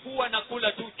ningekuwa na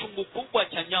kula tu chungu kubwa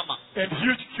cha nyama and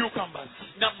huge cucumbers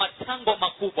na matango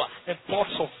makubwa and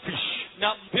pots of fish.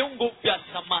 na viungu vya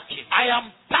samaki. I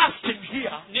am thirsting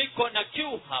here. Niko na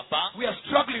kiu hapa, We are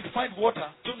struggling to find water.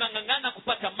 tunang'ang'ana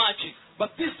kupata maji,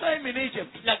 But this time in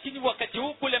Egypt, lakini wakati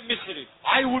huu kule Misri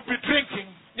I would be drinking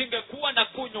ningekuwa na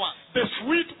kunywa the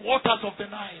sweet waters of the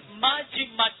Nile. maji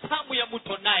matamu ya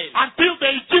mto Nile, Until the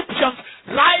Egyptians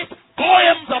write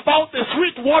poems about the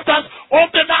sweet waters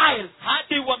of the Nile.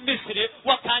 hadi wa Misri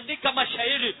wakaandika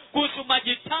mashairi kuhusu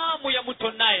maji tamu ya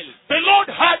mto Nile. The Lord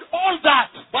had all that.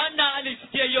 Bwana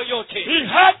alisikia hiyo yote, He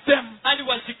heard them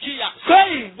aliwasikia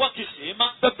saying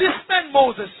wakisema that this man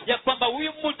Moses, ya kwamba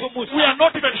huyu mtu we are Musa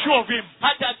not even sure of him.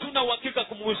 hata hatuna uhakika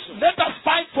kumhusu. Let us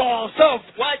fight for ourselves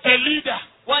a Wacha, leader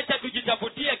wacha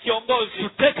tujitafutie to kiongozi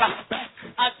take us back.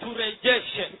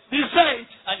 aturejeshe. He said,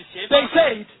 they Alisema,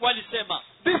 said, walisema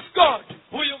this God,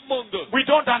 huyu Mungu we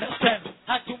don't understand.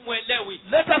 hatumwelewi,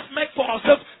 Let us make for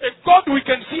ourselves a God we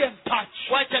can see and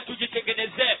touch. wacha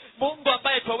tujitengenezee Mungu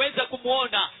ambaye twaweza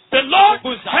kumwona. The Lord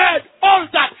heard all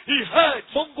that. He heard.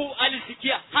 Mungu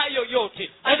alisikia hayo yote,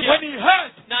 And when he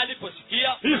heard, na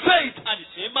aliposikia he said,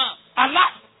 alisema,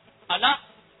 Allah, ala,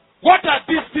 what are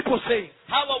these people saying?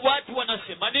 hawa watu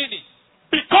wanasema nini?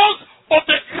 Because of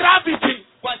the gravity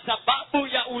Kwa sababu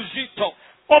ya uzito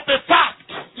of the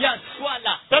fact ya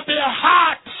swala that their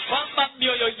hearts kwamba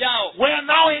mioyo yao were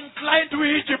now inclined to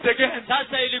Egypt again.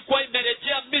 sasa ilikuwa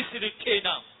imerejea Misri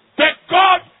tena. That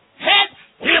God had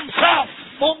himself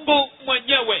Mungu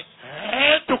mwenyewe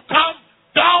had to come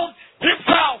down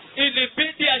himself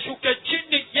ilibidi ashuke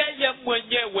chini yeye to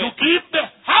mwenyewe give the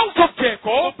house of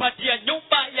Jacob kupatia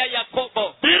nyumba ya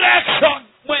Yakobo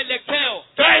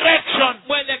direction.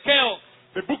 mwelekeo.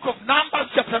 The book of Numbers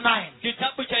chapter 9,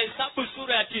 Kitabu cha Hesabu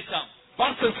sura ya 9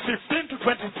 verses 15 to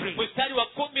 23. mstari wa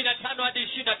 15 hadi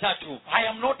 23. I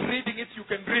am not reading it, you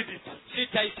can read it.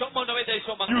 Sitaisoma, unaweza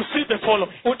isoma. You see the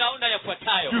following. Unaona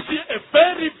yafuatayo. You see a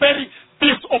very, very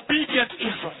disobedient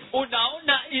Israel.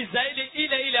 Unaona Israeli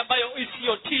ile ambayo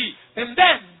isiyotii. And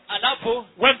then, Alafu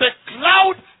when the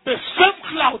cloud, the same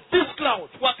cloud, this cloud,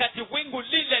 wakati wingu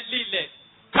lile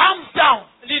comes down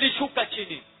lilishuka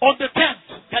chini on the tent,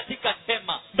 katika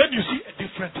hema, then you see a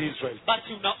different Israel.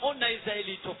 basi unaona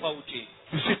Israeli tofauti.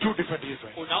 You see two different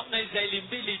Israel. Unaona Israeli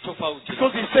mbili tofauti.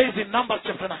 Because he says in Numbers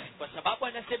chapter 9, Kwa sababu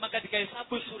anasema katika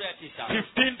Hesabu sura ya 9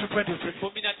 15 to 23,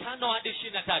 15 hadi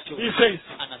 23, he says,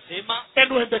 anasema,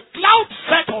 and when the cloud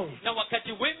settled, na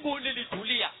wakati wingu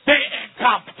lilitulia, they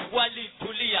encamped.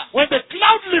 walitulia. When the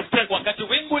cloud lifted, Wakati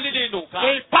wingu liliinuka,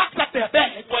 they packed up their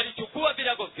bags walichukua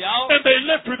virago vyao and they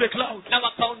left with the cloud. na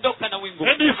wakaondoka na wingu.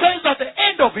 And he says at the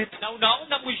end of it, Na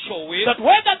unaona mwishowe that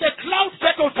whether the cloud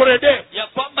settled for a day, ya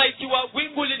kwamba ikiwa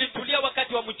wingu lilitulia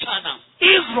wakati wa mchana,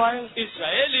 Israel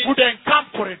Israeli would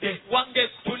encamp for a day.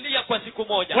 wangetulia kwa siku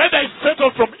moja. Whether it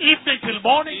settled from evening till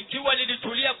morning, Ikiwa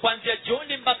lilitulia kuanzia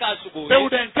jioni mpaka they asubuhi,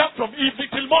 would encamp from evening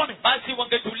till morning. basi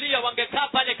wangetulia, wangekaa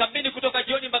pale kambini kutoka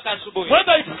jioni mpaka asubuhi.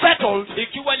 Whether it settled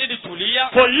Ikiwa lilitulia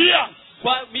for years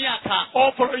kwa miaka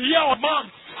or for a year or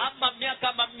months, ama miaka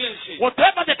ama miezi,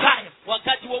 whatever the time,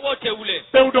 wakati wowote ule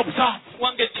they would observe.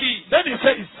 wangetii. Then he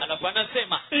says, Alafu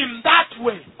anasema in that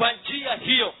way, kwa njia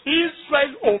hiyo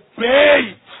Israel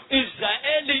obeyed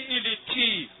Israeli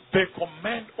ilitii the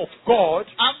command of God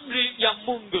amri ya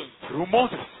Mungu through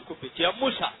Moses. kupitia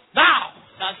Musa. Now,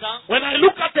 Sasa when I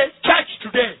look at the church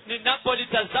today,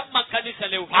 ninapolitazama kanisa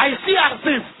leo hii, I see as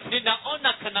if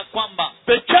ninaona kana kwamba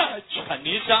the church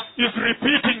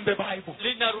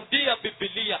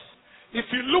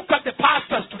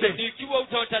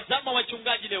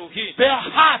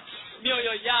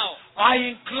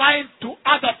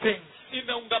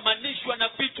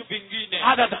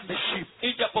than the sheep,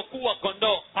 ijapokuwa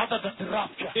kondoo, other than the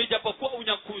rapture, ijapokuwa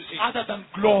unyakuzi, other than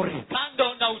glory,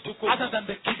 kando na utukufu, other than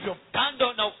the kingdom.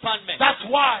 kando na ufalme. That's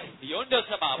why Hiyo ndio you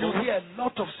sababu hear a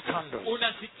lot of scandals.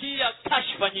 unasikia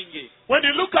kashfa nyingi When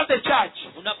you look at the church,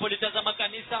 unapolitazama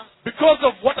kanisa, because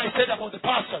of what I said about the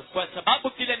pastors, kwa sababu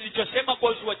kile nilichosema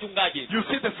kuhusu wachungaji, you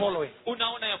see the following.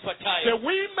 unaona The yafuatayo.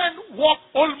 women walk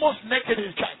almost naked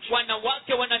in church.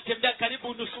 Wanawake wanatembea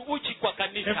karibu nusu uchi kwa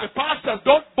And the kanisa, pastors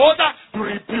don't bother to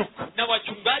rebuke. na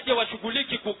wachungaji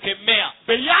washughuliki kukemea.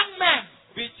 The young men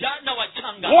Vijana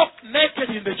wachanga walk naked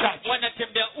in the church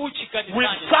wanatembea uchi with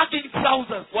kanisani sagging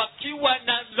trousers. wakiwa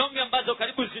na longi ambazo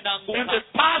karibu And the zinaanguka,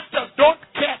 pastors don't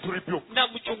care to rebuke. na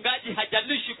mchungaji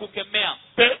hajalishi kukemea.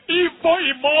 The evil,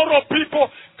 immoral people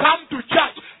come to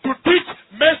church to teach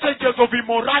messages of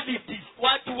immorality.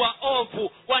 Watu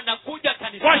waovu wanakuja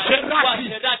kanisani, Washerati.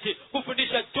 washerati,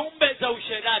 kufundisha jumbe za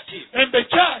usherati, And the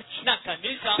church na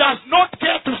kanisa does not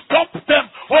care to stop them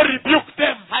or rebuke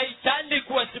them. haijali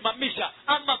kuwasimamisha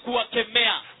ama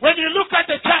kuwakemea. When you look at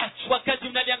the church, Wakati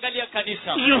unaliangalia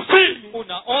kanisa, you see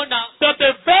unaona that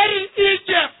the very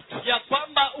Egypt ya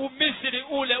kwamba Umisri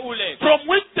ule ule from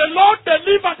which the Lord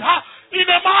delivered her in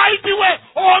a mighty way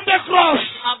on the cross,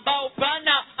 ambao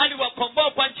Bwana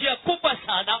aliwakomboa kwa njia kubwa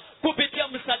sana kupitia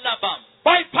msalaba,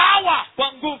 by power,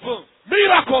 kwa nguvu,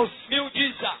 miracles,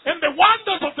 miujiza and the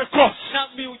wonders of the cross, na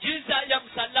miujiza ya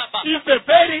msalaba, is the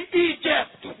very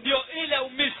Egypt ndio ile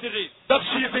Umisri that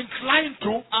she is inclined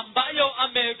to ambayo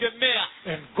ameegemea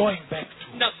and going back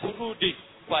to. na kurudi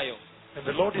kwayo. And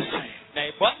the Lord is saying,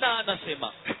 Na Bwana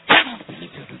anasema, I cannot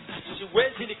believe you do that.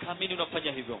 siwezi nikaamini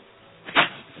unafanya hivyo,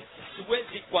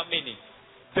 siwezi kuamini.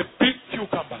 The big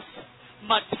cucumbers.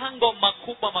 Matango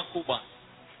makubwa makubwa.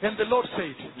 And the Lord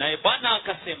said, Na Bwana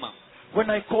akasema, when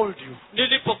I called you,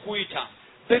 nilipokuita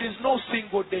there is no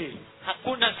single day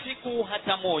hakuna siku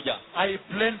hata moja I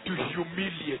plan to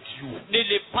humiliate you.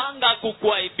 nilipanga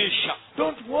kukuaibisha.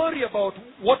 Don't worry about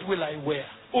what will I wear.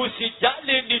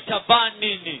 Usijali nitavaa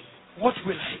nini, What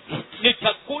will I eat?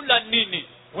 nitakula nini,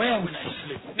 Where will I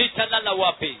sleep? nitalala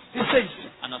wapi. He says,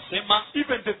 Anasema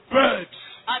even the birds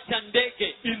hata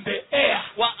ndege in the air,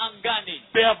 wa angani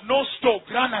they have no store,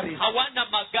 granaries, hawana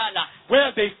magala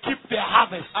where they keep their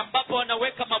harvest. ambapo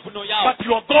wanaweka mavuno yao, But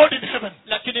your God in heaven,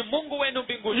 lakini Mungu wenu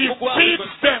mbinguni, He Mungu wa feeds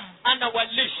mbinguni them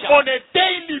anawalisha on a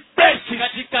daily basis.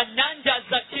 katika nyanja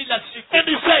za kila siku. And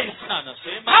He says, Na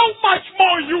anasema, how much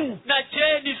more you, na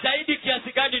je, ni zaidi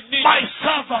kiasi gani ninyi my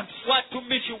servants?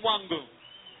 watumishi wangu?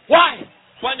 Why?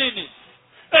 Kwa nini?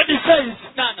 And He says,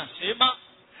 Na anasema,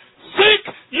 seek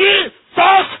ye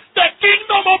first the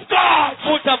kingdom of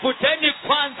God utafuteni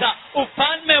kwanza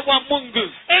ufalme wa Mungu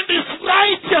and His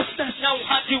righteousness na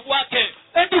uhaki wake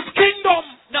and His kingdom,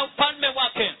 na ufalme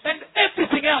wake, and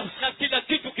everything else na kila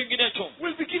kitu kinginecho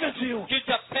will be given to you.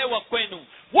 kitapewa kwenu.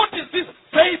 What is this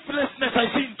faithlessness I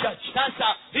see in church?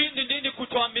 Sasa hii ni nini?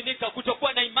 Kutoaminika,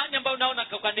 kutokuwa na imani ambayo unaona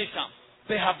kwa kanisa.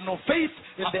 They have no faith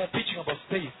and they are teaching about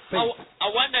faith.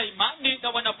 Hawana imani na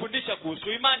wanafundisha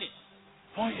kuhusu imani.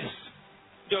 Oh yes.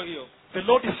 Ndio hiyo The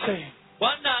Lord is saying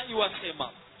Bwana yuwasema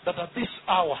that at this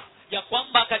hour, ya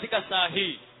kwamba katika saa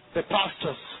hii the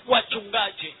pastors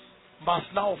wachungaji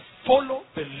must now follow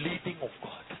the leading of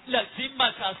God.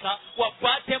 lazima sasa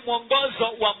wafuate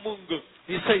mwongozo wa Mungu.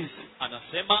 He says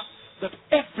Anasema that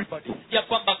everybody ya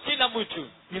kwamba kila mtu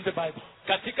in the Bible,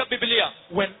 katika Biblia,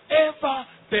 whenever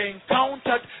they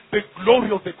encountered the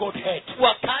glory of the Godhead,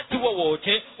 wakati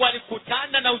wowote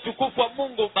walikutana na utukufu wa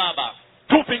Mungu Baba,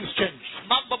 two things changed.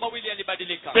 mambo mawili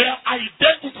yalibadilika. Their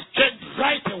identity changed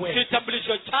right away.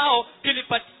 Kitambulisho chao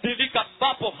kilibadilika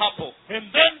papo hapo,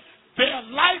 And then their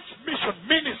life mission,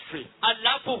 ministry,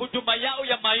 alafu huduma yao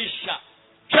ya maisha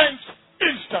changed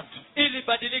instant.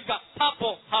 ilibadilika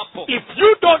papo hapo. If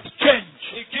you don't change,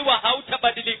 Ikiwa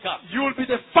hautabadilika, you will be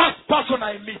the first person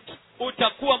I meet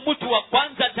utakuwa mtu wa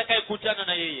kwanza atakayekutana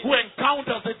na yeye who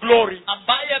encounters the glory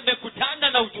ambaye amekutana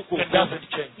na utukufu and doesn't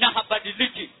change. na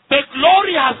habadiliki. The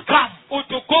glory has come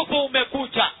Utukufu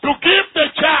umekuja to give the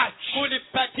church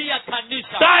kulipatia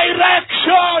kanisa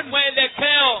direction.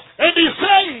 mwelekeo. And he's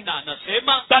saying Na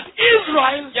anasema that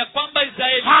Israel ya kwamba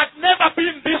Israeli had never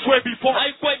been this way before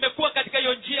haikuwa imekuwa katika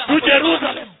hiyo njia to hapo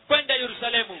Jerusalem. kwenda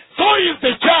Yerusalemu. So is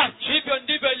the church. Hivyo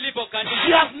ndivyo ilivyo She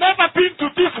kanisa. has never been to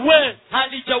this way,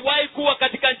 Halijawahi kuwa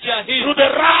katika njia to hii the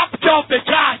rapture of the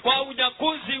church. kwa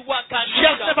unyakuzi wa She has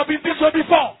kanisa. never been this way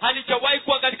before. Halijawahi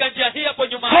kuwa katika njia hii hapo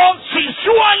nyuma. So she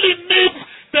surely needs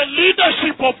the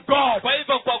leadership of God Kwa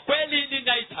hivyo kwa kweli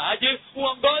ninahitaji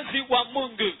uongozi wa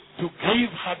Mungu to give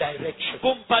her direction.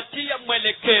 kumpatia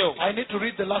mwelekeo. I need to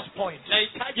read the last point.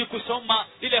 Nahitaji kusoma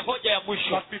ile hoja ya mwisho,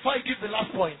 But before I give the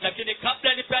last point, lakini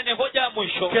kabla nipeane hoja ya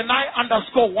mwisho, can Can I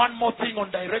underscore one more thing on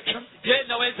direction? Je,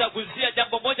 naweza kuzia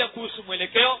jambo moja kuhusu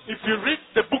mwelekeo? If you read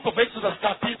the book of Exodus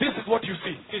 13, this is what you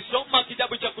see. Kisoma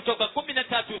kitabu cha Kutoka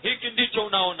 13, hiki ndicho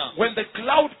unaona. When the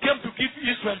cloud came to give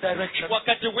Israel direction,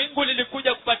 Wakati wingu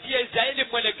lilikuja kupatia Israeli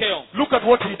mwelekeo, look at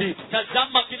what he did.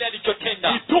 tazama kile He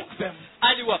alichotenda. took them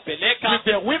Aliwapeleka with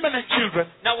their women and children.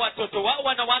 na watoto wao,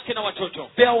 wanawake na watoto.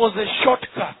 There was a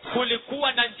shortcut,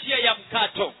 Kulikuwa na njia ya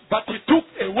mkato, but he took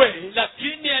a way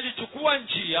lakini alichukua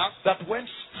njia that went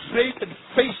straight and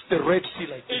faced the Red Sea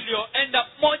like this, iliyoenda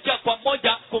moja kwa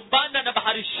moja kumbana na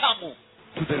bahari Shamu.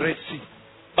 to the Red Sea.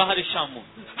 Bahari Shamu.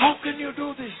 How can you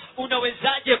do this?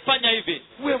 Unawezaje fanya hivi?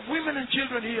 We have women and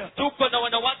children here. Tuko na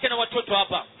wanawake na watoto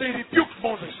hapa. They rebuked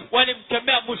Moses.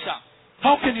 Walimkemea Musa.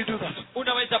 How can you do that?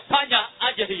 Unaweza fanya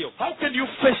aje hiyo? How can you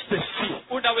face the sea?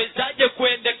 Unawezaje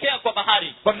kuendekea kwa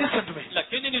bahari? But listen to me.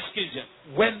 Lakini nisikize,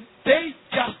 When they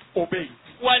just obeyed,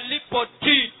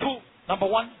 walipotii tu, number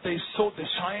one, they saw the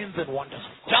signs and wonders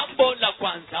of God. jambo la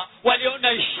kwanza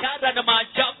waliona ishara na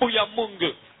maajabu ya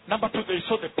Mungu. Number two, they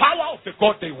saw the power of the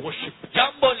God they worship.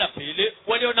 Jambo la pili,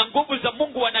 waliona nguvu za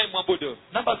Mungu wanayemwabudu.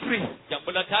 Number three,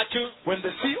 Jambo la tatu, when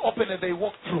the sea opened and they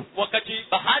walked through, wakati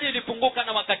bahari ilifunguka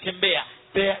na wakatembea,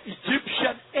 their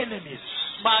Egyptian enemies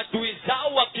maadui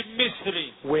zao wa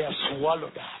Kimisri were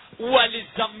swallowed up.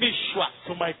 walizamishwa.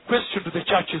 So my question to the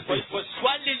church is Kwa this. hivyo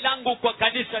swali langu kwa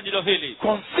kanisa ndilo hili,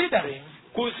 Considering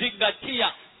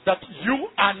kuzingatia that you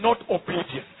are not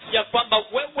obedient ya kwamba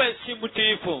wewe si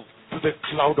mtiifu to the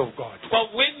cloud of God, kwa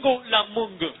wingu la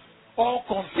Mungu, or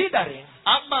considering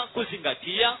ama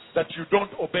kuzingatia that you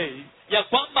don't obey ya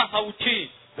kwamba hautii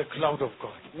the cloud of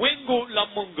God. wingu la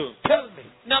Mungu, Tell me,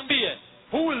 niambie,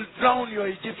 who will drown your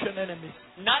Egyptian enemies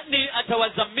nani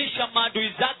atawazamisha maadui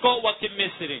zako wa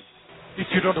Kimisri if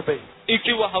you don't obey?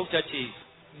 ikiwa hautatii?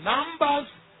 Numbers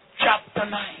chapter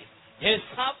 9,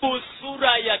 Hesabu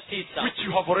sura ya 9 which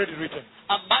you have already written,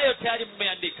 ambayo tayari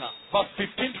mmeandika, verse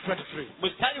 15 to 23.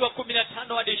 mstari wa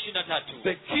 15 hadi 23.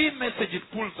 The key message it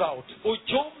pulls out,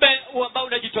 Ujumbe ambao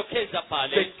unajitokeza the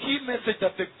pale, key message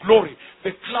that the glory,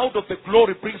 the cloud of the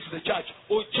glory brings to the church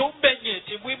ujumbe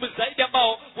nyeti muhimu zaidi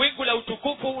ambao wingu la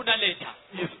utukufu unaleta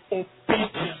is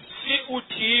obedience. si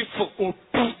utiifu.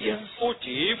 Obedience and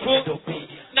Utiifu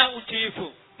obedience. na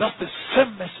utiifu, That's the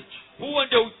same message huo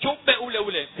ndio ujumbe ule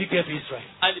ule he gave Israel.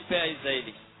 alipea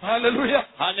Israeli. Hallelujah.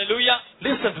 Haleluya!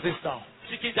 Listen to this now.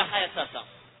 Sikiza haya sasa.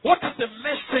 What is the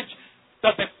message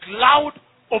that the cloud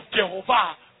of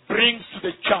Jehovah brings to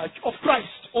the church of Christ?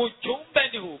 Ujumbe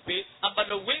ni upi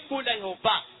ambalo wingu la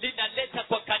Yehova linaleta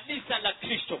kwa kanisa la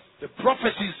Kristo? The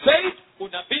prophecy said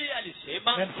Unabii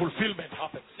alisema and fulfillment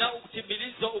happened. na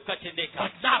utimilizo ukatendeka.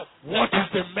 But now, what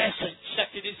is the message?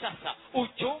 Lakini sasa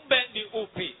ujumbe ni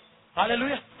upi?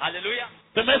 Hallelujah. Haleluya!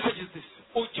 The message is this.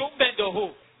 Ujumbe ndio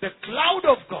huu. The cloud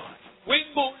of God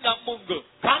Wingu la Mungu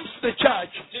comes to the church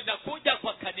linakuja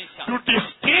kwa kanisa to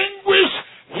distinguish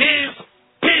his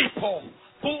people.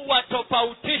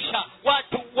 kuwatofautisha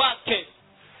watu wake.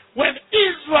 When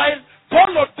Israel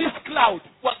followed this cloud,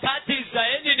 Wakati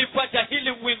Israeli ilifuata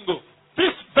hili wingu,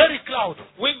 this very cloud,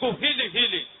 wingu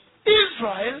hili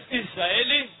Israel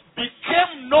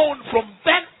became known from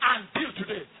then until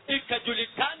today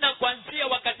ikajulikana kuanzia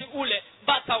wakati ule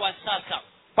mpaka wa sasa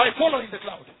by following the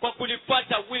cloud. kwa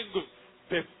kulifuata wingu.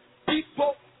 The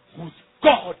people whose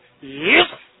God is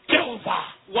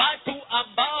Jehovah. Watu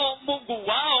ambao Mungu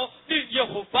wao ni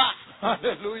Yehova.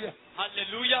 Hallelujah.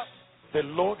 Haleluya! The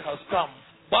Lord has come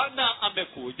Bwana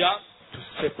amekuja to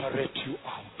separate you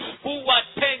out.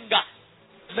 kuwatenga.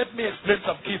 Let me explain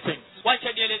some key things.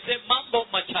 Wacha nielezee mambo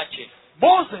machache.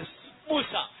 Moses,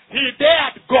 Musa he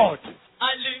dared God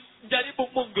alimjaribu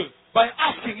Mungu by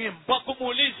asking him, kwa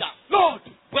kumuuliza, Lord,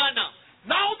 Bwana,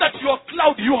 now that your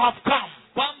cloud you have come,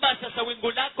 kwamba sasa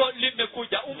wingu lako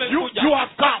limekuja, you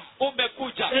have come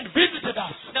umekuja and visited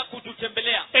us, na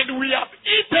kututembelea, and we have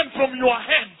eaten from your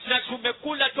hands, na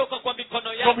tumekula toka kwa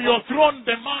mikono from your yako, throne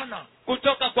the manna,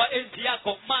 kutoka kwa enzi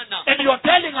yako mana, and you are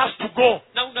telling us to go.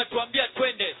 na unatuambia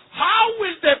twende. How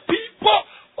will the people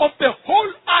of the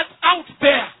whole earth out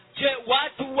there Je,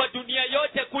 watu wa dunia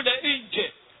yote kule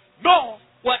nje know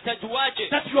watajuaje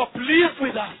that you are pleased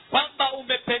with us, kwamba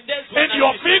umependezwa and you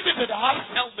have na sisi, visited us,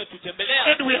 na umetutembelea,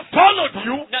 and we have followed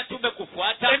you, na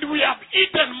tumekufuata, and we have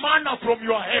eaten manna from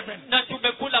your heaven? na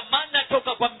tumekula mana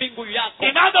toka kwa mbingu yako?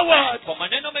 In other words, Kwa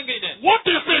maneno mengine, what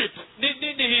is it ni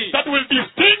nini hii that will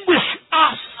distinguish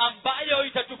us ambayo from the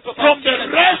itatutofautisha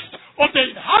rest of the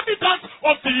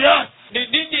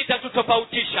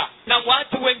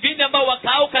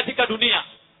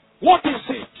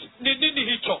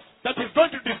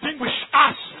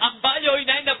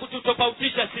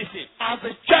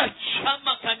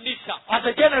as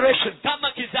a generation,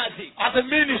 kama kizazi, as a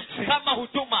ministry, kama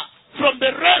huduma from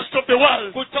the rest of the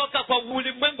world, kutoka kwa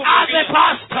ulimwengu as a mwingine,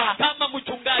 pastor kama that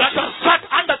mchungaji has sat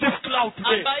under this cloud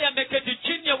today. ambaye ameketi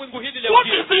chini ya wingu hili leo What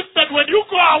hii. is it that when you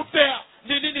go out there,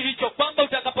 Ni nini hicho? Kwamba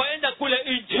utakapoenda kule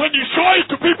nje, when you show it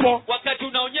to people, wakati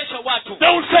unaonyesha watu, they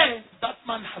will say, that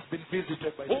man has been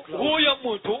visited by the cloud. huyo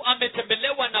mtu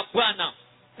ametembelewa na Bwana.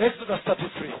 Exodus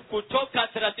 33. Kutoka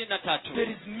 33.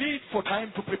 There is need for time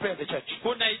to prepare the church.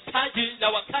 Kuna hitaji la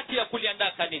wakati ya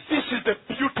kuliandaa kanisa. This is the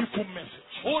beautiful message.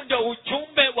 Huu ndio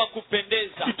ujumbe wa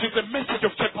kupendeza. It is a message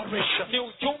of separation. Ni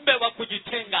ujumbe wa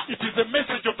kujitenga. It is a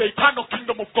message of the eternal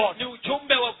kingdom of God. Ni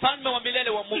ujumbe wa ufalme wa milele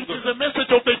wa It Mungu. is a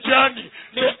message of the journey,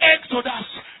 the Exodus,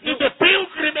 in the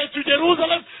pilgrimage to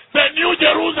Jerusalem, the new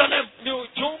Jerusalem. Ni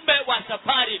ujumbe wa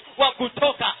safari wa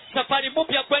kutoka safari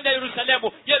mpya kwenda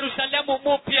Yerusalemu. Yerusalemu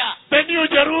mpya. The new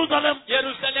Jerusalem.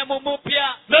 Yerusalemu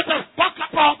mpya. Let us pack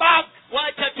up our bags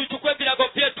Wacha tuchukue virago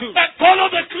vyetu and follow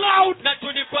the cloud na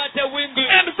tulifuate wingu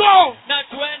and go na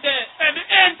tuende and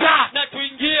enter, na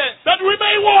tuingie, that we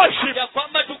may worship ya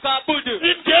kwamba tukaabudu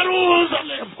in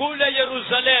Jerusalem. kule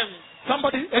Yerusalemu.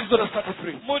 Somebody, Exodus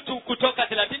 33. Mtu kutoka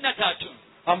 33.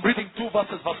 I'm reading two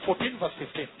verses, verse 14, verse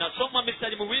 15. Nasoma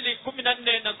mistari miwili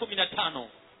 14 na 15.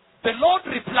 The Lord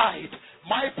replied,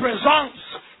 my presence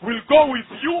will go with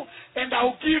you and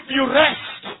I'll give you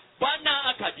rest. Bwana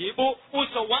akajibu,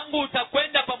 uso wangu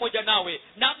utakwenda pamoja nawe,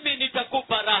 nami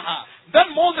nitakupa raha. Then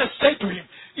Moses said to him,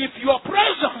 if your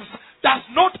presence does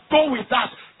not go with us,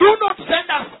 do not send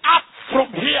us up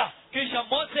from here. Kisha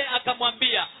Mose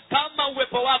akamwambia, kama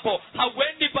uwepo wako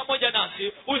hauendi pamoja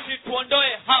nasi,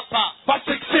 usituondoe hapa.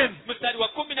 Verse 16. Mstari wa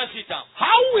 16.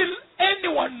 How will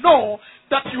anyone know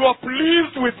that you are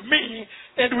pleased with me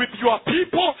and with your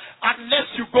people unless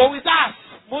you go with us?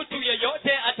 Mtu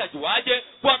yeyote atajuaje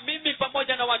kwa mimi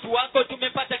pamoja na watu wako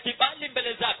tumepata kibali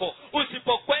mbele zako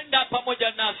usipokwenda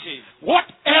pamoja nasi? What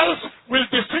else will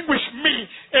distinguish me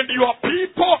and your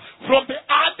people from the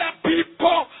other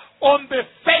people on the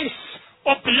face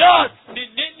of the earth? Ni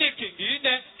nini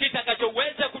kingine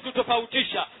kitakachoweza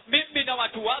kututofautisha mimi na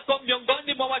watu wako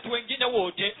miongoni mwa watu wengine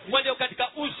wote walio katika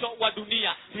uso wa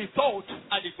dunia? He thought,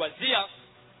 Alikwazia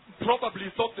probably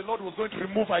thought the Lord was going to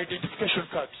remove identification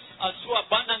cards. asua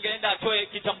Bwana angeenda atoe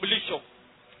kitambulisho.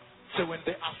 So when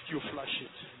they ask you, flash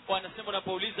it. Wanasema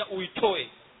unapouliza uitoe.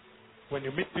 When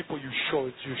you meet people, you show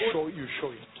it. You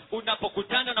show it.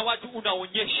 Unapokutana na watu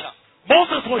unaonyesha.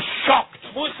 Moses was shocked.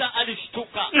 Musa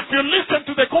alishtuka. If you listen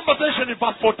to the conversation in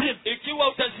verse 14, Ikiwa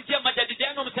utasikia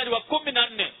majadiliano mstari wa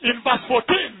 14, in verse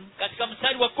 14, katika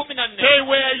mstari wa 14 they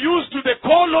were used to the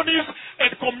colonies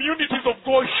and communities of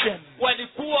Goshen.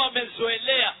 walikuwa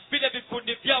wamezoelea vile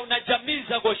vikundi vyao na jamii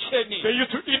za Gosheni. They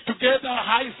used to eat together,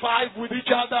 high five with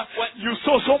each other. You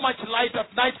saw so much light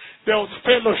at night. There was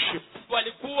fellowship.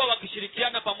 Walikuwa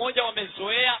wakishirikiana pamoja,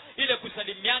 wamezoea ile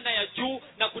kusalimiana ya juu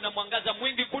na kuna mwangaza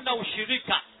mwingi, kuna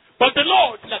ushirika. But the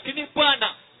Lord, Lakini Bwana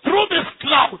through this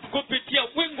cloud, kupitia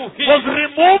wingu was hili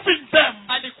removing them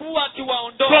alikuwa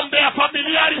akiwaondoa from their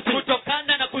familiarity.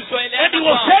 kutokana na And kuzoeleana he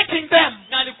was kwao, taking them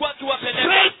na alikuwa akiwapeleka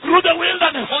straight through the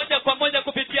wilderness. moja kwa moja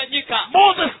kupitia nyika.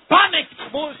 Moses panicked.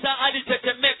 Musa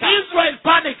alitetemeka. Israel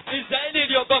panicked. Israeli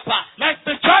iliogopa. Like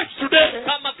the church today,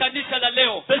 Kama kanisa la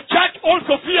leo, the church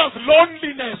also fears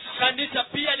loneliness. kanisa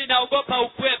pia linaogopa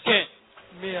upweke.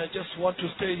 Me, I just want to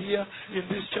stay here in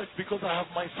this church because I have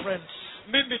my friends.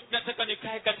 Mimi nataka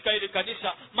nikae katika hili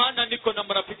kanisa maana niko na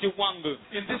marafiki wangu.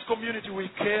 In this community, we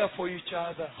care for each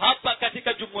other. Hapa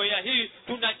katika jumuiya hii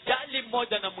tunajali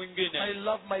mmoja na I mwingine.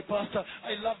 love my pastor.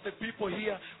 I love the people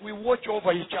here. We watch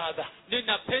over each other.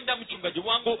 Ninapenda mchungaji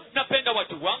wangu, napenda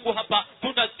watu wangu hapa,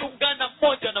 tunachungana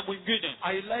mmoja na mwingine.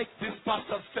 I like this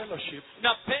pastor's fellowship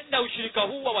Napenda ushirika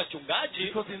huu wa wachungaji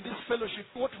because in this fellowship,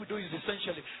 what we do is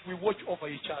essentially we watch over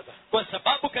each other. kwa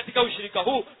sababu katika ushirika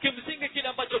huu kimsingi kile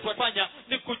ambacho tunafanya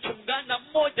ni kuchungana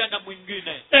mmoja na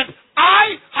mwingine. And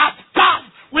I have come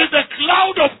with the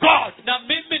cloud of God. Na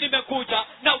mimi nimekuja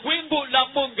na wingu la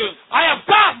Mungu. I have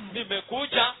come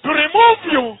Nimekuja to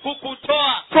remove you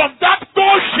kukutoa from that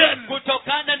Goshen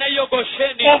kutokana na hiyo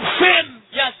Gosheni of sin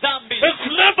ya dhambi and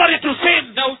slavery to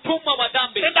sin. na utumwa wa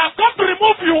dhambi, And I've come to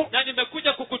remove you na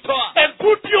nimekuja kukutoa and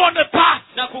put you on a path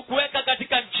na kukuweka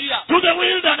katika njia to the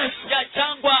wilderness. ya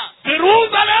jangwa.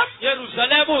 Jerusalem,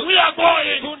 Yerusalemu we are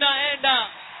going. tunaenda.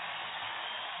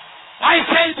 I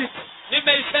said it.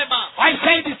 Nimeisema, I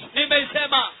said it.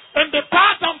 nimeisema. And the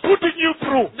path I'm putting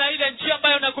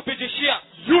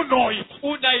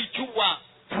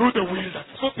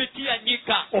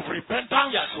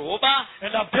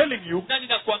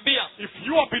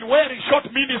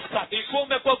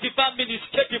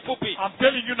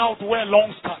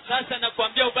sasa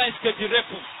nakwambia uvae sketi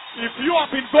refu. If you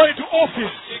have been going to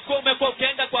office Ikiwa umekuwa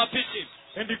ukienda kwa afisi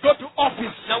and you go to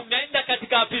office na unaenda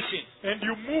katika afisi and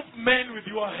you move men with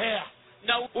your hair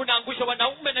na unaangusha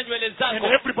wanaume na nywele and zako,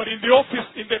 everybody in the office,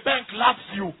 in the bank loves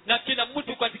you, na kila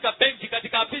mtu katika benki,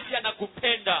 katika afisi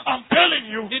anakupenda, I'm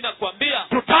telling you ninakwambia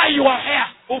to tie your hair.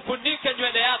 ufunike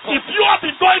nywele yako. If you have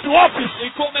been going to office,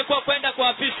 Ikiwa umekuwa kwenda kwa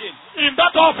afisi, in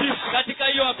that office, katika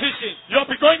hiyo afisi you have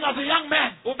been going as a young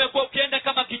man umekuwa ukienda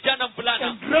kama kijana mvulana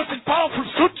and dressed in powerful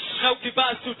suits, na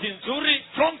ukivaa suti nzuri,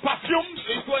 strong perfumes,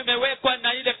 ikiwa imewekwa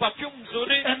na ile perfume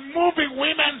nzuri, and moving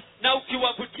women na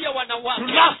ukiwavutia to wanawake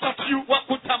lust at you.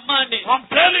 wakutamani. I'm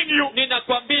telling you,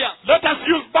 Ninakwambia let us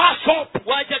use bar soap.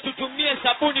 wacha tutumie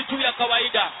sabuni tu ya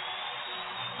kawaida.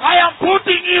 I am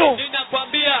putting you,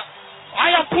 Ninakwambia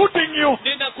I am putting you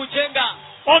ninakujenga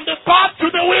on the path to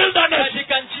the wilderness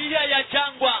katika njia ya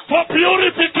jangwa for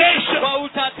purification. kwa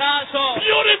utakaso.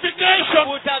 Purification.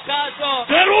 Utakaso.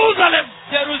 Jerusalem.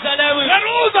 Yerusalemu,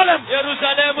 Jerusalem.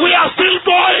 Yerusalemu, We are still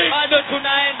going. bado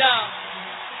tunaenda.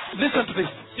 Listen to this.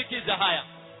 Sikiza haya.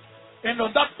 And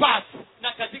on that path,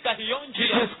 Na katika hiyo it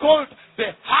njia is called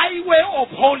the highway of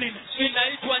holiness.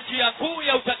 inaitwa njia kuu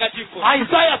ya utakatifu.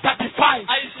 Isaiah 35,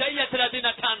 Isaia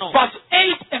 35 verse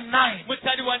 8 and 9.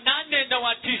 mstari wa 8 na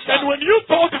wa And 9. when you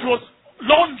thought it was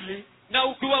lonely, Na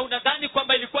ukiwa unadhani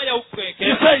kwamba ilikuwa ya he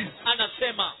upweke, says,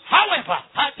 anasema however,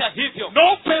 hata hivyo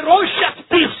no ferocious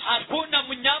beast hakuna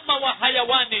mnyama wa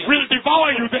hayawani will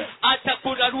devour you there.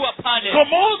 atakurarua pale. So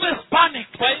Moses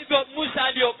panicked. Kwa hivyo Musa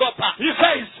aliogopa, He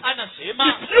says, anasema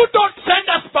if you don't send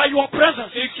us by your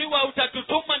presence, ikiwa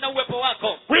utatutuma na uwepo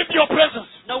wako, with your presence,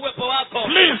 na uwepo wako,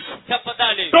 please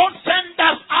tafadhali don't send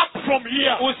us up from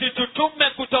here. usitutume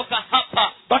kutoka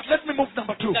hapa. But let me move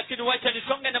number 2. Lakini wacha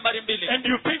nisonge nambari 2. And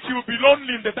you think you will be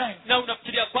lonely in the bank Na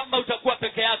unafikiria kwamba utakuwa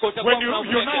peke yako, utakuwa when you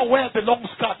upweke. now wear the long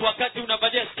skirt. wakati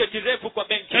unavalia sketi refu kwa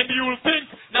benki, And you will think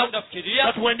na unafikiria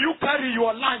that when you carry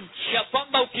your lunch, ya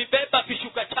kwamba ukibeba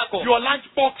kishuka chako, your lunch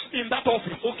box in that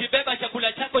office, ukibeba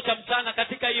chakula chako cha mchana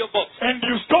katika hiyo box, and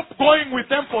you stop going with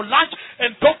them for lunch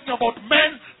and talking about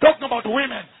men, talking about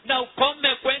women, na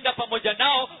ukome kwenda pamoja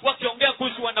nao wakiongea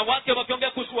kuhusu wanawake,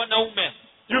 wakiongea kuhusu wanaume,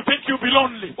 you think you'll be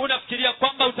lonely. unafikiria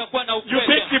kwamba utakuwa na You upweke.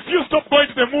 think if you stop going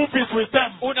to the movies with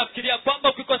them, Unafikiria kwamba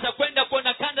ukikosa kwenda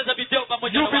kuona kanda za video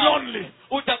pamoja na you'll be wao lonely.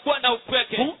 utakuwa na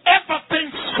upweke. Whoever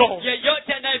thinks so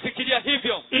Yeyote anayefikiria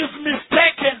hivyo is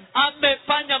mistaken,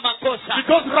 amefanya makosa,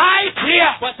 because right here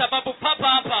kwa sababu papa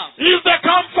hapa is the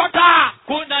comforter.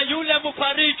 kuna yule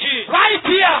mfariji. Right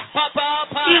here Papa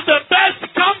hapa is the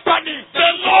best company,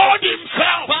 the Lord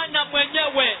himself. Bwana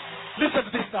mwenyewe. Listen to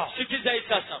this now. Sikiza hii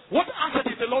sasa. What answer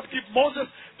did the Lord give Moses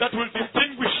that will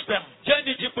distinguish them? Je,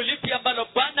 ni jibu lipi ambalo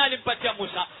Bwana alimpatia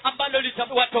Musa ambalo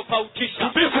litawatofautisha?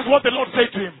 This is what the Lord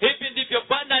said to him. Hivi ndivyo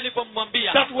Bwana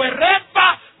alivyomwambia, That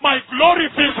wherever my glory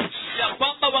visits, ya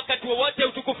kwamba wakati wowote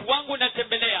utukufu wangu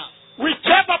unatembelea,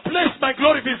 whichever place my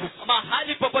glory visits,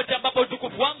 mahali popote ambapo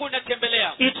utukufu wangu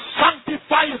unatembelea, it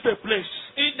sanctifies the place.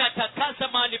 inatakasa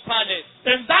mahali pale,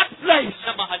 And that place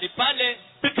na mahali pale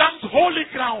becomes holy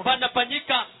ground.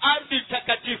 panafanyika ardhi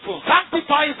takatifu.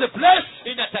 Sanctifies the place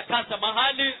Inatakasa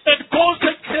mahali and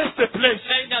consecrates the place.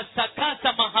 na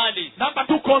inatakasa mahali. Number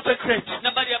 2, consecrate.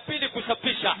 Nambari ya pili,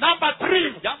 kusafisha. Number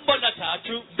 3, Jambo la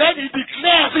tatu, then he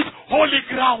declares it holy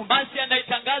ground. basi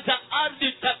anaitangaza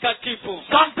ardhi takatifu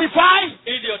Sanctify,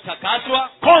 iliyotakaswa,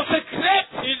 consecrate,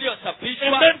 and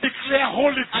iliyosafishwa, then declare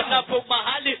holy ground. anapo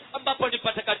mahali ambapo ni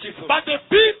patakatifu. But the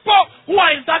people who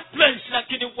are in that place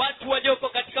Lakini watu walioko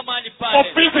katika mahali of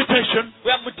pale visitation,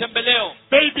 ya mtembeleo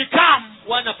they become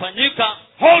wanafanyika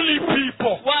holy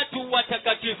people. watu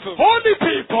watakatifu. Holy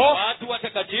people Watu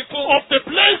watakatifu of the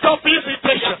place of ya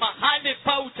visitation. mahali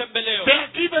pa utembeleo They are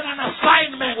given an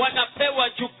assignment, wanapewa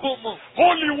jukumu,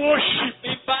 holy worship.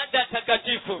 ibada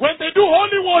takatifu. When they do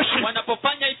holy worship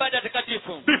Wanapofanya ibada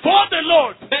takatifu before the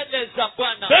Lord, mbele za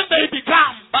Bwana, then they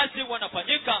become basi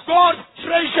wanafanyika God's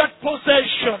treasured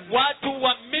possession. watu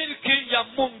wa milki ya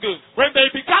Mungu. When they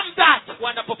become that,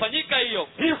 Wanapofanyika hiyo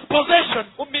his possession,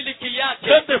 umiliki yake,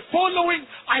 then the following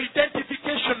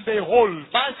identification they hold.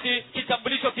 basi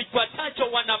kitambulisho kifuatacho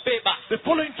wanabeba. The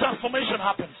following transformation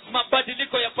happens.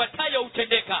 Mabadiliko yafuatayo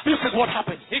hutendeka. This is what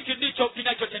happens. Hiki ndicho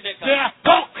kinachotendeka. Their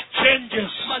talk changes.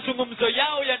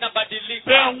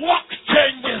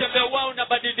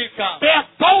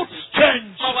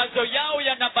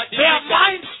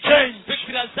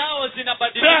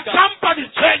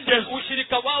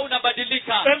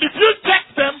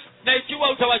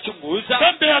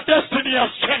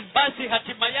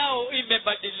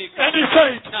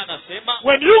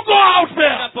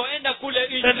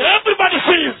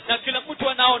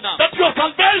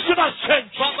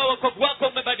 kwamba wokovu wako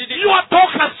umebadilika, Your talk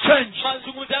has changed.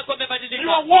 mazungumzo yako yamebadilika,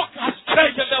 Your walk has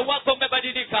changed. mtembeo wako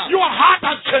umebadilika, Your heart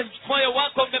has changed. moyo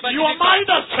wako Your umebadilika, mind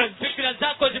has changed. fikira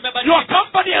zako Your zimebadilika,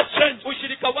 company has changed.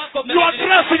 ushirika wako Your umebadilika,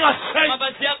 dressing has changed.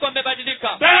 mavazi yako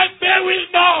yamebadilika. Then they will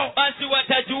know Basi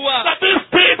watajua that these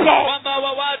people kwamba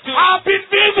hawa watu have been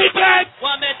visited.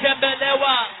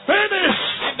 wametembelewa. Finished.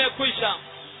 Imekwisha.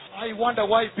 I wonder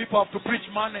why people have to preach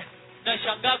money.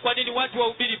 Nashangaa kwa nini watu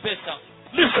wahubiri pesa.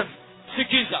 Listen,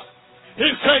 Sikiza,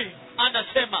 he's saying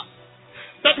anasema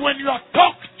that when your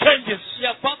talk changes,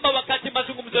 ya kwamba wakati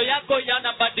mazungumzo yako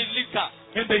yanabadilika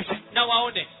and they see na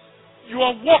waone,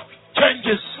 your walk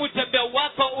changes, mtembeo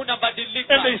wako and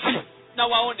unabadilika they see na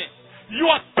waone,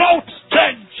 your thoughts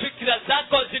change, fikira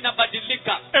zako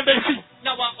zinabadilika and they see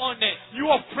na waone,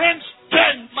 your friends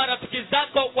change, marafiki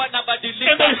zako and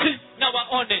wanabadilika they see na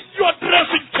waone, your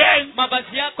dressing change,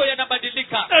 mavazi yako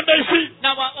yanabadilika and they see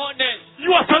na waone,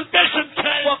 your salvation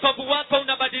change, wokovu wako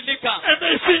unabadilika and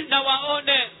they see na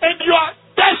waone, and your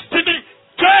destiny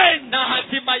change, na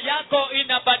hatima yako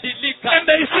inabadilika and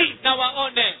they see. na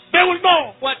waone, They will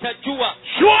know. watajua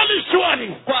Surely, surely,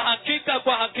 kwa hakika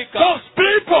those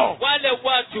people wale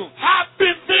watu have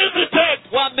been visited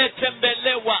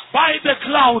wametembelewa by the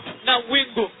cloud. na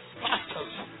wingu.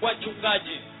 Pastors,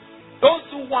 Wachungaji, those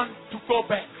who want to go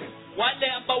back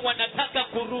wale ambao wanataka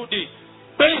kurudi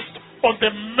based on the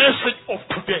message of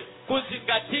today,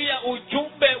 kuzingatia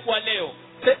ujumbe wa leo,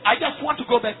 say, I just want to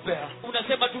go back there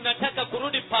unasema tunataka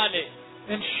kurudi pale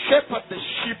and shepherd the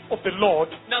sheep of the Lord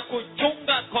na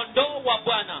kuchunga kondoo wa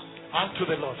Bwana unto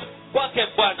the Lord. kwake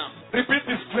Bwana. Repeat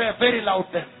this prayer very loud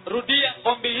then. Rudia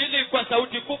ombi hili kwa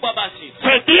sauti kubwa basi.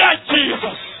 Say, Dear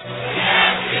Jesus,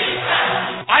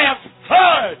 I have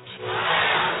heard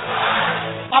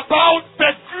about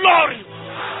the glory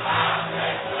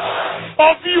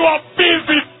of your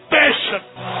visitation.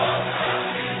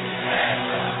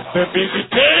 The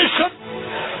visitation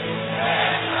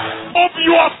of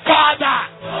your Father,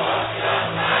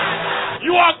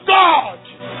 your God,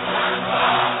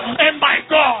 and my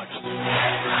God.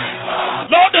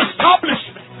 Lord, establish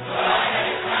me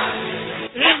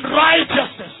in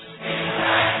righteousness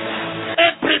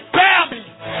and prepare me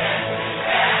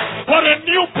for a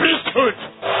new priesthood.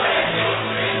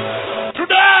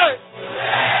 Today,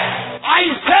 I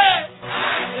say,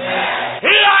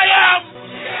 here I am.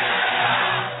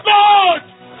 Lord,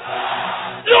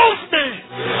 use me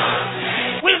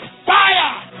with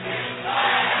fire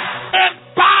and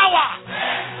power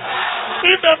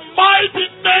in the mighty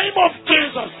name of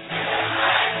Jesus.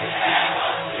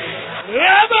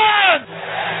 Amen.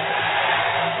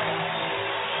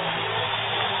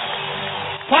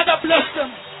 Father, bless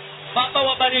them. Baba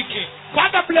wabariki,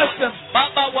 Father, bless them.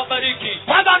 Baba wabariki,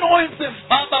 Father, anoint them.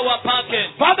 Baba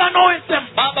wapake, Father, anoint them.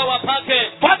 Baba wapake,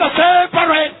 Father,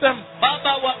 separate them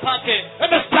Baba wapake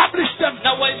and establish them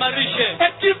na waimarishe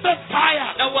and give them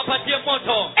fire. na uwapatie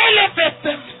moto, Elevate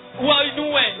them.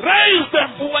 uwainue, Raise them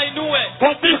uwainue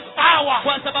for this hour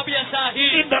kwa sababu ya saa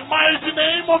hii in the mighty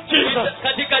name of Jesus.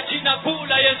 katika jina kuu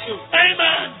la Yesu.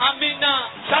 Amen. Amina.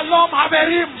 Shalom,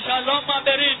 Haberim. Shalom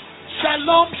Aberin.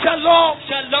 Shalom, shalom.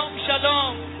 Shalom,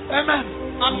 shalom. Amen.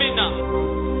 Amina.